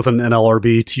conference with an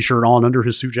NLRB t-shirt on under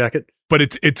his suit jacket? But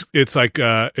it's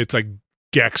like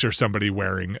Gex or somebody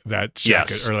wearing that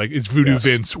jacket, or like it's Voodoo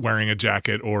Vince wearing a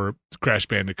jacket, or Crash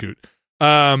Bandicoot.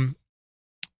 All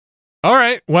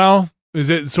right. Well,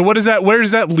 is it so? What is that? Where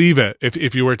does that leave it?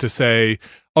 If you were to say,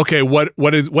 okay,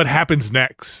 what happens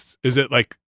next? Is it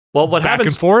like what back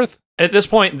happens and forth? At this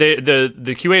point, the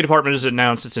QA department has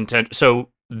announced its intent. So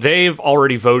they've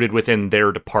already voted within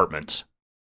their department.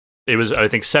 It was, I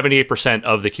think, 78%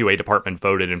 of the QA department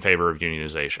voted in favor of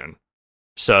unionization.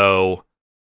 So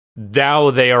now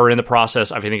they are in the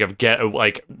process. I think of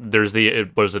there's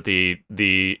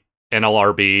the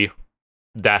NLRB.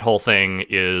 That whole thing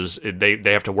is they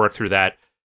have to work through that.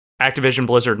 Activision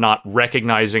Blizzard not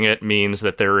recognizing it means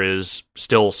that there is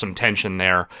still some tension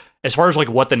there. As far as like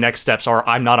what the next steps are,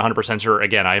 I'm not 100% sure.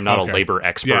 Again, I am not a labor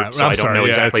expert, so I don't know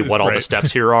exactly what all the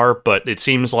steps here are, but it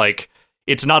seems like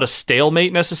it's not a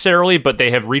stalemate necessarily, but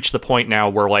they have reached the point now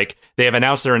where like they have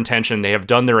announced their intention, they have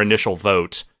done their initial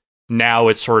vote. Now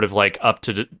it's sort of like up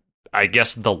to, I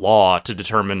guess, the law to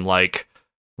determine like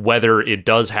whether it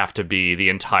does have to be the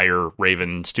entire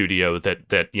Raven studio that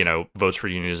votes for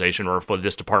unionization, or if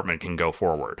this department can go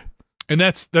forward. And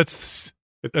that's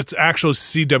actual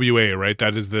CWA, right?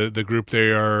 That is the group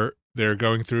they're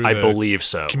going through. I believe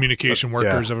so. Communication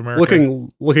Workers of America.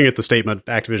 Looking at the statement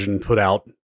Activision put out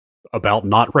about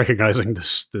not recognizing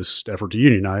this effort to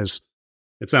unionize,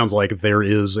 it sounds like there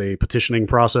is a petitioning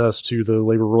process to the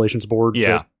Labor Relations Board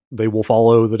that they will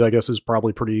follow, that I guess is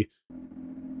probably pretty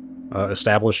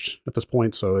established at this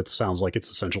point. So it sounds like it's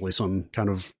essentially some kind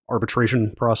of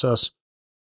arbitration process.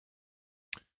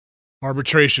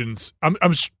 Arbitrations. I'm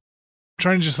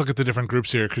trying to just look at the different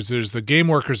groups here, because there's the Game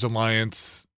Workers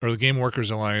Alliance, or the Game Workers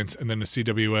Alliance, and then the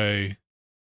CWA.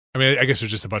 I mean, I guess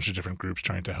there's just a bunch of different groups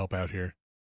trying to help out here.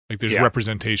 Like there's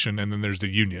representation, and then there's the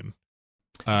union.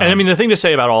 And I mean, the thing to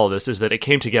say about all of this is that it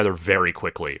came together very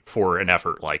quickly for an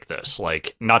effort like this.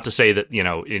 Like, not to say that,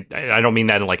 I don't mean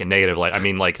that in like a negative light. I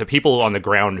mean, like, the people on the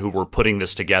ground who were putting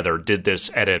this together did this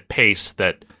at a pace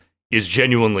that is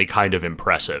genuinely kind of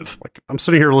impressive. Like, I'm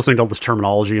sitting here listening to all this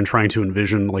terminology and trying to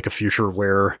envision like a future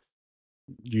where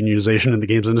unionization in the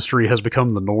games industry has become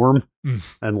the norm,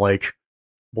 and like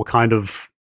what kind of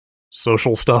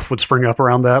social stuff would spring up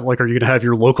around that. Like, are you going to have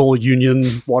your local union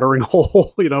watering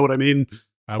hole? You know what I mean?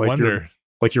 I wonder.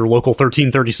 Like your local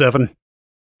 1337.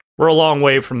 We're a long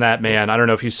way from that, man. I don't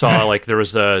know if you saw, like, there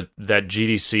was that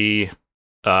GDC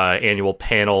annual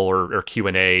panel or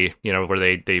Q&A, where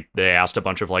they asked a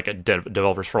bunch of like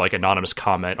developers for like anonymous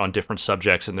comment on different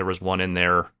subjects, and there was one in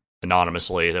there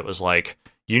anonymously that was like,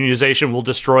 unionization will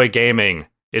destroy gaming.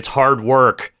 It's hard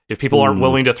work. If people aren't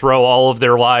willing to throw all of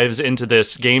their lives into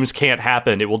this, games can't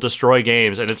happen. It will destroy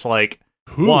games. And it's like,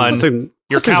 one,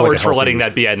 you're cowards for letting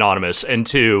that be anonymous. And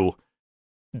two,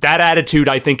 that attitude,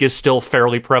 I think, is still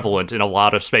fairly prevalent in a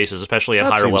lot of spaces, especially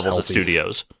at higher levels at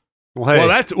studios. Well,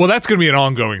 that's going to be an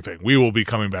ongoing thing. We will be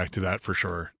coming back to that for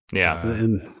sure. Yeah.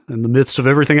 In the midst of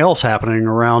everything else happening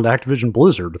around Activision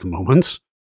Blizzard at the moment,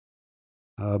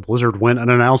 Blizzard went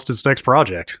and announced its next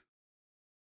project.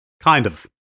 Kind of.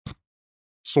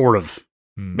 Sort of.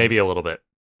 Maybe a little bit.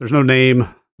 There's no name.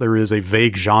 There is a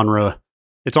vague genre.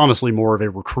 It's honestly more of a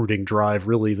recruiting drive,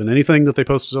 really, than anything that they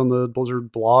posted on the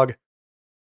Blizzard blog.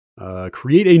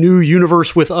 Create a new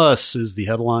universe with us is the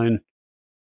headline.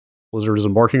 Blizzard is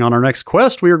embarking on our next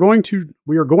quest. We are going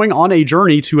on a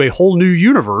journey to a whole new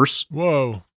universe.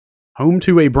 Whoa. Home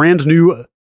to a brand new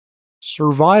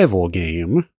survival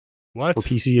game. What? For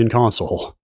PC and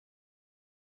console.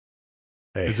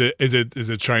 Hey. Is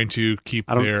it trying to keep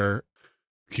their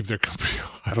company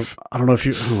alive? I don't know if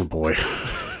you. Oh boy.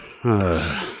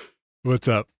 What's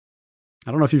up?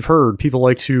 I don't know if you've heard. People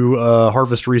like to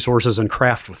harvest resources and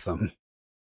craft with them.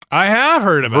 I have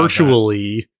heard about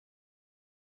virtually.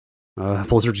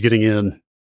 Blizzard's getting in.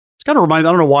 This kind of reminds.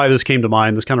 I don't know why this came to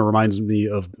mind. This kind of reminds me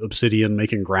of Obsidian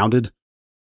making Grounded.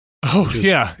 Oh, which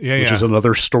is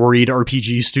another storied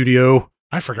RPG studio.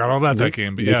 I forgot all about that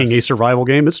game. But making a survival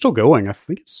game. It's still going. I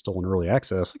think it's still in early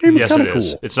access. The game is kind of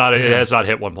cool. It's not. It has not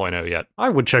hit 1.0 yet. I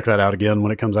would check that out again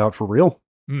when it comes out for real.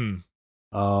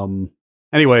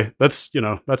 Anyway, that's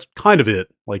kind of it.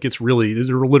 Like, there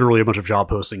are literally a bunch of job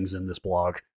postings in this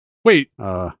blog. Wait,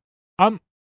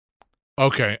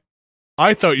 okay.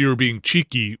 I thought you were being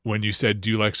cheeky when you said, "Do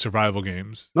you like survival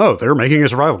games?" No, they're making a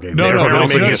survival game. They're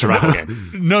making a survival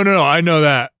game. No, I know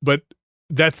that, but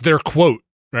that's their quote,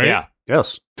 right? Yeah.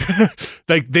 Yes.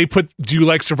 Like, they put "Do you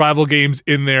like survival games"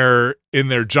 in their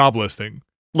job listing.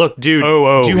 Look, dude.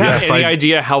 Do you have any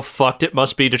idea how fucked it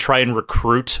must be to try and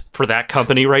recruit for that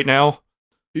company right now?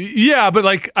 Yeah, but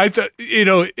like, I thought,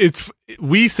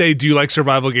 we say, "Do you like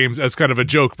survival games?" as kind of a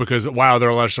joke because, wow, there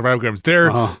are a lot of survival games.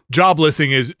 Their job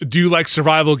listing is, "Do you like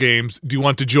survival games? Do you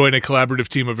want to join a collaborative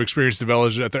team of experienced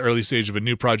developers at the early stage of a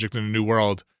new project in a new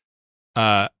world?"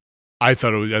 I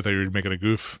thought you were making a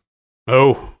goof.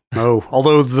 Oh.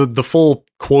 Although the full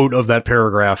quote of that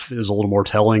paragraph is a little more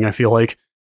telling, I feel like.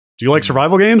 Do you like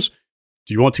survival games?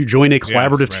 Do you want to join a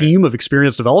collaborative team of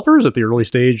experienced developers at the early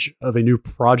stage of a new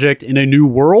project in a new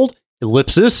world?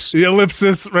 Ellipsis. The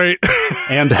ellipsis, right.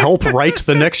 And help write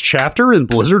the next chapter in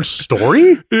Blizzard's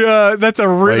story? Yeah, that's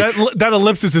that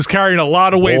ellipsis is carrying a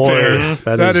lot of weight there.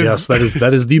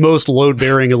 That is the most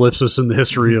load-bearing ellipsis in the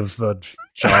history of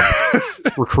job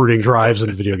recruiting drives in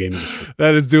the video game industry.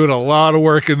 That is doing a lot of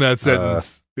work in that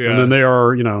sentence. And then they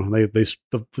are,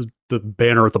 the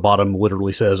banner at the bottom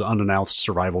literally says unannounced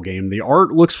survival game. The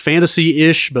art looks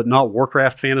fantasy-ish, but not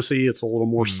Warcraft fantasy. It's a little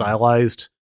more stylized.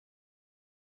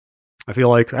 I feel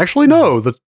like, actually, no,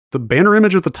 the banner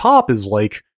image at the top is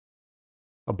like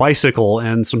a bicycle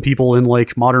and some people in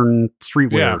like modern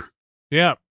streetwear.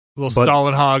 Yeah. A little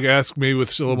Stalin Hog-esque, maybe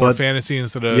with a little more fantasy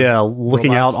instead of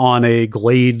looking out on a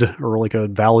glade or like a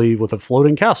valley with a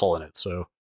floating castle in it. So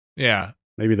yeah,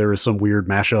 maybe there is some weird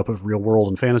mashup of real world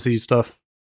and fantasy stuff.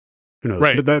 Who knows?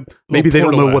 Right. But maybe they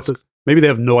don't know maybe they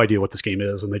have no idea what this game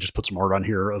is and they just put some art on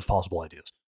here of possible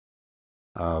ideas.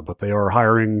 But they are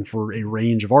hiring for a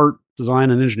range of art,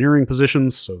 design, and engineering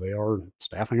positions, so they are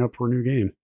staffing up for a new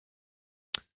game.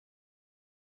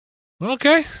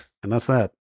 Okay. And that's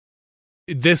that.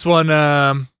 This one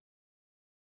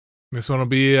will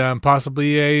be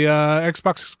possibly a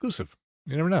Xbox exclusive.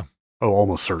 You never know. Oh,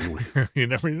 almost certainly. You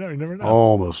never know.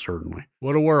 Almost certainly.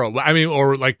 What a world. I mean,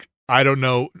 or like, I don't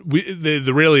know.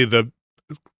 The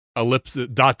ellipse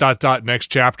dot next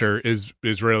chapter is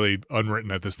really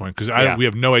unwritten at this point because we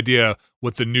have no idea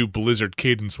what the new Blizzard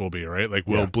cadence will be, right? Like,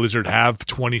 will Blizzard have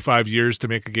 25 years to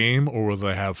make a game, or will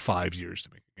they have 5 years to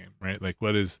make a game, right? Like,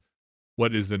 what is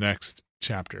the next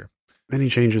chapter? Many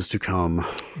changes to come.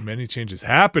 Many changes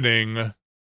happening.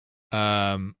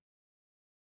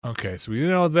 Okay, so we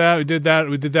know that. We did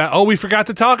that. Oh, we forgot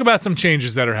to talk about some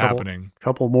changes that are happening.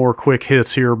 Couple more quick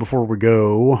hits here before we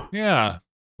go. Yeah.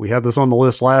 We had this on the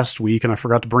list last week, and I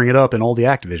forgot to bring it up in all the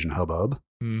Activision hubbub.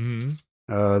 Mm-hmm.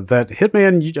 That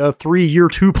Hitman 3 Year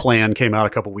 2 plan came out a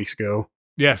couple weeks ago.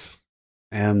 Yes.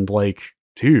 And, like,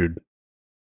 dude,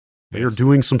 they're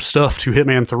doing some stuff to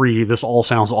Hitman 3. This all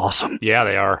sounds awesome. Yeah,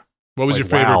 they are. What was your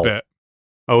favorite bit?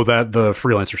 Oh, the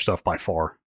freelancer stuff by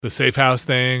far. The safe house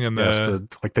thing and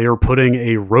they are putting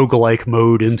a roguelike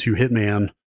mode into Hitman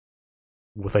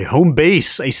with a home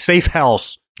base, a safe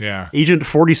house. Yeah. Agent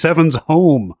 47's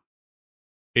home.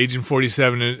 Agent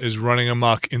 47 is running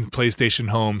amok in PlayStation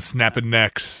Home, snapping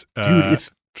necks. Dude,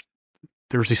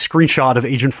 there's a screenshot of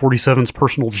Agent 47's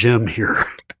personal gym here.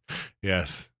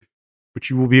 Yes. Which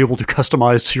you will be able to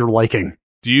customize to your liking.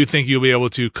 Do you think you'll be able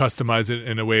to customize it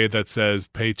in a way that says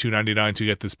pay $299 to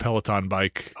get this Peloton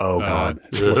bike? Oh, God.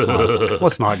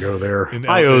 Let's not go there.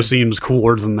 IO seems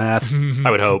cooler than that.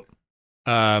 I would hope.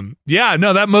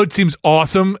 That mode seems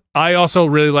awesome. I also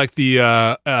really like the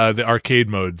arcade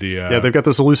mode. They've got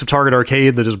this elusive target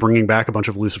arcade that is bringing back a bunch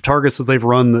of elusive targets that they've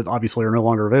run that obviously are no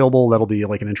longer available. That'll be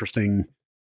like an interesting...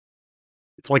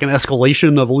 It's like an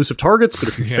escalation of elusive targets, but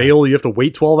if you fail, you have to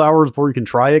wait 12 hours before you can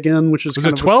try again, which is... Was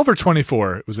it 12 or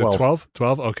 24? Was it 12?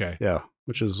 12? Okay. Yeah,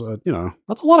 which is,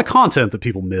 that's a lot of content that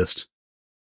people missed.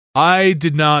 I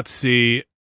did not see...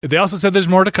 They also said there's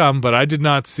more to come, but I did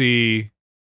not see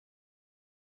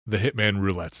the Hitman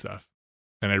roulette stuff.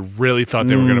 And I really thought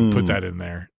they were going to put that in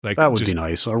there. Like, that would be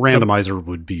nice. A randomizer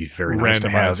would be very nice to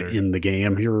have in the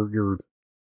game. You're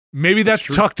maybe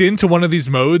that's tucked into one of these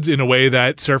modes in a way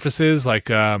that surfaces, like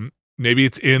maybe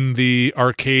it's in the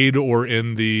arcade or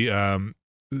in the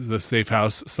safe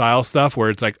house style stuff where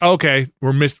it's like, okay,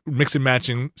 we're mix and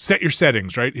matching. Set your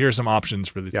settings, right? Here are some options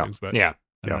for these things. But I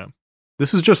don't know.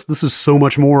 This is so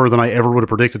much more than I ever would have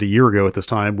predicted a year ago at this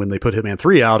time when they put Hitman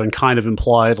 3 out and kind of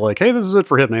implied like, hey, this is it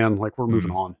for Hitman. Like, we're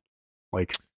moving on.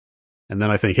 Like, and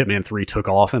then I think Hitman 3 took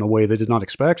off in a way they did not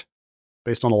expect.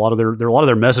 Based on a lot of their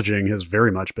messaging has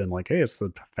very much been like, hey, it's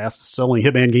the fastest selling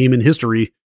Hitman game in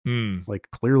history. Like,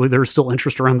 clearly there's still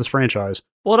interest around this franchise.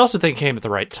 Well, it also came at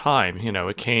the right time.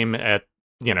 It came at,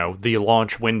 the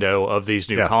launch window of these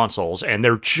new consoles, and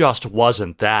there just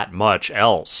wasn't that much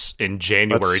else in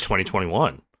January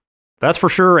 2021. That's for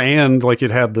sure. And like, it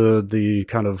had the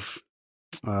kind of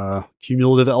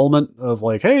cumulative element of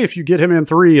like, hey, if you get Hitman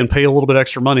 3 and pay a little bit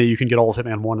extra money, you can get all of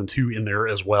Hitman 1 and 2 in there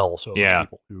as well. So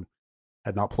people who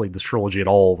had not played this trilogy at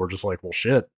all were just like, well,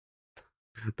 shit,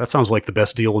 that sounds like the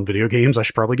best deal in video games. I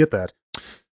should probably get that.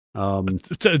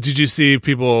 Did you see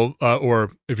people,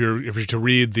 or if you're to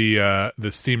read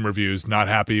the Steam reviews, not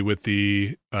happy with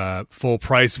the full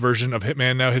price version of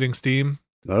Hitman now hitting Steam?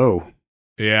 Oh,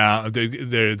 yeah,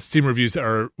 the Steam reviews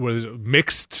are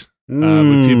mixed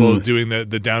with people doing the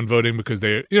downvoting because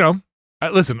they,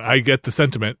 listen, I get the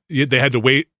sentiment. They had to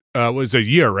wait. Was a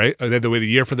year, right? They had to wait a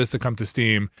year for this to come to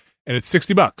Steam. And it's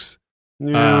 $60.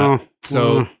 Yeah.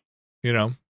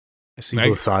 I see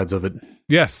both sides of it.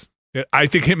 Yes. I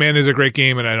think Hitman is a great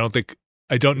game, and I don't think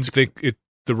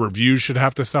the reviews should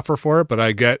have to suffer for it, but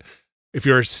I get if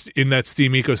you're in that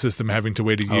Steam ecosystem having to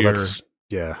wait a year.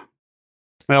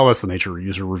 Well, that's the nature of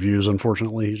user reviews,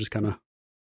 unfortunately. You just kind of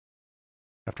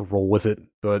have to roll with it,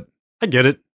 but I get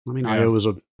it. I mean, IO is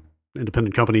an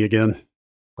independent company again.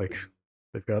 Like,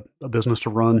 they've got a business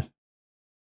to run.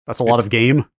 That's a lot of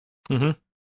game. Mm-hmm.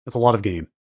 That's a lot of game.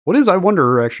 I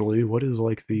wonder, actually, what is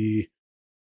the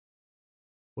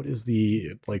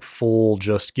like full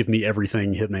just give me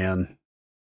everything Hitman?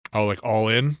 Oh, like all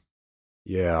in?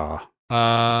 Yeah.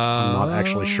 I'm not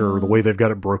actually sure. The way they've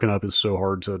got it broken up is so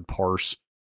hard to parse.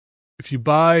 If you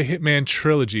buy Hitman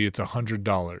Trilogy, it's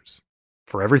 $100.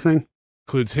 For everything?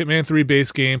 Includes Hitman 3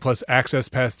 base game plus Access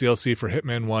Pass DLC for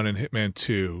Hitman 1 and Hitman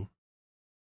 2.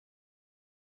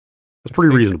 That's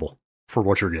pretty reasonable for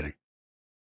what you're getting.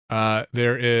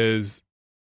 There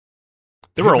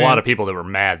were a lot of people that were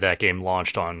mad that game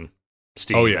launched on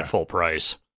Steam at full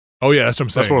price. Oh yeah, that's what I'm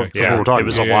saying. That's what we're talking it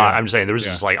was a lot. I'm saying there was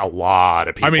just like a lot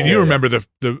of people. I mean, you remember the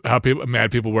how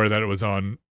mad people were that it was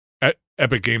on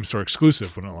Epic Game Store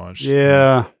exclusive when it launched.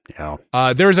 Yeah.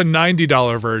 There's a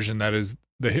 $90 version that is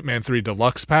the Hitman 3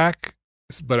 Deluxe Pack,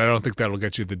 but I don't think that'll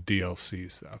get you the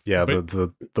DLC stuff. Yeah, but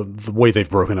the way they've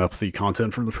broken up the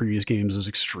content from the previous games is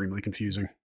extremely confusing.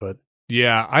 but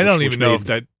yeah, I don't even know if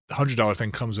that $100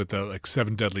 thing comes with the like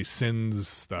 7 Deadly Sins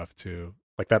stuff too.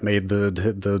 Like that made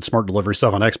the smart delivery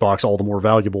stuff on Xbox all the more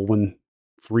valuable when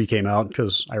 3 came out,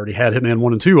 because I already had Hitman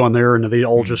 1 and 2 on there, and they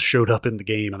all just showed up in the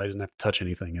game, and I didn't have to touch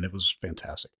anything, and it was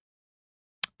fantastic.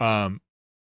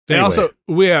 They also,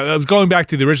 going back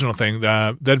to the original thing,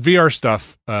 that VR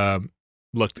stuff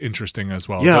looked interesting as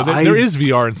well. Yeah, there is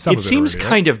VR in some of it. It seems already,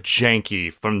 kind of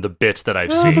janky from the bits that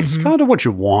I've seen. That's kind of what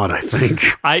you want, I think.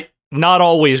 Not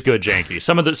always good janky.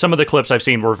 Some of the clips I've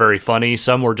seen were very funny.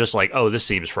 Some were just like, oh, this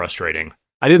seems frustrating.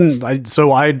 I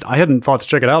hadn't thought to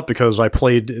check it out because I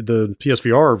played the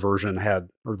PSVR version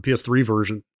or the PS3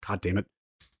 version. God damn it.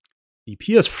 The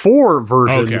PS4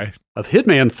 version of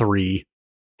Hitman 3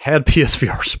 had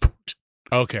PSVR support.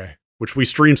 Okay. Which we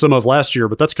streamed some of last year,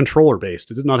 but that's controller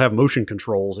based. It did not have motion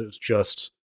controls. It was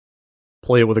just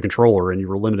play it with a controller, and you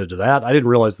were limited to that. I didn't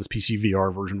realize this PC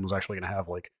VR version was actually going to have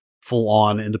like full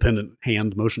on independent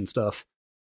hand motion stuff,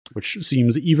 which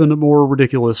seems even more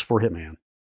ridiculous for Hitman.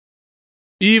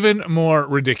 Even more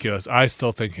ridiculous. I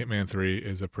still think Hitman 3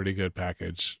 is a pretty good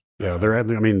package. Yeah,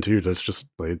 dude, it's just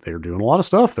they're doing a lot of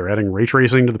stuff. They're adding ray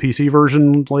tracing to the PC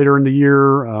version later in the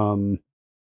year.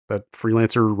 That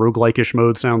freelancer roguelike-ish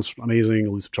mode sounds amazing.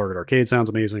 Elusive Target Arcade sounds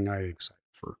amazing. I'm excited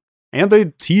for. And they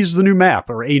teased the new map,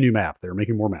 or a new map. They're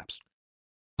making more maps.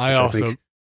 I'm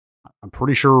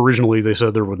pretty sure originally they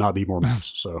said there would not be more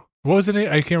maps. So what was it?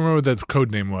 I can't remember what the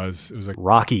code name was. It was like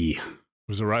Rocky.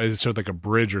 It showed like a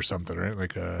bridge or something, right?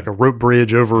 Like a rope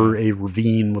bridge over a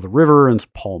ravine with a river and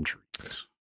some palm trees.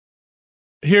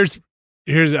 I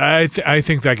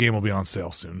think that game will be on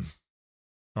sale soon.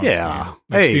 Yeah.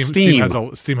 Like hey, Steam has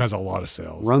a lot of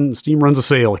sales. Steam runs a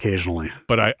sale occasionally.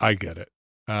 But I get it.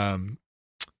 All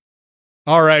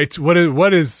right.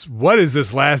 What is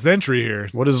this last entry here?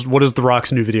 What is The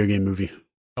Rock's new video game movie?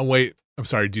 Oh wait, I'm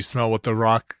sorry. Do you smell what The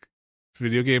Rock's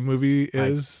video game movie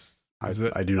is?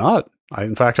 I do not.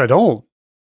 In fact, I don't.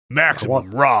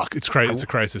 Maximum Rock. It's a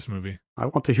crisis movie. I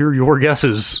want to hear your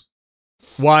guesses.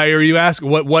 Why are you asking?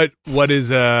 What is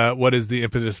the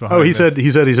impetus behind? Oh, he said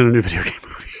he's in a new video game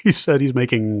movie. He said he's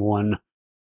making one,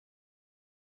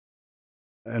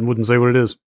 and wouldn't say what it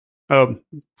is.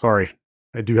 Sorry,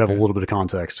 I do have a little bit of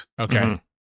context. Okay,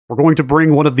 we're going to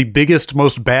bring one of the biggest,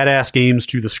 most badass games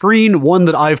to the screen. One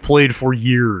that I've played for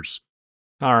years.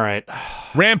 All right,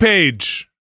 Rampage.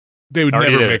 They would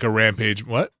never make a Rampage.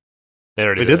 What?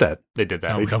 They did that. They did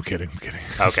that. I'm kidding.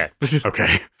 Okay.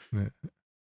 Okay.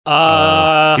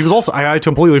 He was also. I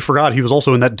completely forgot he was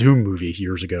also in that Doom movie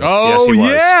years ago. Oh, yes, he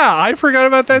was. Yeah, I forgot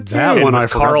about that too. That one I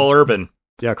forgot. Carl Urban.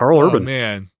 Yeah, Carl Urban.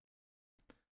 Man.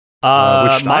 Which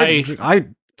I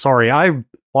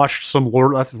watched some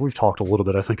we've talked a little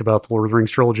bit, I think, about the Lord of the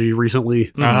Rings trilogy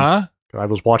recently. I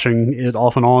was watching it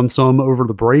off and on some over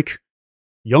the break.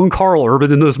 Young Carl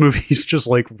Urban in those movies just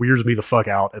like weirds me the fuck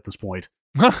out at this point.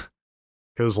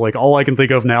 Because like all I can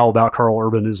think of now about Carl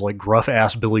Urban is like gruff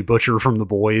ass Billy Butcher from The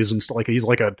Boys and stuff. Like he's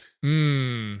like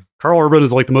Carl Urban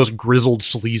is like the most grizzled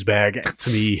sleazebag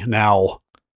to me now.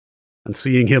 And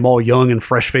seeing him all young and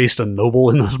fresh faced and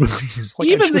noble in those movies, like,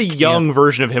 even the young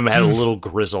version of him had a little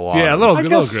grizzle on. Yeah, a little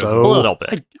grizzle, a little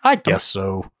bit. I guess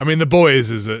so. I mean, The Boys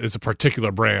is a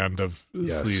particular brand of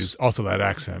sleaze. Also, that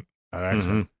accent.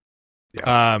 Mm-hmm.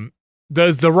 Yeah.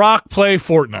 Does The Rock play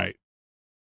Fortnite?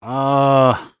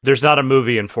 There's not a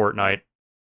movie in Fortnite.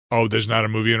 Oh, there's not a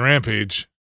movie in Rampage.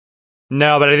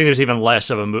 No, but I think there's even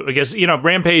less of a movie. Because,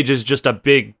 Rampage is just a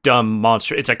big, dumb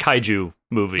monster. It's a kaiju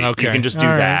movie. Okay. You can just do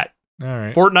that. All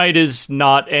right. Fortnite is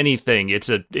not anything.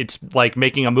 It's like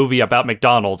making a movie about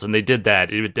McDonald's, and they did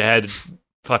that. It had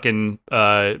fucking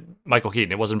Michael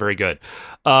Keaton. It wasn't very good.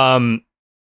 I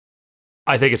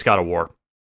think it's God of War.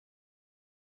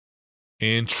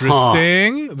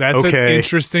 Interesting. That's an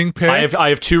interesting pick. I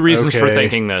have two reasons for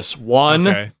thinking this.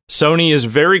 One, Sony is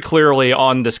very clearly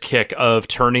on this kick of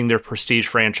turning their prestige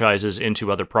franchises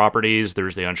into other properties.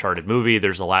 There's the Uncharted movie.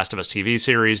 There's the Last of Us TV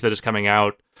series that is coming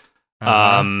out.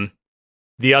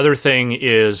 The other thing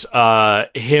is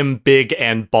him big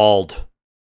and bald.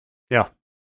 Yeah.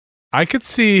 I could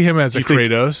see him as a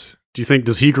Kratos. Do you think,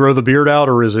 does he grow the beard out,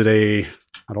 or is it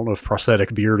I don't know if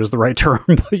prosthetic beard is the right term,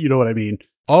 but you know what I mean?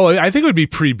 Oh, I think it would be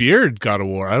pre-beard God of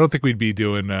War. I don't think we'd be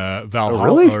doing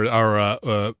Valhalla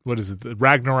or what is it,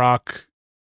 Ragnarok.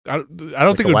 I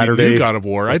don't think it would be new God of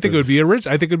War. I think it would be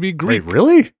original. I think it would be Greek. Wait,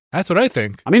 really? That's what I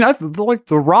think. I mean, like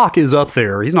The Rock is up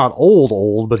there. He's not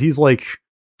old, but he's like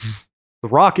The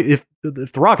Rock. If The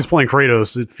Rock is playing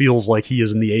Kratos, it feels like he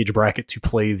is in the age bracket to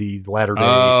play the latter day.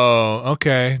 Oh,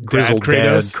 okay. Grizzled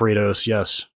dad Kratos.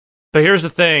 Yes. But here's the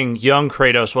thing: young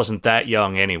Kratos wasn't that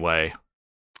young anyway.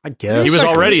 I guess. He was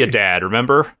already a dad,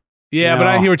 remember? Yeah, but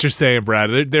I hear what you're saying,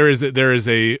 Brad. There is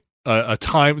a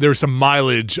time, there's some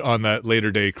mileage on that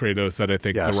later day Kratos that I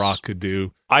think The Rock could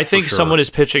do. I think someone is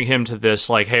pitching him to this,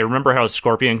 like, hey, remember how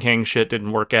Scorpion King shit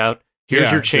didn't work out?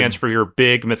 Here's your chance for your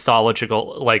big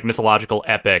mythological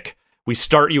epic. We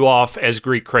start you off as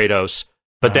Greek Kratos,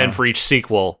 but then for each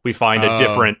sequel, we find a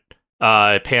different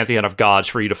pantheon of gods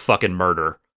for you to fucking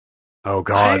murder. Oh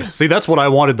God! See, that's what I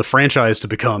wanted the franchise to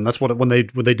become. That's what when they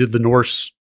did the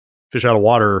Norse Fish Out of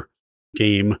Water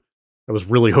game, I was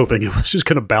really hoping it was just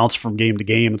going to bounce from game to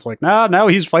game. It's like, now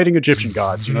he's fighting Egyptian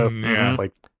gods. You know,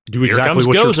 like do exactly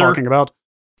what you're talking about.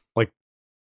 Like,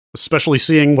 especially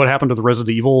seeing what happened to the Resident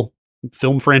Evil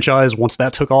film franchise once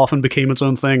that took off and became its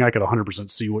own thing, I could 100%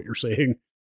 see what you're saying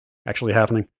actually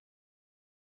happening.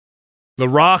 The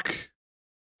Rock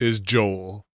is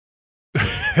Joel.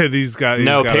 And he's got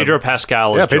Pedro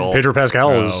Pascal is Joel. Pedro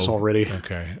Pascal is already.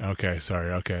 Okay,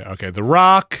 sorry. Okay. The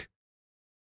Rock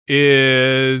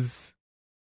is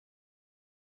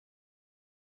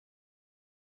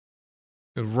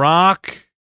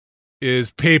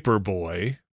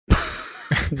Paperboy.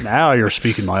 Now you're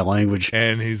speaking my language.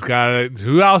 And he's got it.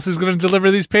 Who else is going to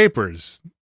deliver these papers?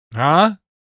 Huh?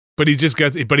 But he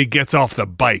gets off the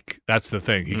bike. That's the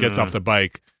thing. He gets off the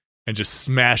bike and just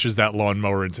smashes that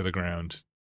lawnmower into the ground.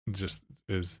 It just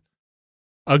is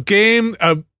a game,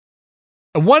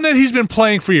 one that he's been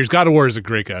playing for years. God of War is a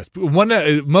great guy. One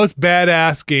of most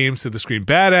badass games to the screen.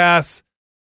 Badass.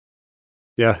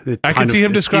 Yeah, I can see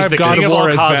him describe God of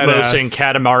War as badass. And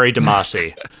Katamari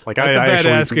Damacy. Like that's a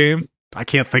badass game. I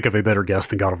can't think of a better guess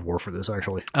than God of War for this.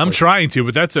 Actually, I'm trying to,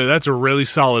 but that's a really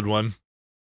solid one.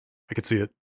 I could see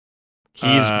it.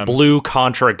 He's blue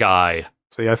Contra guy.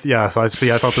 So I thought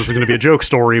this was going to be a joke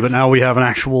story, but now we have an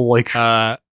actual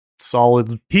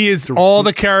solid. He is all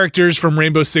the characters from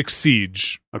Rainbow Six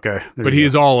Siege. Okay, but he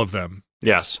is all of them.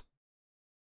 Yes,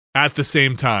 at the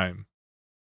same time.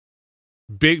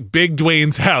 Big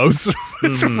Dwayne's house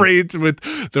with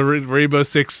the Rainbow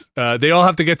Six. They all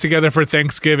have to get together for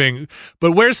Thanksgiving.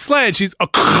 But where's Sledge?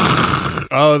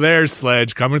 There's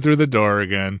Sledge coming through the door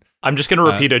again. I'm just going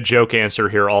to repeat a joke answer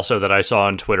here also that I saw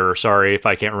on Twitter. Sorry if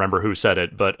I can't remember who said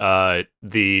it, but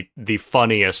the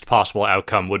funniest possible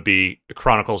outcome would be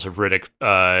Chronicles of Riddick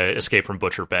Escape from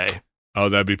Butcher Bay. Oh,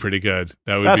 that'd be pretty good.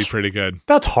 That would be pretty good.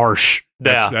 That's harsh.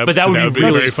 Yeah, but that would be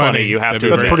really funny. You have to.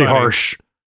 That's pretty harsh.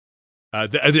 Are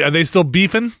they still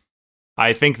beefing?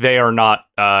 I think they are not.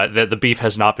 The beef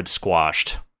has not been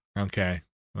squashed. Okay.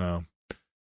 Well,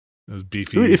 it was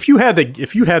beefy. If you had to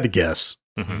guess,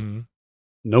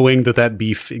 knowing that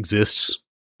beef exists,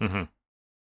 if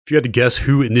you had to guess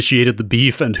who initiated the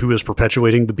beef and who is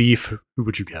perpetuating the beef, who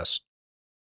would you guess?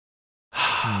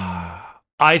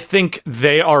 I think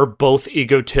they are both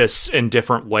egotists in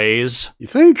different ways. You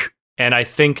think? And I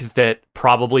think that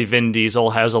probably Vin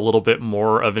Diesel has a little bit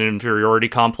more of an inferiority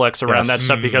complex around that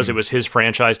stuff because it was his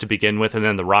franchise to begin with, and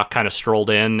then The Rock kind of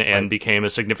strolled in and became a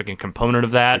significant component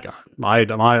of that. My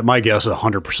guess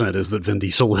 100% is that Vin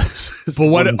Diesel is but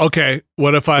what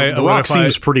if I The Rock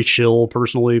seems pretty chill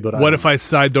personally, but what if I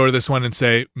side door this one and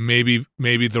say maybe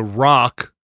The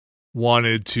Rock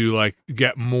wanted to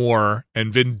get more,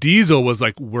 and Vin Diesel was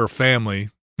like, we're family.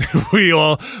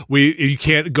 You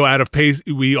can't go out of pace.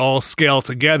 We all scale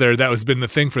together. That has been the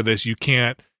thing for this. You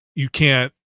can't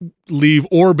leave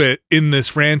orbit in this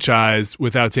franchise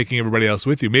without taking everybody else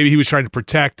with you. Maybe he was trying to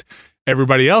protect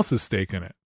everybody else's stake in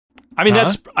it. I mean,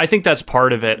 I think that's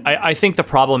part of it. I think the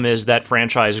problem is that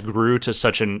franchise grew to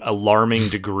such an alarming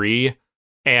degree,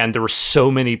 and there were so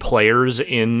many players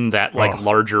in that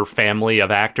larger family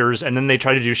of actors, and then they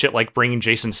try to do shit like bringing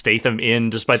Jason Statham in,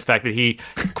 despite the fact that he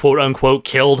quote unquote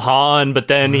killed Han. But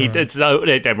then we're not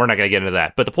going to get into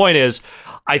that. But the point is,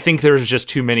 I think there's just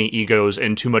too many egos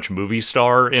and too much movie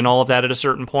star in all of that at a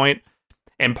certain point.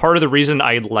 And part of the reason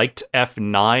I liked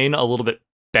F9 a little bit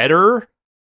better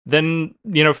than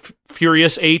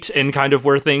Furious 8 and kind of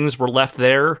where things were left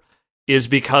there is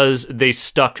because they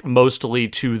stuck mostly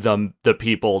to the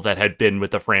people that had been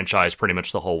with the franchise pretty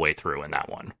much the whole way through in that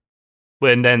one.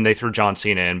 And then they threw John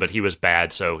Cena in, but he was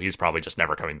bad, so he's probably just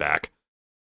never coming back.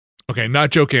 Okay,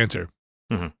 not joke answer.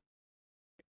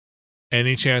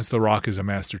 Any chance The Rock is a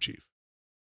Master Chief?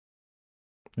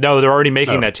 No, they're already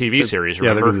making that TV series,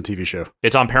 remember? Yeah, they're doing the TV show.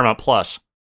 It's on Paramount Plus.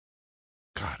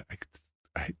 God,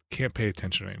 I can't pay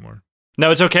attention anymore. No,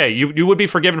 it's okay. You would be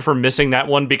forgiven for missing that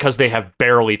one because they have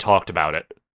barely talked about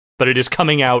it. But it is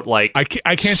coming out I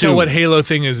can't tell what Halo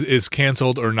thing is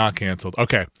canceled or not canceled.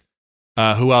 Okay.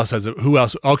 Who else has it? Who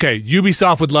else? Okay,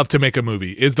 Ubisoft would love to make a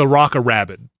movie. Is The Rock a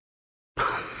rabbit?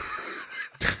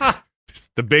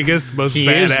 The biggest, most he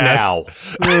badass. is now.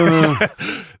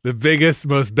 The biggest,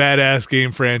 most badass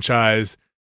game franchise.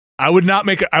 I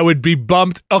would be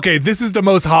bumped. Okay, this is the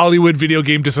most Hollywood video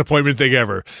game disappointment thing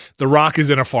ever. The Rock is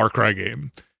in a Far Cry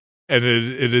game. And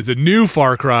it is a new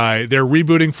Far Cry. They're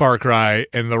rebooting Far Cry,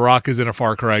 and The Rock is in a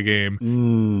Far Cry game.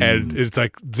 And it's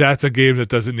like, that's a game that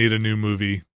doesn't need a new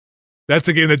movie. That's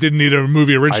a game that didn't need a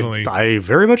movie originally. I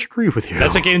very much agree with you.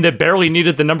 That's a game that barely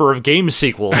needed the number of game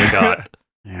sequels it got.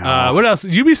 Yeah. What else?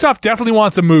 Ubisoft definitely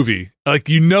wants a movie. Like,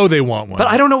 they want one. But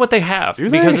I don't know what they have.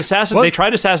 Because they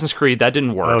tried Assassin's Creed, that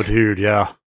didn't work. Oh, dude,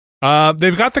 yeah.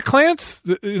 They've got the Clancy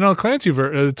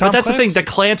But that's the thing, the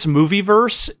Clance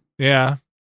movieverse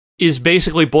is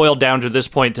basically boiled down to this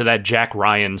point to that Jack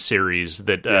Ryan series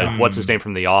that what's his name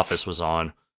from The Office was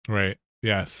on. Right.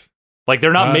 Yes. Like,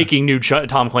 they're not making new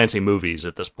Tom Clancy movies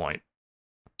at this point.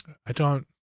 But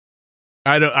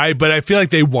I feel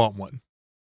like they want one.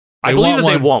 I believe that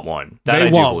they want one. That I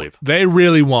do believe. They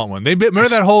really want one. Remember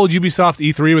that whole Ubisoft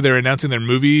E3 where they were announcing their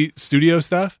movie studio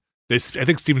stuff? I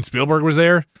think Steven Spielberg was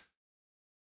there.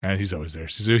 And he's always there.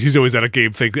 He's always at a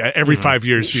game thing. Every 5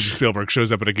 years, Steven Spielberg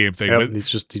shows up at a game thing. Yep,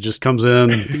 he just comes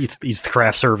in, eats the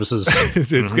craft services.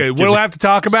 It's good. What do I have to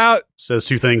talk about? Says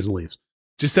two things and leaves.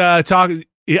 Just talk.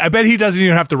 I bet he doesn't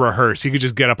even have to rehearse. He could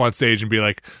just get up on stage and be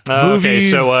like,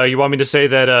 movies. Okay, so you want me to say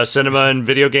that cinema and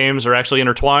video games are actually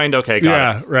intertwined? Okay,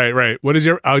 got it. Right. What is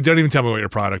don't even tell me what your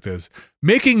product is.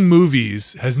 Making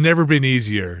movies has never been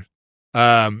easier.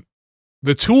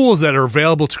 The tools that are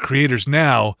available to creators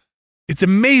now, it's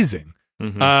amazing.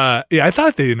 Mm-hmm. I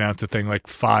thought they announced a thing like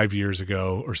 5 years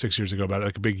ago or 6 years ago about it,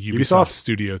 like a big Ubisoft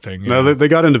studio thing. No, they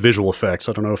got into visual effects.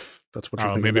 I don't know if that's what you're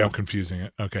thinking. Maybe about. I'm confusing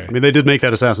it. Okay. I mean, they did make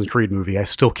that Assassin's Creed movie. I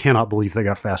still cannot believe they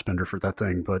got Fassbender for that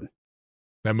thing, but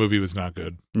that movie was not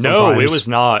good. No, it was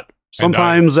not.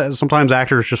 Sometimes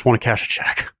actors just want to cash a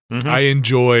check. Mm-hmm. I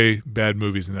enjoy bad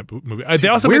movies in that movie. They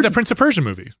also made the Prince of Persia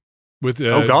movie. With,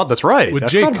 oh God, that's right. With I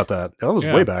Jake. forgot about that. That was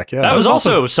way back. Yeah, that was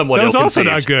also somewhat. That was also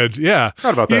not good. Yeah,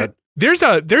 forgot about that. There's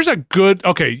a good.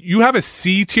 Okay, you have a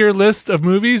C tier list of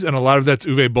movies, and a lot of that's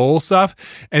Uwe Boll stuff.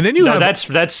 And then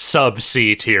that's sub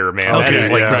C tier, man. Okay, that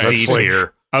is like C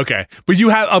tier. Okay, but you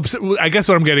have. I guess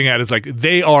what I'm getting at is like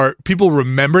people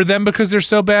remember them because they're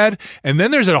so bad, and then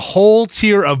there's a whole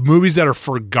tier of movies that are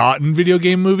forgotten video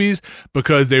game movies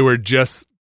because they were just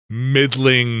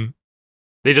middling.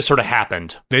 They just sort of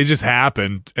happened. They just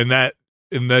happened, and the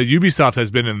Ubisoft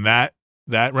has been in that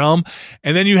realm.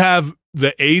 And then you have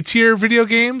the A tier video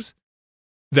games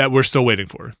that we're still waiting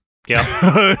for.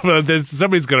 Yeah, but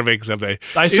somebody's gonna make someday.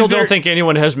 I still don't think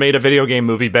anyone has made a video game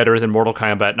movie better than Mortal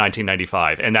Kombat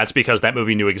 1995, and that's because that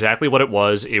movie knew exactly what it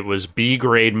was. It was B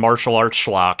grade martial arts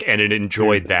schlock, and it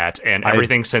enjoyed that. And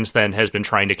everything since then has been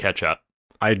trying to catch up.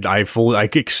 I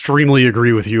extremely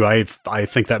agree with you. I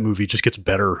think that movie just gets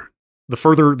better. The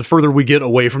further we get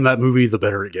away from that movie, the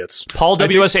better it gets. Paul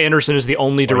W.S. Anderson is the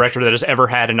only director that has ever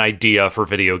had an idea for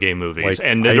video game movies,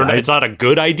 and it's not a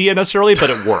good idea necessarily, but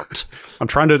it worked.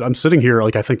 I'm sitting here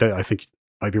like I think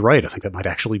might be right. I think that might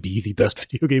actually be the best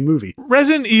video game movie.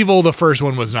 Resident Evil, the first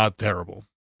one, was not terrible.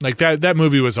 Like that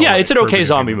movie was. Yeah, it's an okay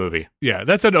zombie movie. Yeah,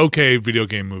 that's an okay video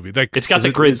game movie. Like, it's got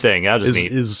the grid thing. That is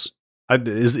neat. Is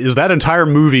that entire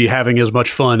movie having as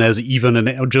much fun as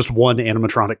even just one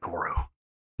animatronic Goro?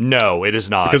 No, it is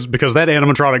not. Because that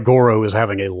animatronic Goro is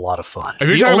having a lot of fun. If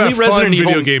you're talking about fun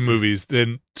video game movies,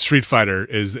 then Street Fighter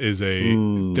is there's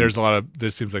a lot of,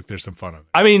 there seems like there's some fun on it.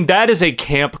 I mean, that is a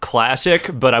camp classic,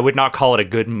 but I would not call it a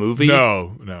good movie.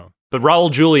 No. But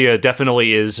Raul Julia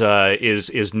definitely is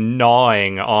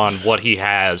gnawing on what he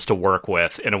has to work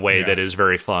with in a way that is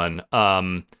very fun.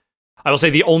 I will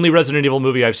say the only Resident Evil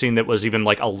movie I've seen that was even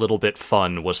like a little bit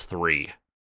fun was 3.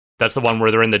 That's the one where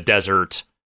they're in the desert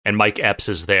and Mike Epps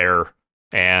is there,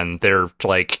 and they're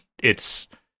like,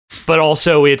 but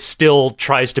also it still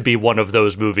tries to be one of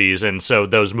those movies, and so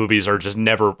those movies are just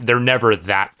never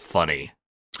that funny.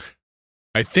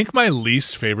 I think my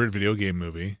least favorite video game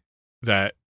movie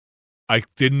that I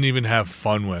didn't even have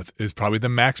fun with is probably the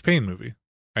Max Payne movie.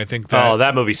 I think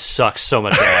that movie sucks so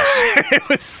much ass. It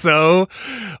was so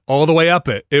all the way up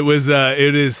it. It was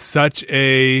it is such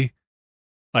a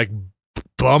like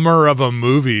bummer of a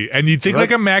movie, and you'd think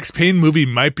like a Max Payne movie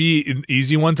might be an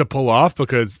easy one to pull off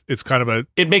because it's kind of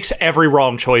it makes every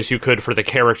wrong choice you could for the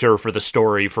character, for the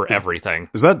story, for everything.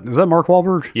 Is that Mark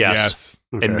Wahlberg? Yes.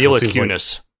 Okay. And Mila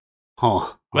Kunis.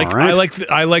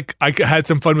 Like, I had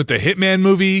some fun with the Hitman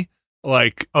movie.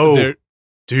 Like,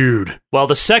 dude. Well,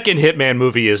 the second Hitman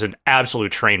movie is an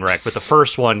absolute train wreck, but the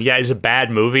first one, is a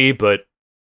bad movie, but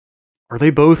are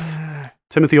they both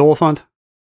Timothy Olyphant?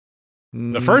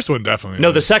 The first one definitely. No,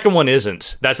 is. the second one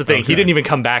isn't. That's the thing. Okay. He didn't even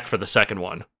come back for the second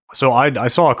one. So I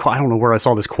saw I don't know where I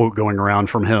saw this quote going around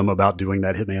from him about doing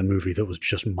that Hitman movie that was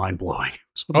just mind blowing.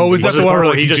 Oh, is that the one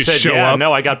where he just said, show "Yeah, up?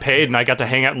 no, I got paid and I got to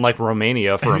hang out in like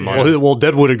Romania for a month." Well,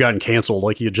 Deadwood had gotten canceled.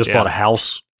 Like he had just bought a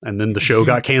house, and then the show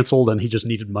got canceled, and he just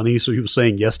needed money, so he was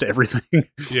saying yes to everything.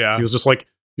 Yeah, he was like,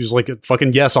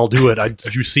 "Fucking yes, I'll do it."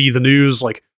 Did you see the news?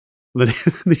 Like, then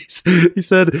he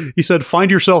said,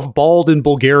 "Find yourself bald in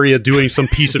Bulgaria doing some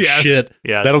piece of shit.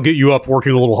 Yes. That'll get you up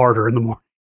working a little harder in the morning."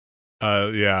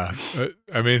 Yeah.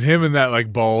 I mean, him in that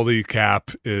like baldy cap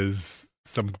is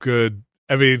some good.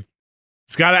 I mean,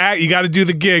 it's got to act. You got to do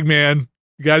the gig, man.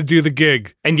 You got to do the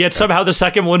gig. And yet somehow the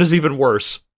second one is even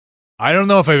worse. I don't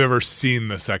know if I've ever seen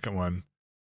the second one.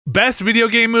 Best video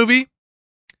game movie?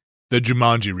 The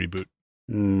Jumanji reboot.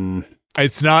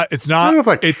 It's not. I don't know if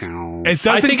that It doesn't.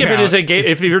 I think count. if it is a game,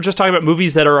 if you're just talking about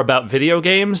movies that are about video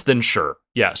games, then sure,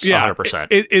 yes, 100%.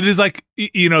 It is like,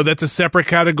 that's a separate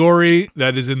category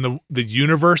that is in the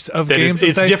universe of games.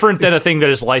 It's different than a thing that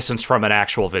is licensed from an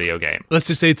actual video game. Let's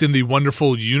just say it's in the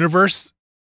wonderful universe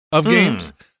of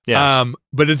games. Yes.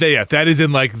 But that is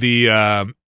in like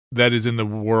that is in the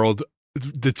world,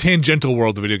 the tangential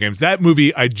world of video games. That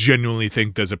movie, I genuinely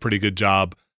think, does a pretty good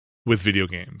job with video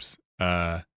games.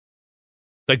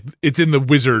 Like it's in the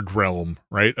wizard realm,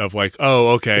 right? Of like, oh,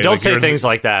 okay. Don't like say things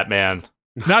like that, man.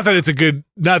 Not that it's a good.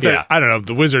 Not that I don't know.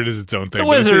 The wizard is its own thing. The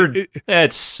wizard,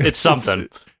 it's something.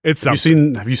 It's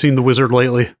something. Have you seen The Wizard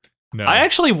lately? No. I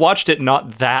actually watched it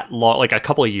not that long, like a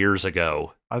couple of years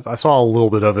ago. I saw a little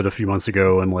bit of it a few months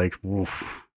ago, and like,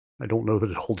 oof, I don't know that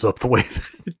it holds up the way.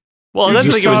 Well, that's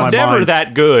just like, it in my was never mind.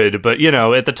 that good, but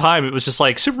at the time it was just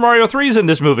like Super Mario 3's in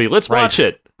this movie. Let's watch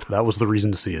it. That was the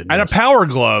reason to see it. And a Power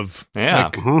Glove. Yeah,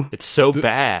 Like, it's so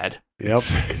bad. Yep.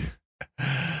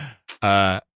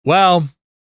 Well,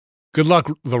 good luck,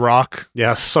 The Rock.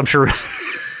 Yes, I'm sure.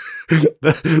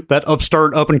 that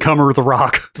upstart, up and comer, The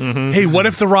Rock. Mhm. Hey, what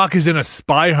if The Rock is in a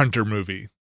Spy Hunter movie?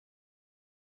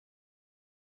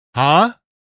 Huh?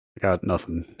 I got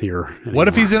nothing here. Anymore. What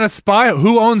if he's in a spy?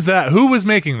 Who owns that? Who was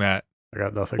making that? I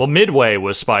got nothing. Well, Midway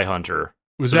was Spy Hunter.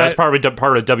 Was So that that's probably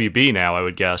part of WB now, I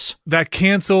would guess. that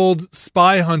canceled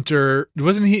Spy Hunter?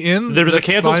 Wasn't he in? There was a that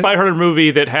canceled Spy Hunter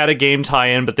movie that had a game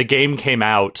tie-in, but the game came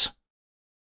out.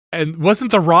 And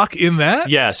wasn't The Rock in that?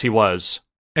 Yes, he was.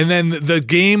 And then the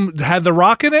game had The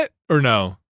Rock in it, or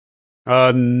no?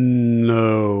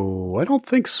 No, I don't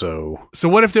think so. So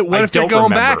what if they're don't going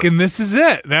remember. back and this is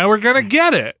it? Now we're gonna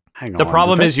get it. Hang on. The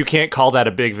problem is you can't call that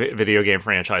a big video game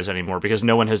franchise anymore because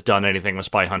no one has done anything with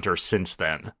Spy Hunter since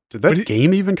then. did that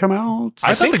game even come out?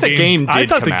 I think the game I did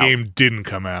thought come the out. game didn't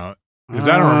come out because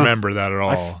I don't remember that at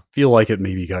I all. feel like it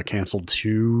maybe got canceled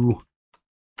too.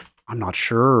 I'm not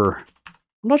sure.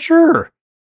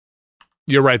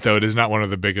 You're right, though. It is not one of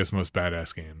the biggest, most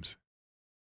badass games.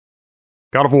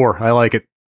 God of War. I like it.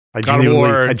 I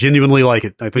genuinely like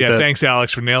it. I think Thanks,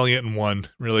 Alex, for nailing it in one.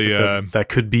 Really, that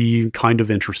could be kind of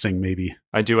interesting, maybe.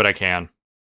 I do what I can.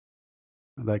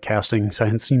 That casting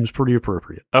seems pretty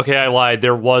appropriate. Okay, I lied.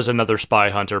 There was another Spy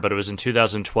Hunter, but it was in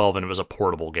 2012 and it was a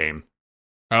portable game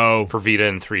oh, for Vita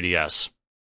and 3DS.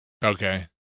 okay.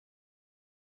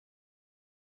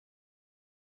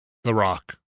 The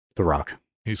Rock. The Rock.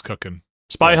 He's cooking.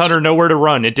 Spy Hunter, Nowhere to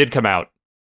Run. It did come out.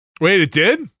 Wait, it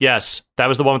did? Yes, that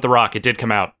was the one with The Rock. It did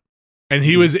come out. And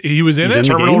he was in He's it? in the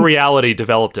Terminal game? Reality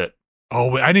developed it.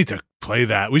 Oh, wait, I need to play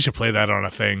that. We should play that on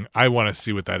a thing. I want to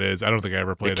see what that is. I don't think I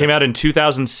ever played it. It came out in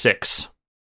 2006.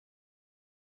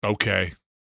 Okay.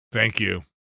 Thank you.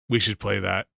 We should play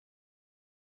that.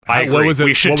 I agree. What was it?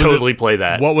 We should What was it? totally play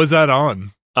that. What was that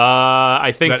on?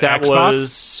 I think that Xbox?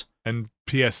 was... And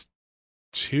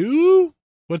PS2?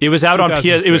 It was out on PS.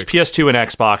 It was 2006? PS2 and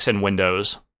Xbox and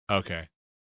Windows. Okay.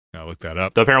 I'll look that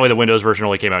up. Though apparently the Windows version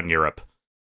only came out in Europe.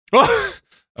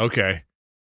 Okay.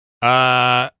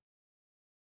 The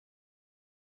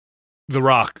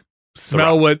Rock.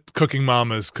 Smell what Cooking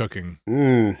Mama's cooking.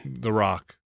 The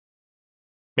Rock.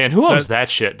 Man, who owns that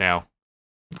shit now?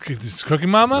 Is Cooking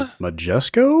Mama?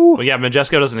 Majesco? Well, yeah,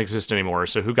 Majesco doesn't exist anymore,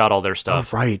 so who got all their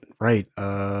stuff? Oh, right.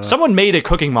 Someone made a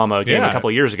Cooking Mama game Yeah. a couple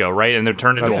of years ago, right? And they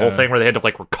turned it into a whole thing where they had to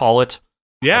like recall it.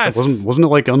 Yes. Wasn't it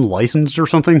like unlicensed or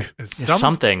something?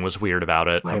 Something was weird about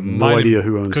it. I have no idea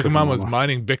who owns Cooking Mama was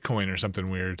mining Bitcoin or something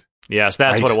weird. Yes,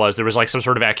 that's Right. what it was. There was like some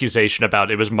sort of accusation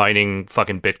about it was mining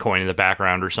fucking Bitcoin in the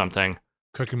background or something.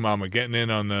 Cooking Mama getting in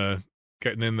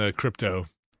the crypto.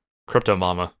 Crypto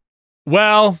Mama.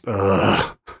 Well,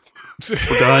 We're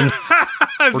done.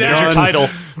 There's your title.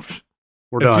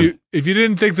 We're done. If you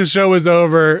didn't think the show was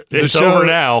over, It's the show, over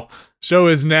now. Show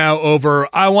is now over.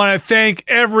 I want to thank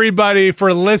everybody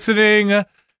for listening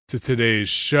to today's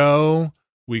show.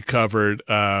 We covered,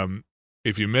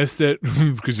 if you missed it,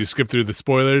 because you skipped through the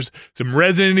spoilers, some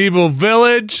Resident Evil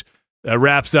Village. That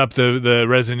wraps up the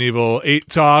Resident Evil 8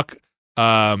 talk.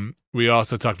 We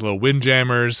also talked a little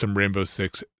Windjammers, some Rainbow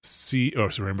Six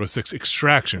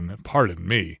Extraction. Pardon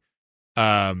me.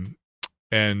 And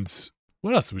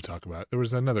what else did we talk about? There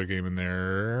was another game in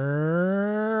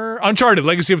there. Uncharted: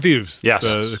 Legacy of Thieves. Yes,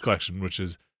 the collection, which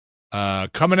is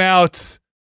coming out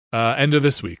end of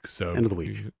this week. So end of the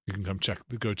week, you can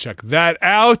go check that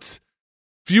out.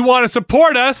 If you want to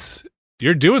support us,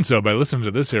 you're doing so by listening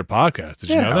to this here podcast.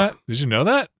 Did you know that? Did you know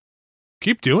that?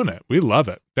 Keep doing it. We love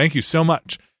it. Thank you so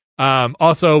much.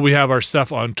 Also, we have our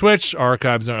stuff on Twitch.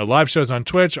 Archives are live shows on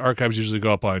Twitch. Archives usually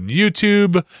go up on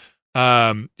YouTube.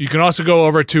 You can also go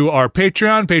over to our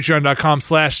Patreon,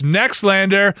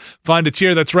 patreon.com/Nextlander. Find a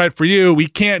tier that's right for you. We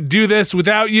can't do this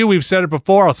without you. We've said it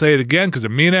before. I'll say it again because I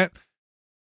mean it.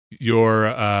 Your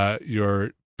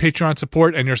Patreon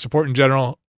support and your support in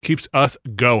general keeps us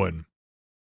going.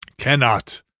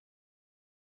 Cannot.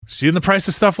 Seeing the price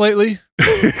of stuff lately?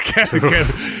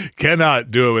 Cannot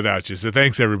do it without you. So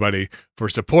thanks everybody for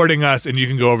supporting us. And you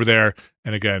can go over there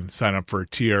and again, sign up for a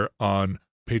tier on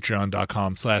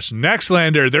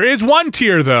patreon.com/Nextlander. There is one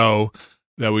tier though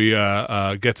that we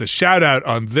gets a shout out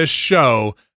on this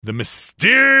show, the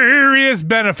mysterious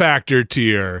benefactor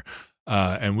tier.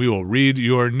 And we will read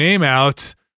your name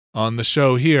out on the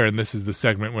show here. And this is the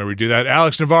segment where we do that.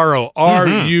 Alex Navarro, are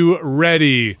you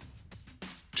ready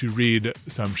to read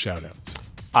some shout outs?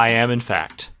 I am, in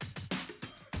fact.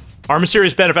 Our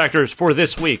mysterious benefactors for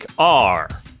this week are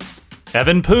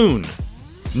Evan Poon,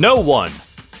 No One,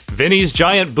 Vinny's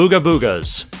Giant Booga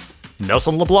Boogas,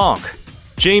 Nelson LeBlanc,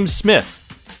 James Smith,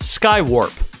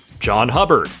 Skywarp, John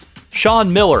Hubbard,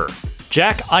 Sean Miller,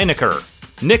 Jack Einecker,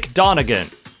 Nick Donegan,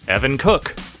 Evan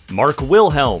Cook, Mark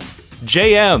Wilhelm,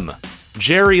 JM,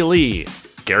 Jerry Lee,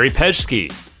 Gary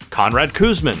Pejsky, Conrad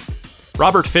Kuzman,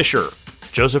 Robert Fisher,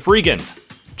 Joseph Regan,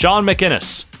 John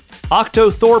McInnes,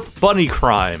 Octothorpe Bunny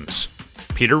Crimes,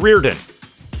 Peter Reardon,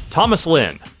 Thomas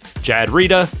Lynn, Jad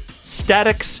Rita,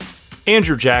 Statics,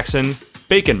 Andrew Jackson,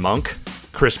 Bacon Monk,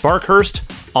 Chris Barkhurst,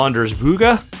 Anders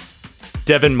Buga,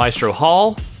 Devin Maestro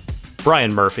Hall,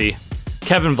 Brian Murphy,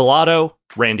 Kevin Villado,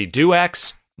 Randy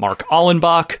Duax, Mark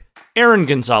Allenbach, Aaron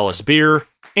Gonzalez Beer,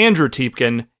 Andrew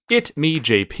Tiepkin, It Me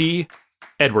JP,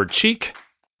 Edward Cheek,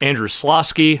 Andrew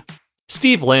Slosky,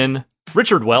 Steve Lynn,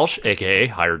 Richard Welsh, aka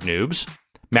Hired Noobs,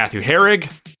 Matthew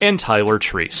Herrig, and Tyler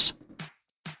Treese.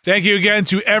 Thank you again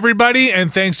to everybody,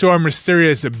 and thanks to our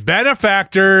mysterious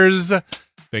benefactors.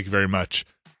 Thank you very much.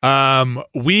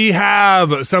 We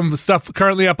have some stuff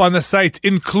currently up on the site,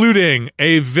 including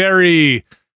a very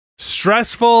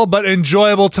stressful but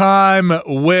enjoyable time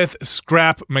with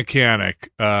Scrap Mechanic.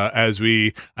 I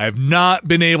have not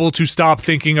been able to stop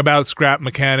thinking about Scrap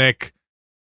Mechanic.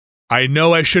 I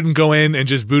know I shouldn't go in and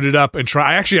just boot it up and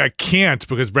try. Actually, I can't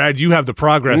because, Brad, you have the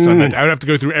progress on that. I would have to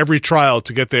go through every trial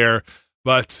to get there,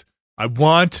 but I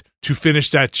want to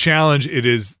finish that challenge. It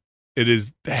is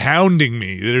hounding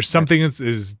me. There's something that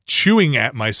is chewing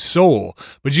at my soul,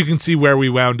 but you can see where we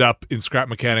wound up in Scrap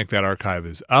Mechanic. That archive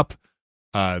is up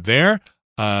there.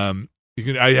 I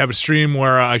have a stream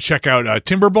where I check out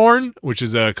Timberborn, which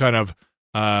is a kind of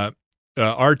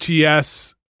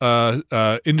RTS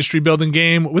industry building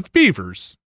game with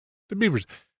beavers. The beavers.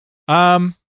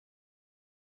 Let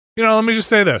me just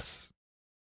say this.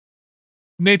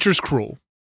 Nature's cruel,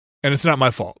 and it's not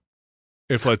my fault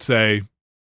if, let's say,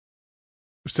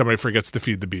 somebody forgets to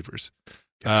feed the beavers.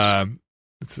 Yes.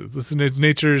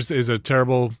 Nature's is a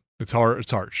terrible. It's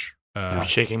harsh. I'm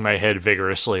shaking my head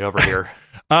vigorously over here.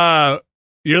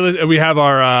 We have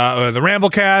our the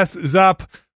Ramblecast is up.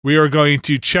 We are going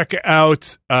to check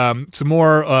out some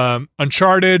more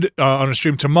Uncharted on a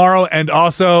stream tomorrow, and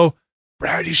also,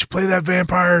 Brad, you should play that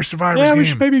Vampire Survivors game. We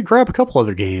should maybe grab a couple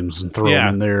other games and throw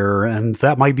them in there, and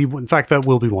that might be, in fact, that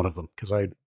will be one of them, because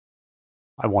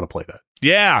I want to play that.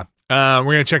 Yeah, we're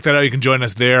going to check that out. You can join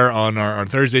us there on our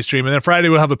Thursday stream, and then Friday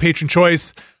we'll have a patron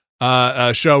choice show.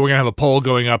 We're going to have a poll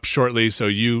going up shortly, so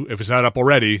if it's not up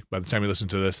already, by the time you listen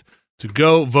to this, to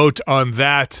go vote on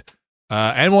that.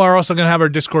 And we're also going to have our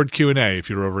Discord Q&A if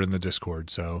you're over in the Discord.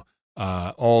 So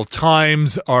all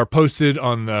times are posted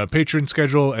on the Patreon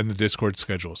schedule and the Discord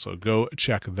schedule. So go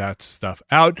check that stuff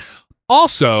out.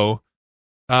 Also,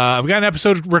 I've got an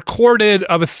episode recorded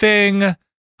of a thing.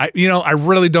 I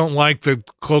really don't like the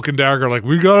Cloak and Dagger. Like,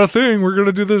 we got a thing. We're going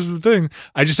to do this thing.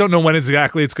 I just don't know when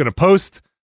exactly it's going to post.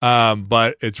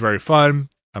 But it's very fun.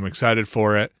 I'm excited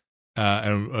for it.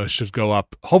 And it should go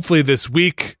up hopefully this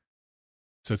week.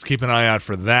 So keep an eye out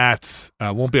for that.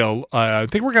 Won't be I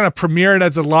think we're going to premiere it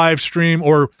as a live stream,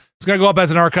 or it's going to go up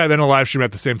as an archive and a live stream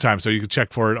at the same time. So you can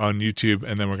check for it on YouTube,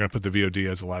 and then we're going to put the VOD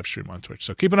as a live stream on Twitch.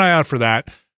 So keep an eye out for that.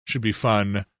 Should be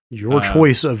fun. Your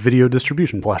choice of video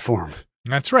distribution platform.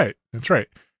 That's right.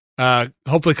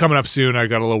 Hopefully coming up soon. I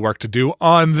got a little work to do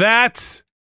on that.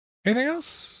 Anything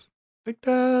else? I think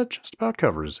that just about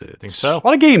covers it. I think so. A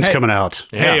lot of games coming out.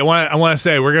 Hey, I want to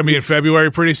say we're going to be in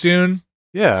February pretty soon.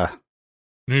 Yeah.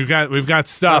 We've got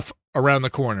stuff around the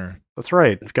corner. That's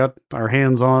right. We've got our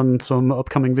hands on some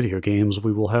upcoming video games.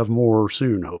 We will have more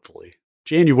soon, hopefully.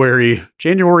 January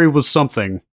was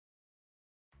something.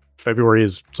 February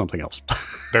is something else.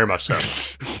 Very much so.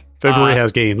 February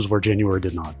has games where January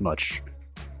did not much.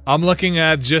 I'm looking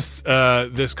at just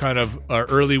this kind of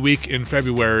early week in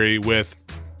February with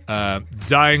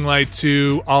Dying Light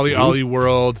 2, Ollie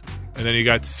World, and then you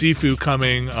got Sifu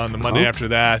coming on the Monday after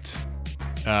that,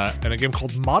 and a game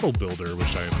called Model Builder,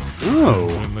 which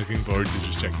I'm looking forward to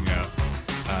just checking out.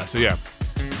 So yeah,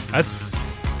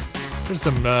 there's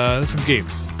some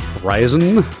games.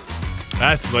 Horizon.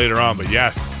 That's later on, but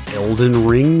yes. Elden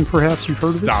Ring, perhaps you've heard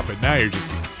of it? Stop it. Now you're just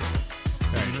being silly.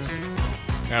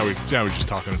 Now we're just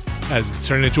talking as it's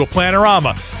turning into a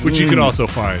Planorama, which you can also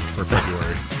find for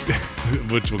February,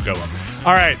 which will go up.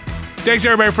 All right. Thanks,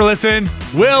 everybody, for listening.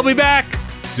 We'll be back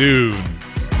soon.